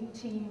 any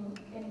team,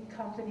 any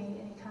company,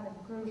 any kind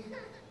of group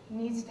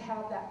needs to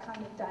have that kind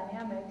of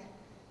dynamic.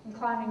 In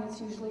climbing, it's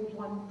usually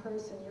one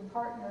person, your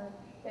partner,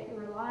 that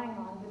you're relying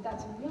on, but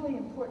that's a really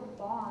important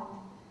bond.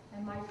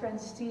 And my friend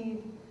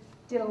Steve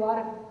did a lot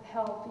of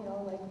help, you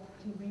know, like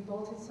he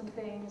rebolted some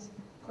things,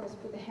 of course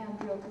with the hand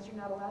drill, because you're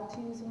not allowed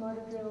to use a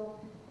motor drill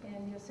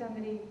in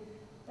Yosemite.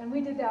 And we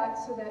did that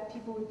so that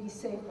people would be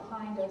safe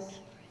behind us.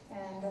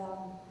 And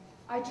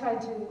I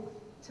tried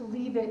to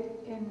leave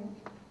it in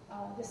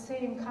the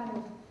same kind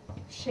of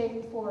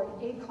shape for an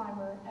aid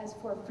climber as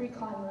for a free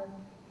climber,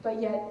 but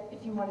yet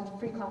if you wanted to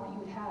free climb it, you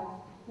would have,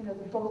 you know,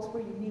 the bolts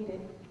where you need it,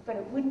 but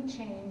it wouldn't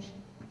change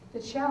the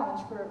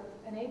challenge for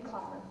an aid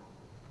climber.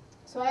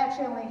 So I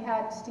actually only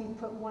had Steve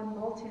put one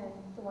bolt in,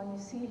 the one you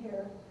see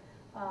here.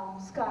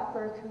 Scott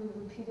Burke, who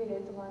repeated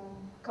it, the one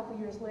a couple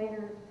years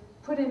later,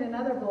 put in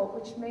another bolt,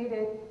 which made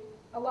it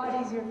a lot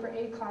easier for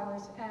aid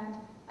climbers. And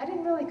I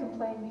didn't really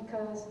complain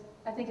because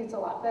I think it's a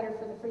lot better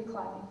for the free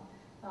climbing.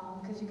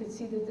 Because you can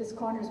see that this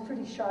corner is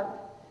pretty sharp.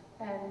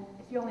 And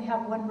if you only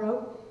have one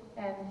rope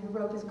and your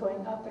rope is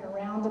going up and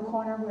around the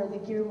corner where the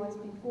gear was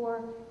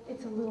before,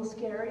 it's a little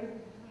scary.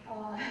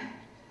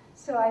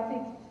 So I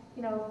think,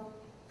 you know,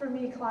 for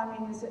me,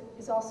 climbing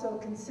is also a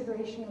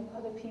consideration of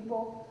other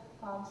people.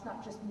 It's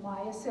not just my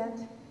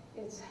ascent,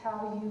 it's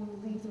how you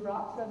leave the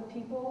rock for other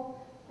people.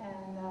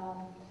 And,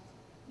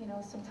 you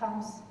know,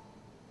 sometimes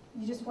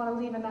you just want to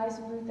leave a nice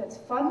route that's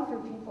fun for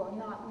people and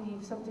not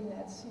leave something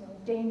that's, you know,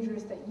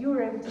 dangerous that you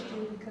were able to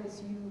do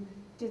because you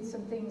did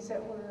some things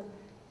that were,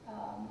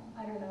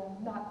 I don't know,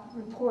 not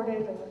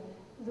reported or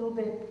a little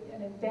bit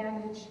an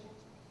advantage,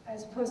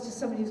 as opposed to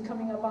somebody who's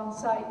coming up on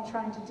site and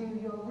trying to do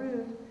your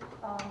route.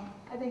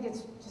 I think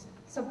it's just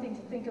something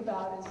to think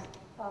about is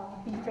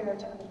be fair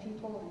to other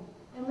people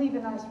and leave a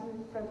nice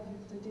route for other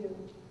people to do.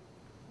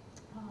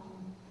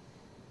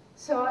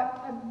 So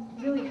I'm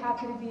really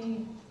happy to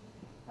be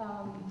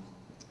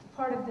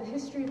part of the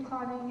history of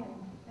climbing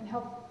and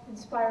help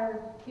inspire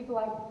people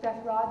like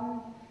Beth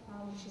Rodden.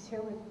 She's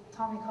here with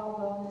Tommy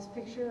Caldwell in this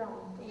picture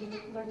on the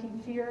Lurking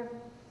Fear.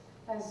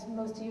 As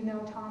most of you know,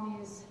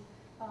 Tommy is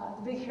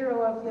the big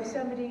hero of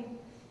Yosemite.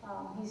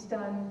 He's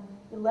done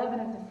 11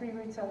 of the free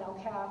routes on El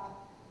Cap,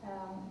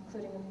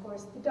 including, of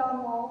course, the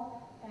Dawn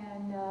Wall.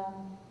 And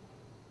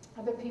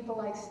other people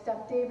like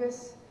Steph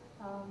Davis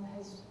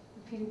has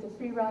repeated the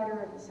Free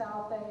Rider in the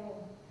South Bay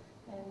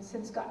and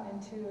since gotten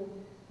into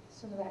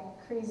some of that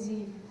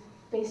crazy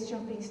base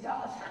jumping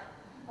stuff.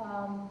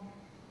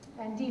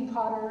 And Dean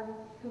Potter,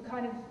 who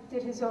kind of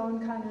did his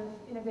own kind of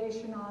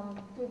innovation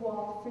on big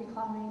wall free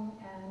climbing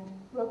and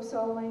rope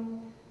soloing.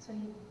 So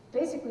he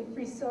basically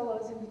free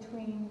solos in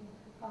between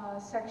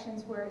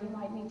sections where he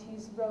might need to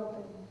use the rope,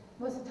 and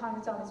most of the time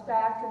it's on his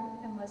back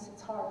unless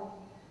it's hard.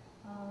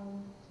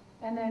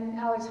 And then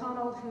Alex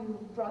Honnold, who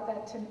brought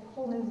that to a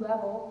whole new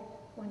level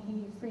when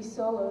he free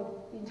soloed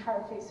the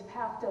entire face of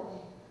Half Dome.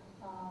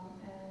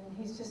 And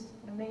he's just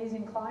an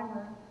amazing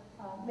climber.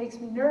 Makes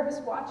me nervous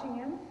watching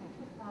him.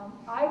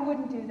 I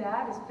wouldn't do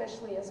that,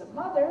 especially as a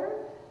mother,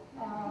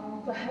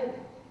 but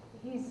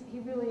he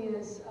really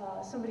is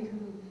somebody who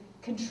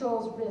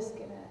controls risk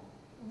in a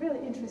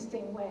really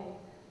interesting way.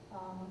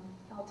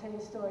 I'll tell you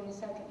a story in a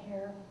second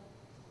here.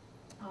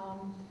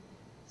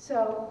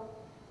 So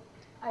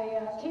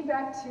I came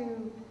back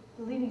to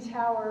the Leaning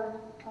Tower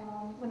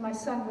when my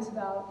son was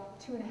about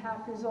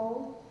 2.5 years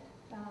old.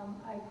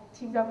 I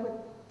teamed up with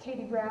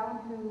Katie Brown,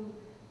 who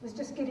was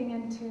just getting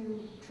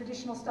into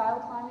traditional style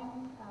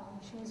climbing.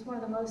 She was one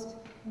of the most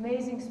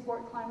amazing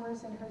sport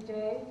climbers in her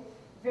day,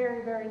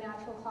 very, very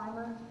natural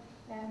climber.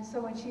 And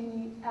so when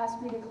she asked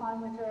me to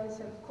climb with her, I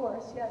said, of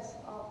course, yes,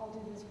 I'll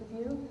do this with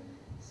you.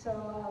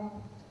 So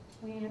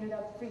we ended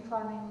up free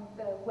climbing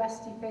the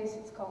Westy Face,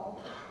 it's called.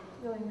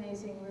 Really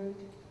amazing route.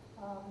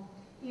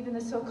 Even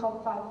the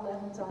so-called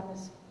 511s on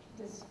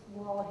this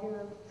wall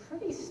here,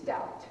 pretty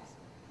stout.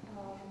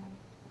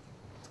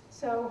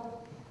 So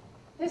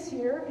this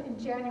year,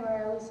 in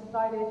January, I was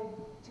invited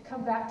to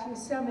come back to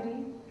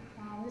Yosemite.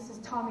 This is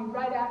Tommy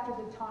right after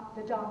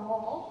the Dawn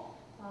Wall.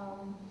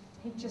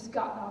 He'd just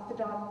gotten off the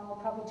Dawn Wall,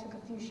 probably took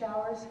a few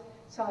showers,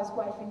 saw his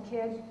wife and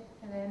kid,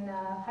 and then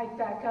hiked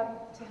back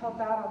up to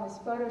help out on this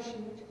photo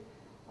shoot.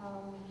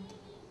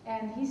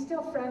 And he's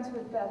still friends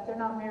with Beth. They're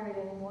not married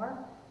anymore.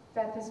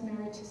 Beth is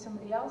married to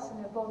somebody else, and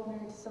they're both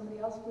married to somebody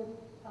else with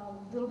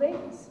little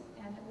babies.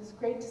 And it was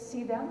great to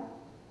see them.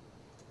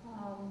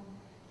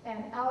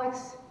 And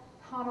Alex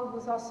Honnold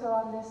was also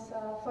on this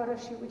photo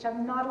shoot, which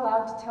I'm not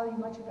allowed to tell you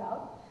much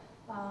about.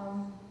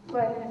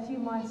 But in a few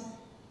months,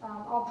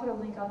 I'll put a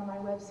link on my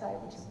website,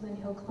 which is Lynn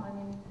Hill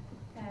Climbing,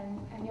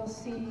 and you'll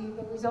see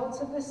the results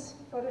of this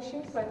photo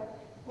shoot. But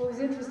what was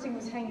interesting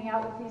was hanging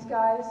out with these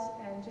guys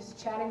and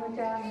just chatting with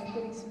them and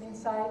getting some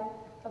insight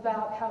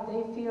about how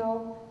they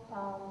feel.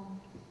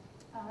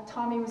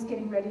 Tommy was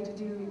getting ready to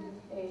do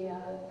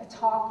a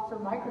talk for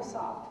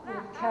Microsoft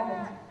with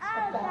Kevin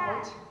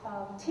about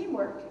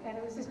teamwork, and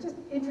it was just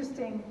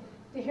interesting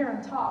to hear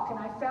him talk. And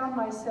I found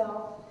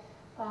myself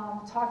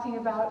talking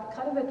about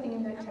kind of a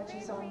theme that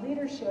touches on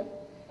leadership.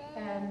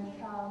 And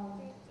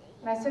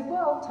I said,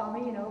 well,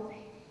 Tommy, you know,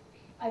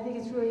 I think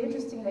it's really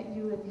interesting that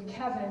you and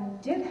Kevin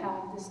did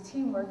have this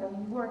teamwork. I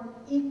mean, you weren't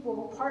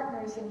equal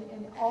partners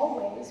in all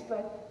ways,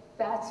 but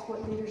that's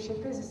what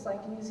leadership is. It's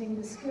like using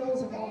the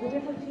skills of all the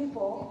different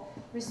people,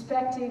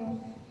 respecting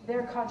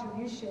their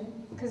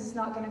contribution, because it's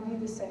not going to be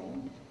the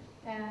same,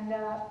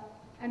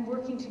 and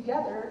working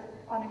together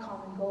on a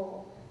common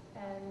goal.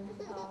 And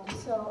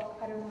so,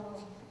 I don't know,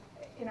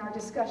 in our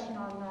discussion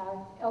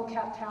on El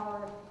Cap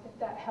Tower, if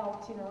that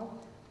helped, you know,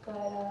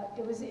 but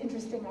it was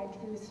interesting. I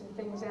drew some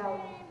things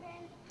out.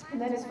 And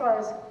then as far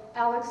as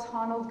Alex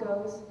Honnold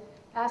goes,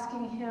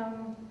 asking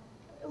him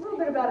a little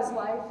bit about his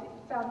life,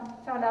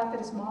 found out that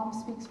his mom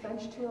speaks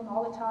French to him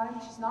all the time.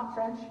 She's not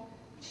French,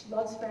 but she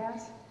loves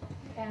France.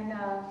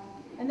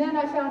 And then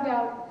I found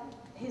out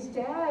his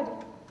dad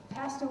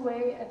passed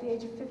away at the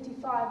age of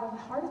 55 of a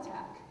heart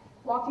attack,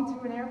 walking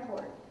through an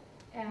airport.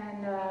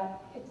 And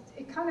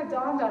it kind of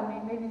dawned on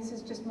me, maybe this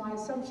is just my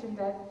assumption,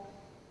 that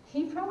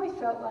he probably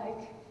felt like,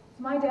 if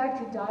my dad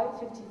could die at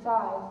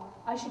 55,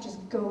 I should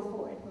just go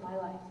for it in my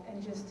life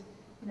and just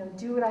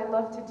do what I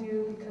love to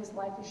do because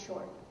life is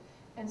short.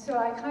 And so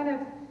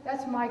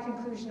that's my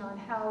conclusion on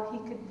how he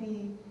could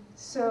be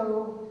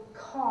so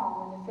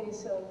calm in the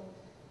face of,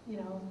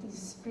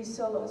 these free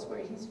solos where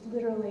he's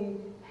literally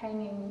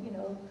hanging,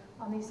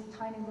 on these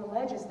tiny little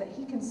edges that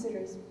he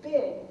considers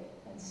big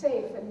and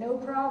safe and no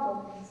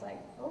problem. And it's like,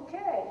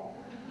 okay.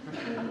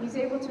 He's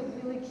able to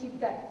really keep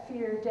that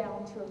fear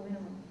down to a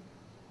minimum.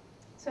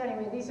 So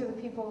anyway, these are the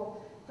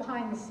people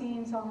behind the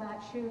scenes on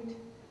that shoot.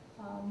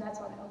 That's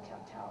on El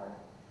Cap Tower.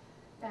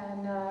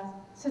 And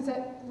since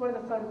one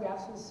of the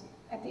photographs was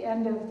at the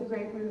end of the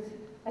Great Roof,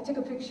 I took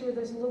a picture.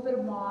 There's a little bit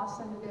of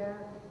moss under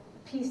there,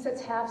 a piece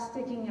that's half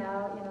sticking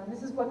out, and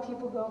this is what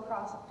people go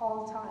across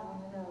all the time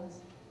on the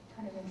nose.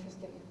 Kind of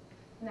interesting.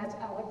 And that's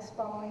Alex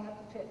following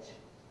up the pitch.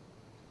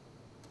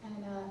 And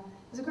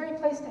it was a great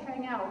place to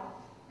hang out,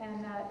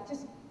 and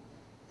just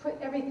put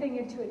everything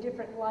into a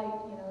different light,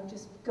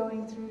 just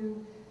going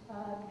through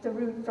the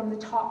route from the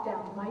top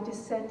down, my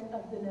descent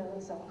of the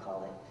nose, I'll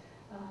call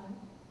it.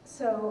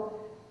 So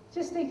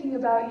just thinking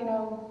about,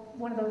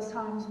 one of those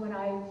times when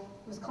I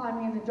was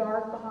climbing in the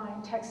dark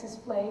behind Texas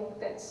Flake,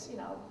 that's,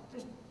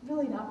 there's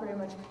really not very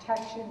much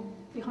protection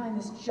behind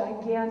this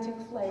gigantic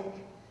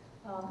flake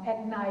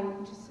at night,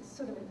 just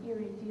sort of an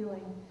eerie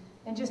feeling.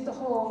 And just the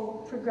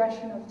whole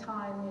progression of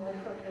time,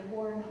 from the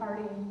Warren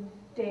Harding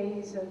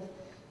days of,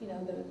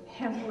 the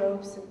hemp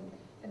ropes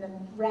and the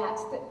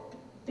rats that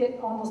bit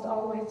almost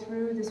all the way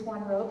through this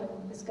one rope,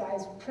 and this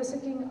guy's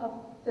prissicking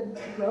up the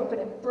rope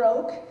and it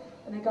broke,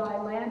 and the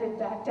guy landed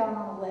back down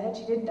on a ledge.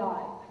 He didn't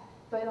die.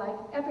 But like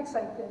epics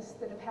like this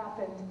that have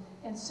happened,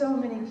 and so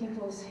many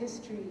people's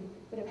history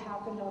that have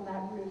happened on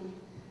that route.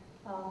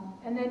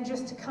 And then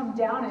just to come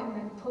down it and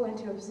then pull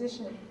into a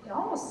position, it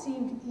almost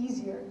seemed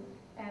easier.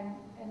 And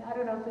I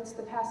don't know if it's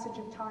the passage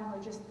of time or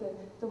just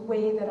the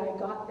way that I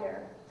got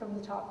there from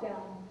the top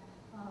down.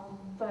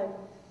 But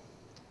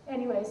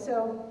anyway,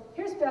 so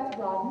here's Beth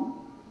Rodden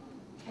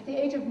at the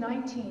age of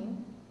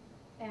 19.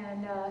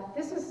 And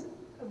this is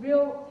a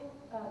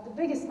the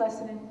biggest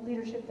lesson in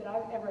leadership that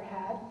I've ever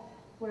had,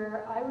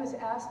 where I was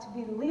asked to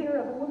be the leader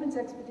of a women's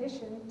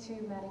expedition to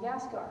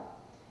Madagascar.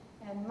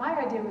 And my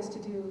idea was to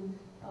do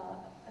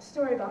a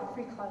story about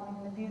free climbing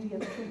and the beauty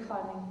of free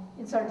climbing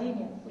in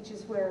Sardinia, which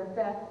is where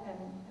Beth and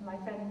my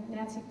friend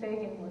Nancy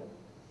Fagan live.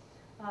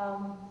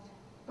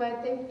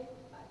 But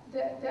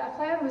the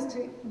plan was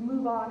to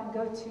move on and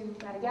go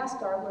to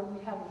Madagascar, where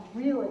we have a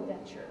real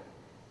adventure.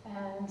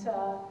 And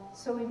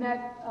so we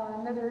met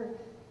another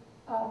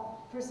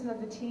person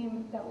of the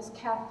team that was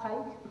Kath Pike,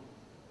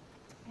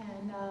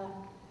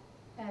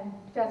 and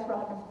Beth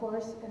Rodden, of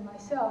course, and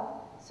myself.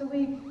 So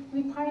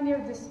we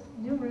pioneered this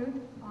new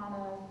route on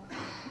a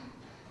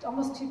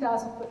almost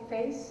 2,000-foot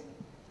face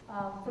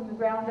from the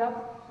ground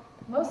up,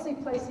 mostly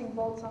placing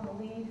bolts on the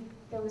lead.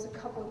 There was a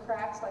couple of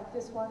cracks like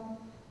this one,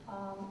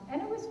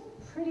 and it was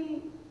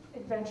pretty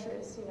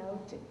adventurous,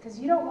 because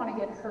you don't want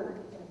to get hurt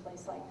in a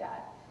place like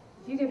that.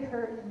 If you get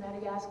hurt in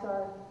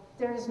Madagascar,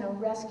 there is no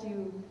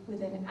rescue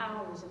within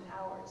hours and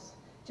hours.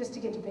 Just to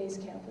get to base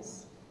camp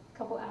is a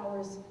couple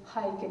hours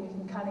hike, and you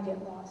can kind of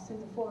get lost through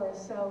the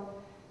forest. So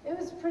it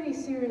was pretty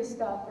serious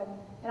stuff,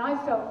 and I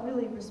felt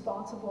really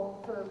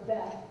responsible for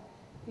Beth,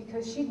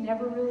 because she'd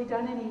never really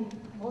done any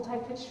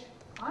multi-pitch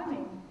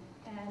climbing.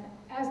 And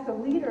as the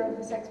leader of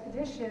this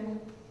expedition,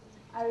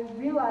 I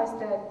realized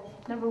that,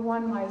 number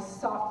one, my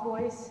soft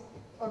voice,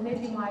 or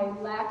maybe my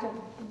lack of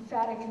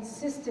emphatic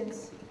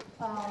insistence,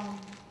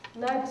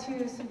 led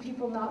to some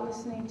people not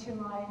listening to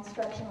my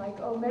instruction, like,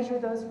 oh, measure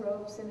those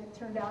ropes, and it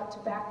turned out to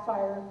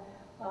backfire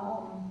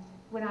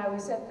when I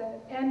was at the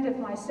end of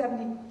my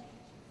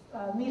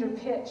 70-meter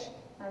pitch.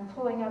 I'm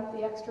pulling up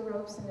the extra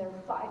ropes, and they're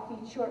 5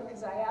 feet short,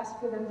 because I asked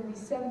for them to be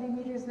 70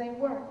 meters, and they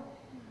weren't.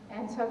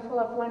 And so I pull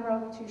up one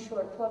rope too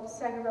short, pull up the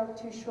second rope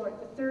too short.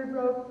 The third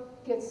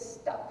rope gets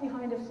stuck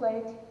behind a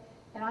flake,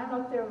 and I'm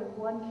up there with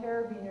one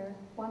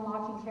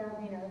locking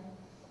carabiner,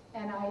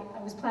 and I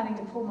was planning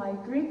to pull my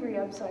gree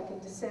up so I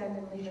could descend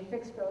and leave a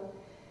fixed rope.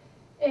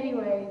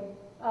 Anyway,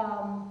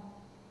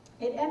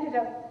 it ended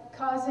up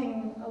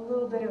causing a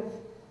little bit of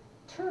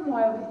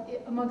turmoil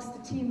amongst the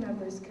team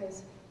members,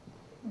 because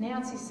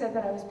Nancy said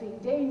that I was being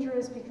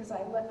dangerous because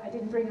I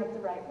didn't bring up the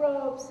right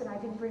ropes, and I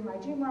didn't bring my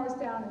Jumars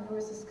down, and there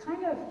was this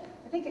kind of,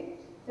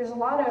 there's a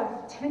lot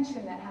of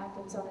tension that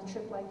happens on a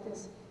trip like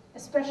this,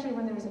 especially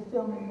when there's a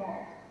film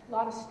involved, a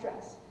lot of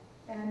stress,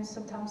 and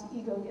sometimes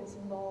ego gets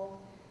involved.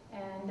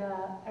 And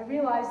I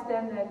realized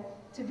then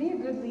that to be a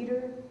good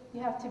leader,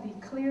 you have to be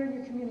clear in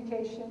your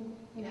communication,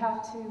 you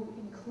have to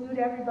include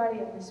everybody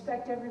and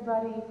respect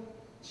everybody,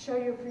 show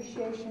your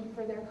appreciation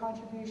for their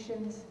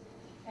contributions,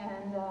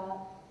 and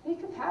be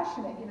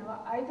compassionate.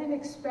 I didn't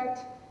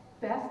expect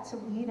Beth to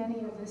lead any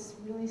of this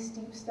really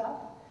steep stuff.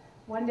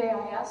 One day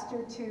I asked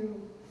her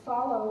to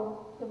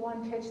follow the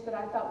one pitch that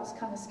I thought was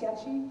kind of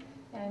sketchy,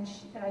 and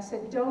I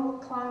said, don't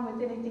climb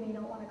with anything you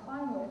don't want to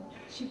climb with.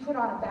 She put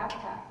on a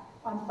backpack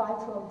on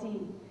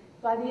 512D.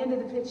 By the end of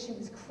the pitch, she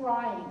was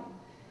crying.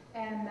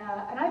 And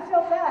I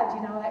felt bad,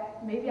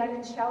 maybe I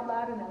didn't shout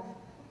loud enough.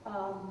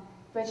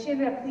 But she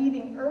ended up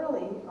leaving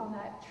early on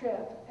that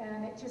trip,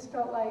 and it just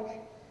felt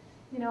like,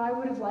 you know, I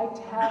would have liked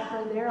to have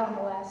her there on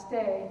the last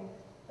day,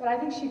 but I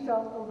think she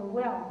felt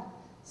overwhelmed.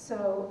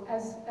 So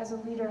as a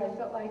leader, I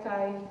felt like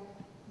I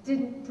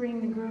didn't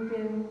bring the group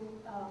in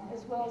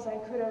as well as I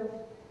could have,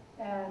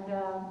 and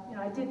you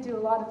know, I did do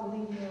a lot of the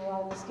leading and a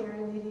lot of the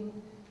scary leading,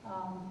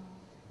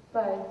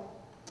 but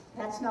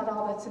that's not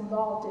all that's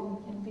involved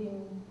in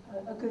being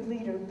a good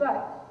leader.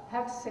 But I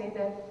have to say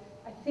that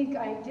I think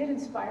I did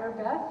inspire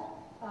Beth,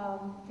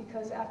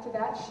 because after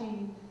that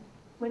she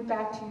went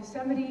back to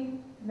Yosemite,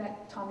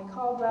 met Tommy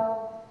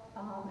Caldwell,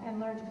 and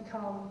learned to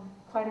become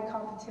quite a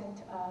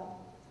competent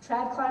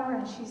trad climber,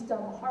 and she's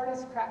done the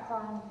hardest crack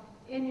climb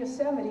in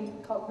Yosemite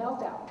called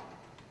Meltdown.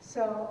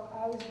 So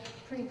I was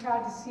pretty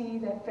proud to see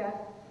that Beth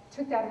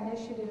took that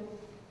initiative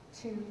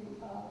to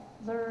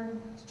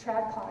learn to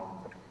trad climb.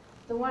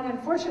 The one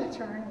unfortunate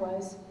turn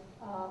was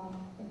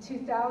in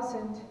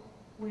 2000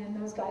 when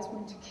those guys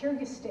went to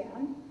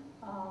Kyrgyzstan.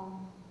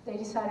 They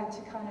decided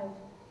to kind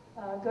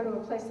of go to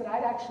a place that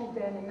I'd actually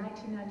been in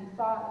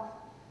 1995,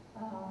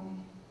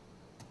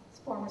 it's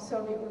former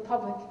Soviet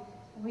Republic,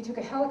 and we took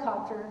a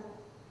helicopter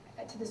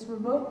to this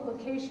remote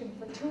location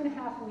for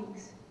 2.5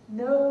 weeks.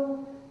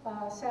 No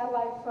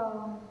satellite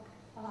phone.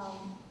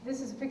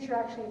 This is a picture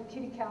actually of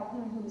Kitty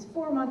Calhoun, who was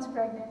 4 months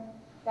pregnant.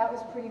 That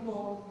was pretty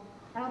bold.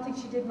 I don't think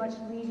she did much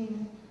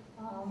leading,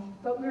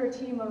 but we were a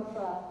team of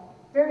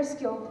very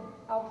skilled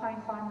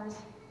alpine climbers.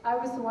 I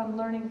was the one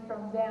learning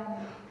from them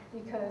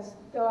because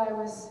though I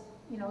was,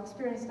 you know,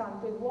 experienced on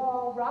big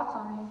wall rock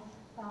climbing,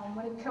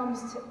 when it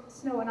comes to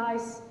snow and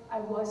ice, I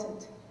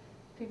wasn't.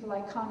 People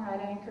like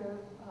Conrad Anker,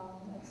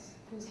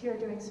 who's here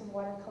doing some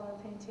watercolor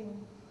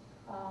painting.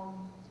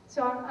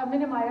 So I'm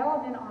in my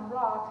element on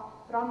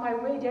rock, but on my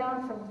way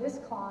down from this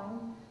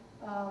climb,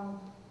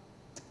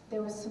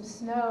 there was some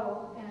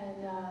snow,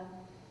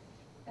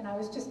 and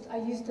I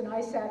used an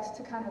ice axe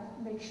to kind of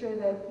make sure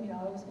that, you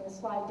know, I was going to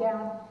slide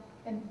down.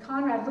 And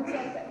Conrad looks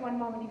up at one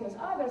moment, he goes,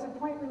 "Oh, there's a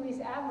point release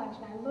avalanche,"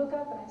 and I look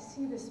up and I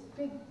see this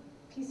big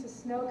piece of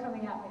snow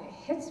coming at me, and it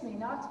hits me,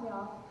 knocks me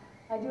off.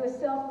 I do a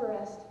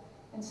self-arrest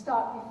and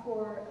stop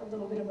before a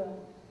little bit of a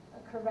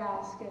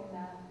crevasse,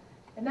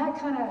 and that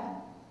kind of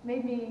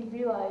made me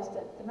realize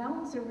that the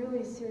mountains are really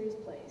a serious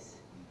place.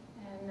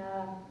 And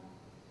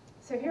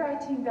so here I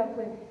teamed up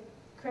with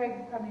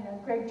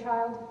Greg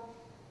Child,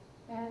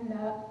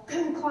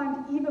 and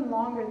climbed even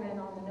longer than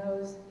on the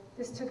nose.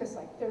 This took us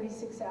like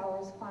 36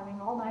 hours, climbing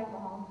all night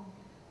long.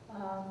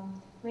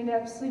 We ended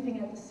up sleeping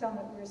at the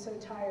summit. We were so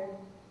tired.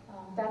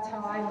 That's how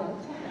I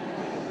looked,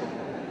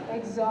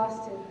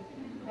 exhausted.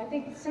 I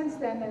think since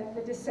then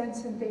the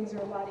descents and things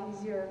are a lot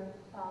easier.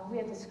 We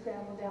had to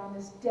scramble down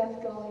this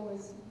death gully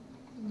with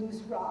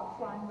loose rock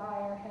flying by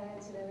our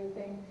heads and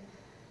everything.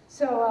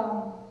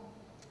 So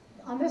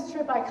on this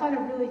trip, I kind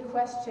of really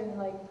questioned,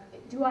 like,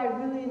 do I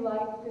really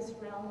like this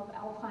realm of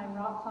alpine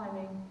rock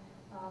climbing?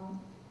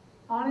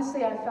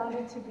 Honestly, I found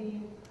it to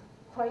be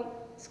quite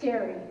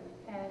scary.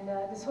 And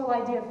this whole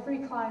idea of free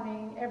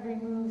climbing, every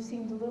move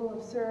seemed a little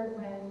absurd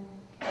when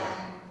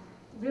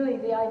really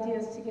the idea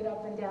is to get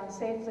up and down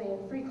safely,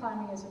 and free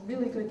climbing is a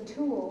really good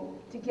tool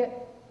to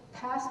get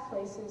past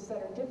places that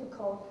are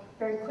difficult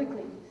very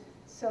quickly.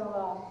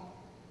 So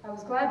I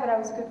was glad that I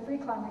was a good free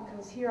climber,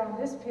 because here on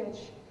this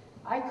pitch,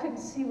 I couldn't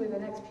see where the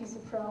next piece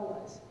of trail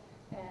was.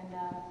 And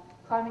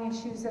climbing in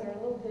shoes that are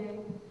a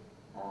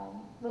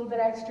little bit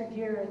extra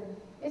gear, and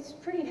it's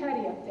pretty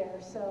heady up there.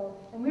 So,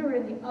 and we were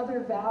in the other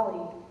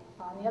valley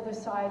on the other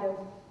side of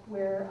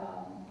where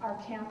our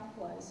camp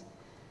was.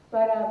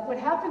 But what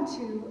happened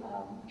to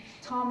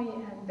Tommy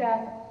and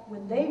Beth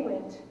when they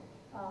went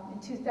in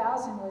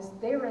 2000 was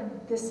they were in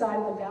this side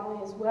of the valley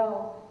as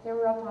well. They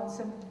were up on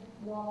some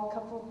wall a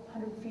couple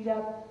hundred feet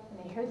up, and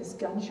they heard this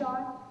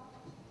gunshot,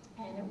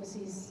 and it was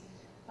these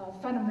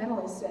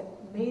fundamentalists that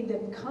made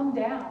them come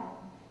down,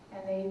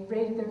 and they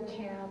raided their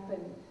camp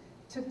and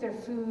took their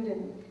food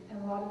and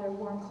a lot of their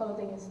warm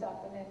clothing and stuff,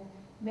 and then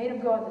made them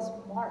go on this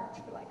march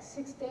for like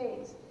 6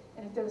 days.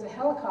 And if there was a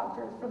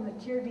helicopter from the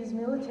Kyrgyz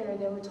military,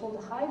 they were told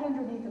to hide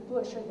underneath a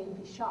bush or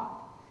they'd be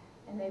shot.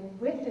 And they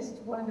witnessed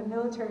one of the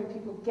military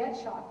people get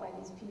shot by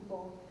these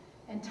people.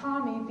 And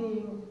Tommy,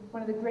 being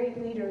one of the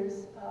great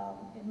leaders,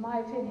 in my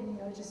opinion,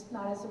 you know, just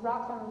not as a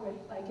rock climber,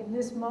 but like in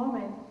this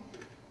moment,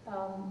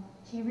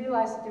 he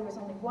realized that there was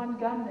only one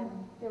gunman.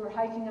 They were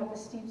hiking up a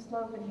steep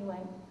slope, and he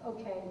went,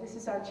 "Okay, this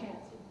is our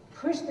chance." He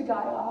pushed the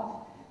guy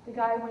off. The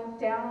guy went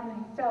down, and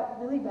he felt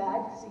really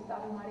bad because he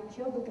thought he might have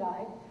killed the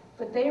guy.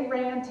 But they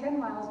ran 10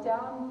 miles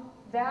down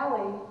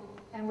valley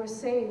and were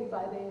saved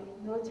by the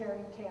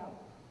military camp.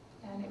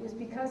 And it was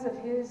because of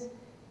his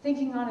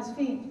thinking on his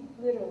feet,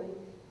 literally.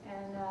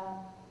 And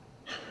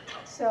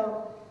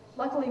so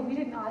luckily we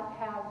did not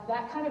have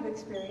that kind of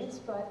experience,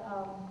 but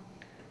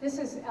this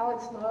is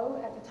Alex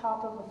Lowe at the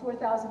top of a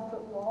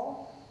 4,000-foot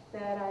wall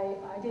that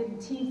I did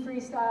team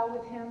freestyle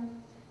with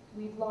him.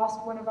 We've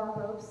lost one of our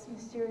ropes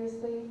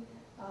mysteriously.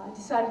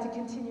 Decided to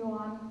continue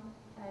on,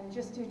 and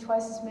just do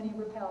twice as many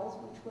rappels,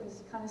 which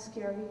was kind of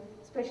scary,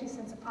 especially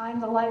since I'm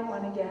the light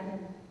one again,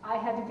 and I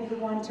had to be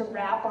the one to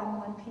wrap on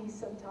one piece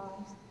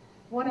sometimes.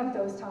 One of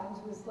those times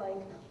was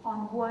like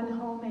on one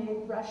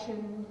homemade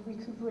Russian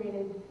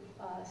recuperated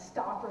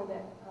stopper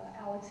that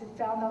Alex had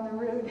found on the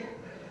road.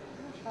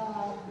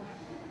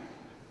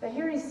 But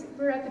here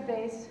we're at the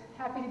base,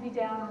 happy to be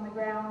down on the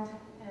ground,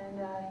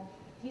 and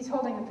he's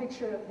holding a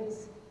picture of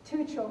his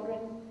 2 children.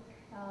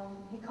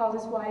 He called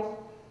his wife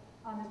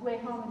on his way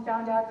home and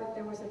found out that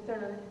there was a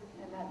third,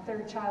 and that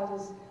third child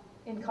is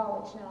in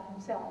college now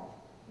himself.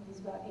 He's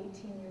about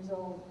 18 years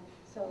old.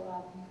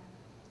 So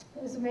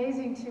it was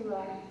amazing to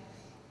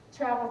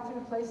travel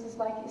through places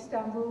like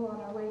Istanbul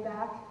on our way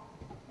back.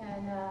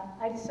 And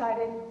I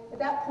decided at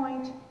that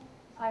point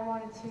I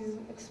wanted to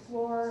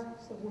explore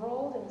the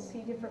world and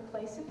see different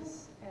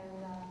places.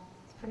 And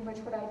it's pretty much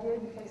what I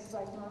did in places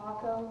like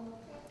Morocco,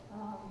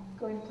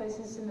 going to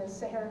places in the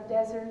Sahara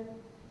Desert.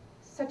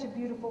 Such a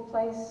beautiful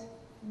place,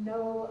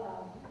 no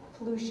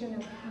pollution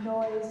of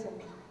noise,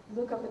 and you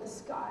look up at the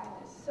sky and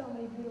there's so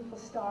many beautiful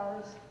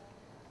stars.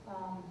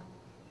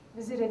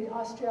 Visited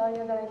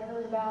Australia that I'd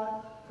heard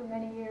about for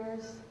many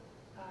years.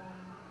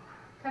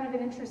 Kind of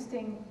an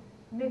interesting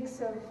mix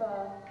of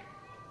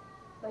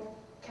like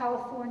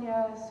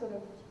California sort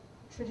of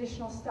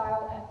traditional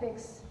style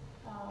ethics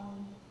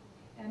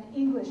and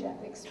English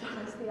ethics,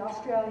 because the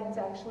Australians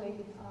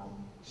actually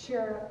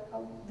share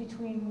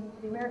between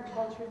the American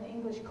culture and the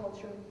English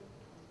culture,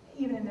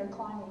 even in their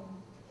climbing.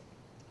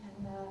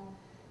 And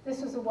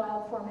this was a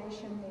wild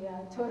formation,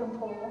 the totem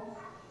pole,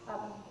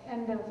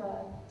 end of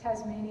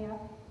Tasmania.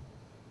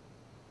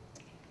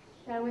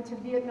 And I went to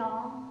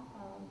Vietnam,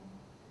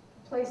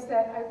 a place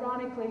that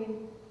ironically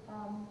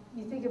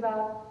you think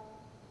about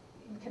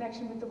in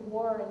connection with the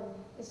war, and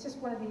it's just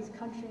one of these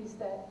countries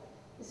that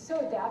is so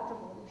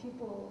adaptable. The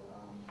people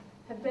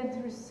have been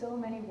through so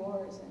many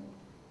wars, and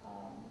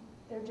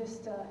they're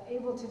just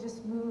able to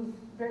just move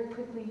very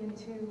quickly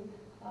into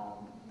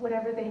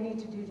whatever they need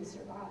to do to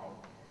survive.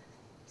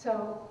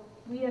 So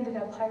we ended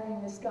up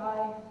hiring this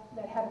guy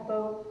that had a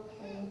boat,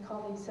 and we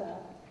call these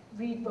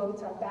reed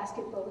boats our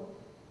basket boat.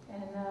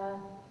 And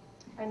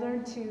I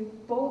learned to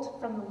bolt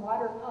from the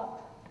water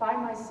up by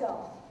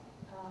myself.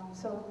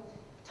 So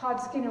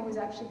Todd Skinner was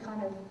actually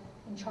kind of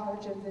in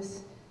charge of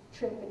this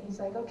trip, and he's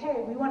like,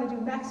 okay, we want to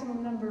do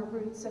maximum number of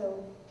routes,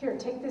 so here,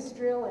 take this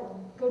drill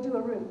and go do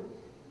a route.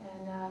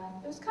 And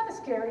it was kind of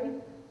scary.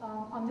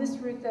 On this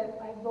route that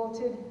I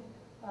bolted,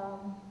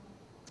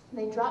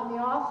 they dropped me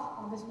off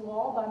on this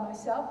wall by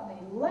myself, and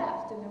they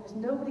left, and there was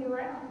nobody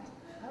around.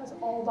 I was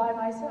all by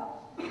myself.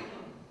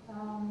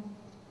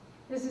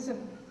 This is a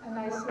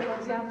nice little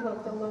example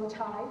of the low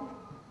tide.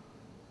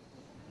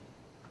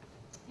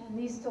 And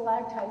these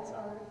stalactites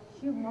are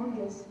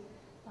humongous.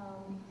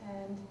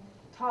 And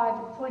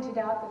Todd pointed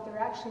out that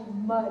they're actually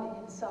mud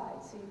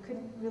inside, so you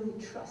couldn't really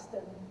trust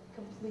them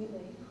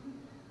completely.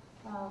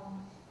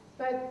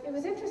 But it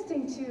was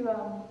interesting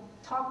to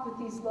talk with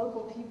these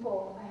local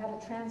people. I had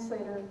a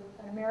translator,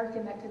 an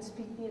American that could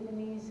speak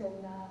Vietnamese,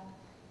 and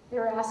they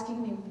were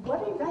asking me,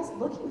 what are you guys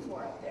looking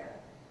for up there?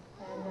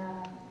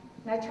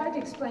 And I tried to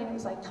explain it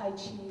was like Tai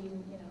Chi,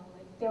 and, you know,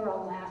 like they were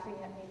all laughing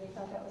at me. They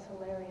thought that was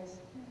hilarious.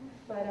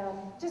 But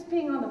just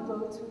being on the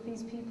boats with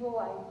these people,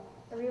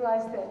 I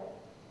realized that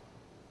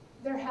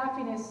their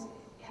happiness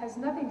has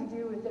nothing to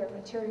do with their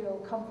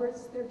material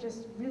comforts. They're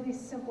just really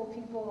simple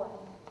people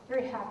and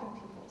very happy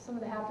people. Some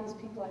of the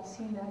happiest people I've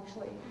seen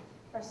actually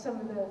are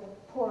some of the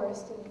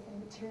poorest in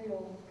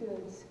material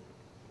goods.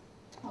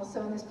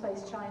 Also in this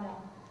place, China,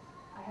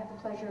 I had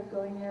the pleasure of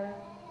going there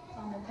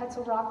on the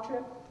Petzl Rock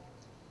trip.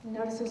 You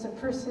notice there's a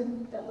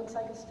person that looks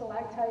like a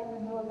stalactite in the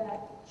middle of that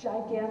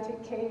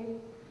gigantic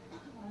cave.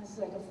 This is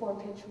like a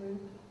 4-pitch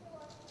route.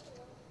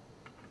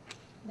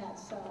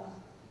 That's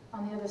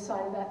on the other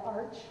side of that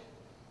arch.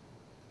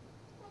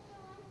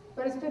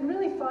 But it's been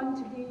really fun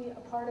to be a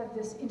part of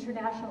this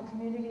international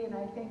community, and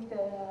I think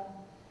that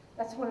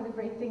that's one of the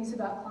great things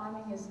about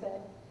climbing, is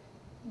that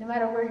no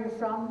matter where you're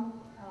from,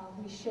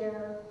 we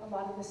share a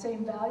lot of the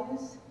same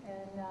values,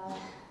 and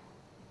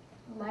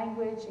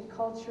language and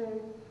culture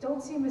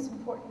don't seem as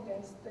important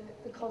as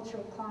the culture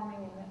of climbing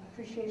and the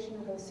appreciation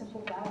of those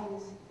simple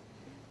values.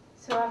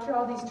 So after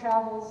all these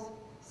travels,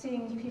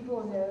 seeing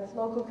people in their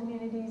local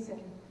communities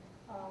and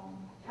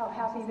how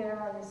happy they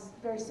are in this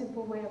very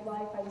simple way of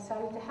life, I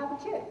decided to have a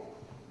kid.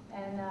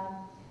 And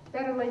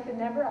better late than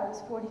never. I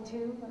was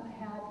 42 when I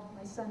had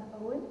my son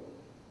Owen.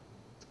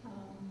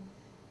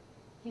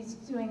 He's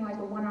doing like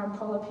a one-arm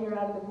pull-up here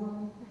out of the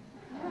womb.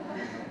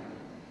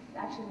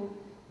 Actually,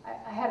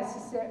 I had a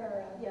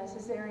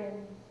cesarean,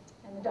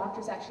 and the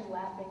doctor's actually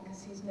laughing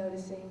because he's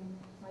noticing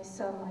my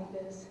son like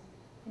this.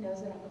 He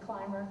knows that I'm a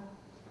climber.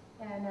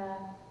 And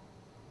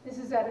this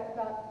is at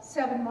about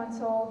 7 months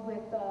old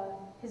with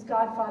his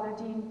godfather,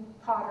 Dean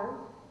Potter,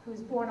 who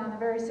was born on the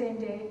very same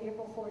day,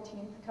 April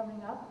 14th,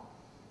 coming up.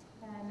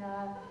 And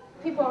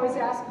people always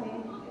ask me,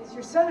 is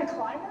your son a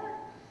climber?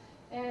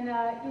 And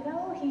you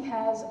know, he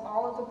has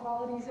all of the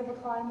qualities of a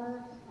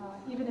climber,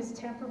 even his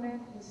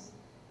temperament, his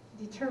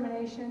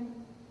determination.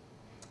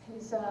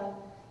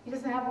 He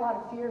doesn't have a lot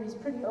of fear. He's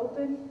pretty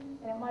open,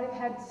 and it might have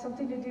had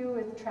something to do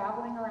with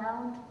traveling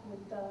around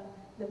with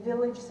the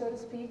village, so to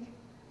speak.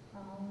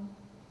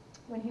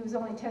 When he was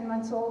only 10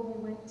 months old,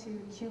 we went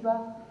to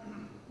Cuba.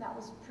 That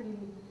was a pretty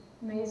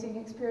amazing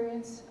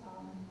experience.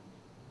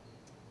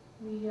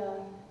 We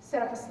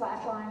set up a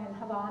slack line in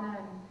Havana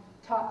and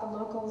taught the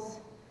locals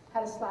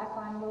how to slack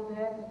line a little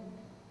bit. And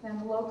then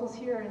the locals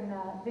here in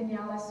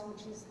Vinales,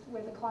 which is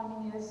where the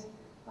climbing is,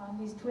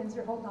 these twins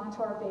are holding on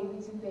to our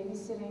babies and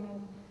babysitting.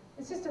 And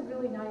it's just a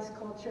really nice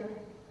culture.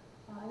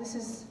 This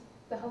is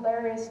the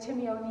hilarious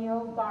Timmy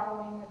O'Neill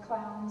borrowing the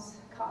clown's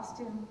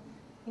costume.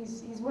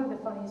 He's one of the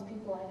funniest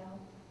people I know.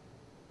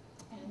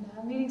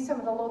 And meeting some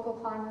of the local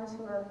climbers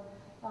who are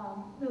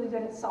really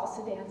good at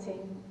salsa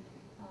dancing.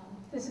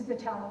 This is the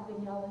town of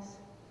Vinales.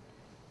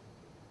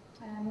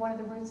 And one of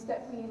the routes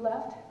that we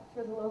left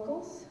for the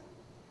locals,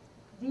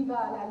 Viva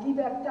la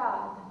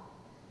Libertad.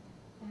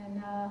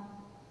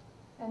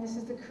 And this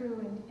is the crew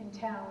in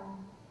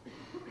town.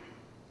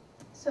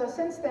 So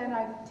since then,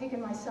 I've taken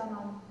my son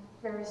on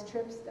various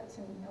trips. That's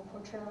in El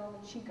Potrero,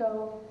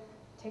 Chico,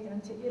 taken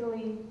him to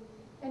Italy.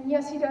 And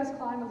yes, he does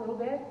climb a little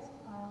bit.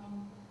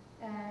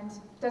 And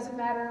doesn't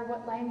matter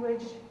what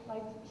language,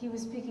 like he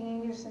was speaking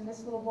English and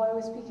this little boy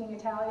was speaking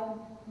Italian,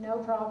 no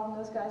problem,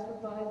 those guys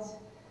were buds.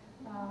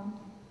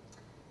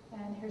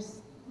 And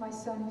here's my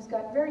son who's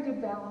got very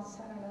good balance.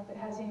 I don't know if it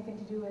has anything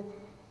to do with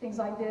things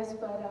like this,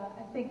 but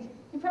I think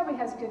he probably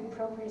has good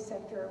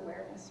proprioceptor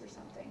awareness or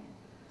something.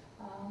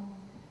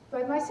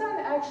 But my son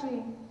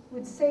actually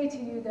would say to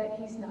you that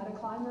he's not a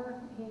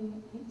climber.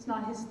 It's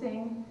not his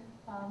thing,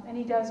 and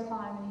he does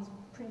climb and he's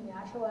pretty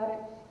natural at it.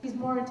 He's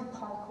more into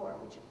parkour,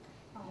 which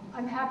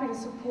I'm happy to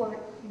support,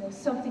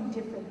 something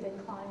different than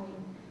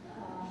climbing.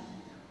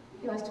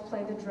 He likes to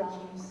play the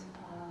drums.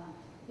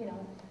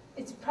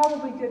 It's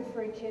probably good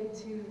for a kid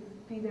to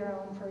be their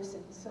own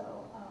person, so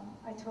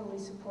I totally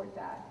support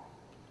that.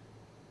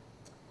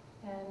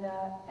 And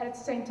at the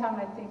same time,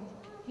 I think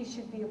he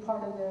should be a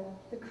part of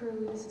the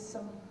crew. This is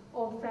some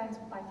old friends.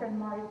 My friend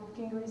Marty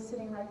Gingery is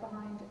sitting right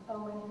behind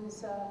Owen,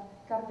 who's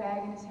got a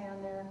bag in his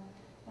hand there,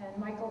 and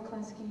Michael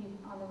Klinsky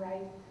on the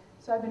right.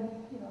 So I've been,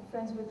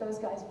 friends with those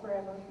guys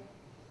forever.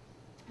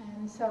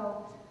 And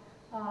so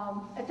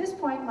at this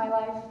point in my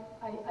life,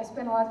 I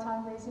spend a lot of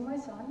time raising my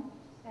son,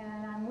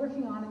 and I'm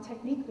working on a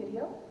technique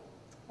video.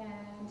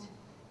 And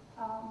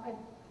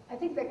I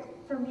think that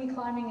for me,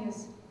 climbing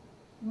is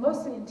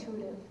mostly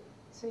intuitive.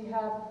 So you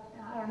have,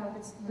 I don't know if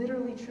it's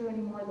literally true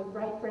anymore, the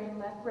right brain,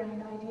 left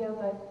brain idea,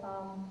 but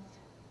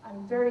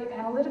I'm very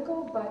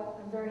analytical, but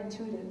I'm very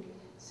intuitive.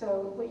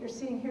 So what you're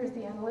seeing here is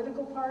the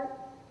analytical part.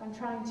 I'm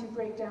trying to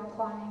break down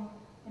climbing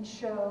and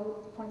show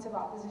the points of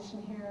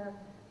opposition here.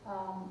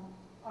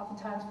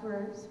 Oftentimes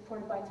we're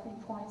supported by 3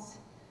 points.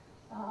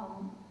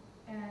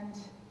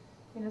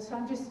 So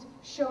I'm just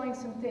showing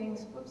some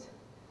things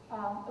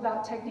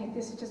about technique.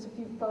 This is just a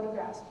few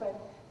photographs, but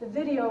the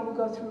video will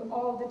go through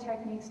all of the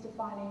techniques,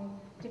 defining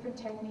different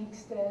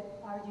techniques that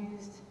are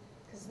used,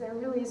 because there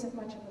really isn't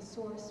much of a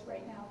source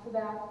right now for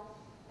that.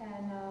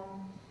 And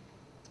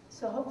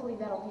so hopefully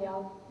that'll be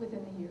out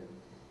within the year.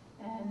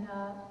 And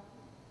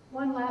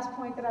one last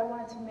point that I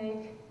wanted to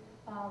make,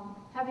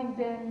 having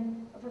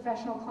been a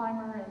professional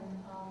climber and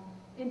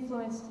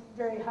influenced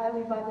very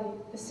highly by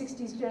the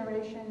 60s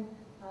generation,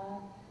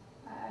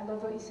 I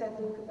love what you said,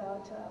 Luke,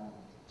 about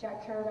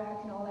Jack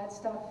Kerouac and all that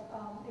stuff.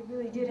 It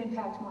really did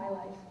impact my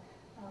life.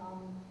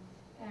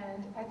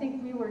 And I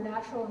think we were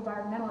natural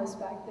environmentalists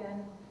back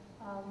then.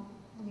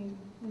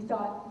 We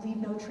thought, leave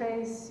no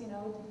trace,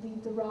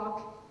 leave the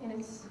rock in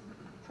its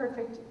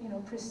perfect,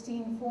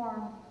 pristine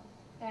form.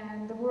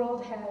 And the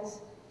world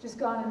has just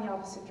gone in the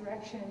opposite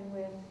direction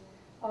with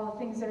all the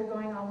things that are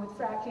going on with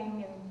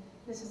fracking. And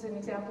this is an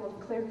example of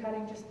clear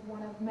cutting, just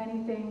one of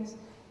many things.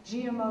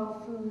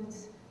 GMO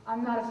foods.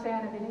 I'm not a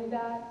fan of any of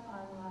that.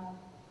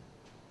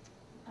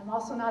 I'm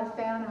also not a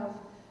fan of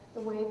the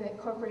way that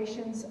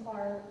corporations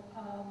are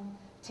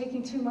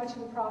taking too much of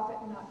the profit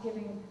and not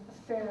giving a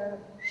fair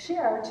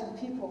share to the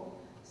people.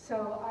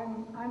 So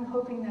I'm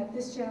hoping that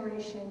this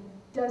generation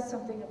does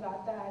something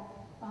about that.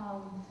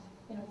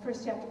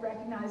 First you have to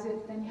recognize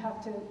it, then you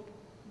have to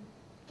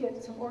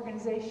get some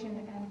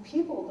organization and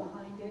people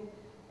behind it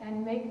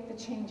and make the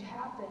change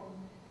happen.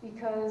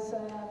 Because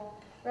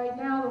right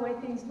now the way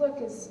things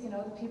look is,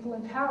 the people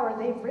in power,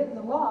 they've written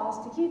the laws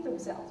to keep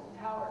themselves in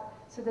power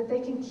so that they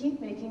can keep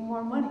making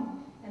more money.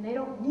 And they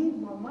don't need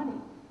more money.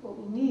 What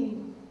we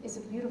need is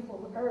a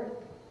beautiful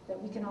earth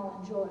that we can all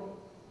enjoy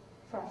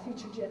for our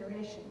future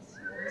generations,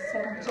 the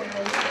 7th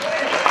generation.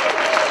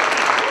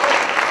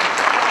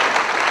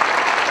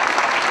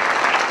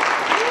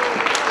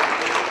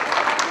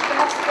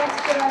 That's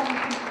what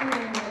I'm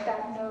concluding with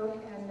that note,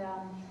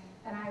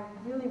 and I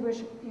really wish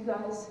you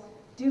guys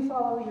do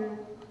follow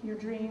your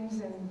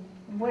dreams and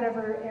in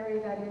whatever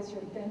area that is,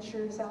 your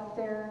ventures out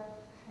there,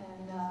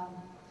 and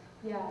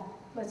yeah,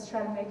 let's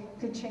try to make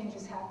good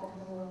changes happen in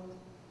the world.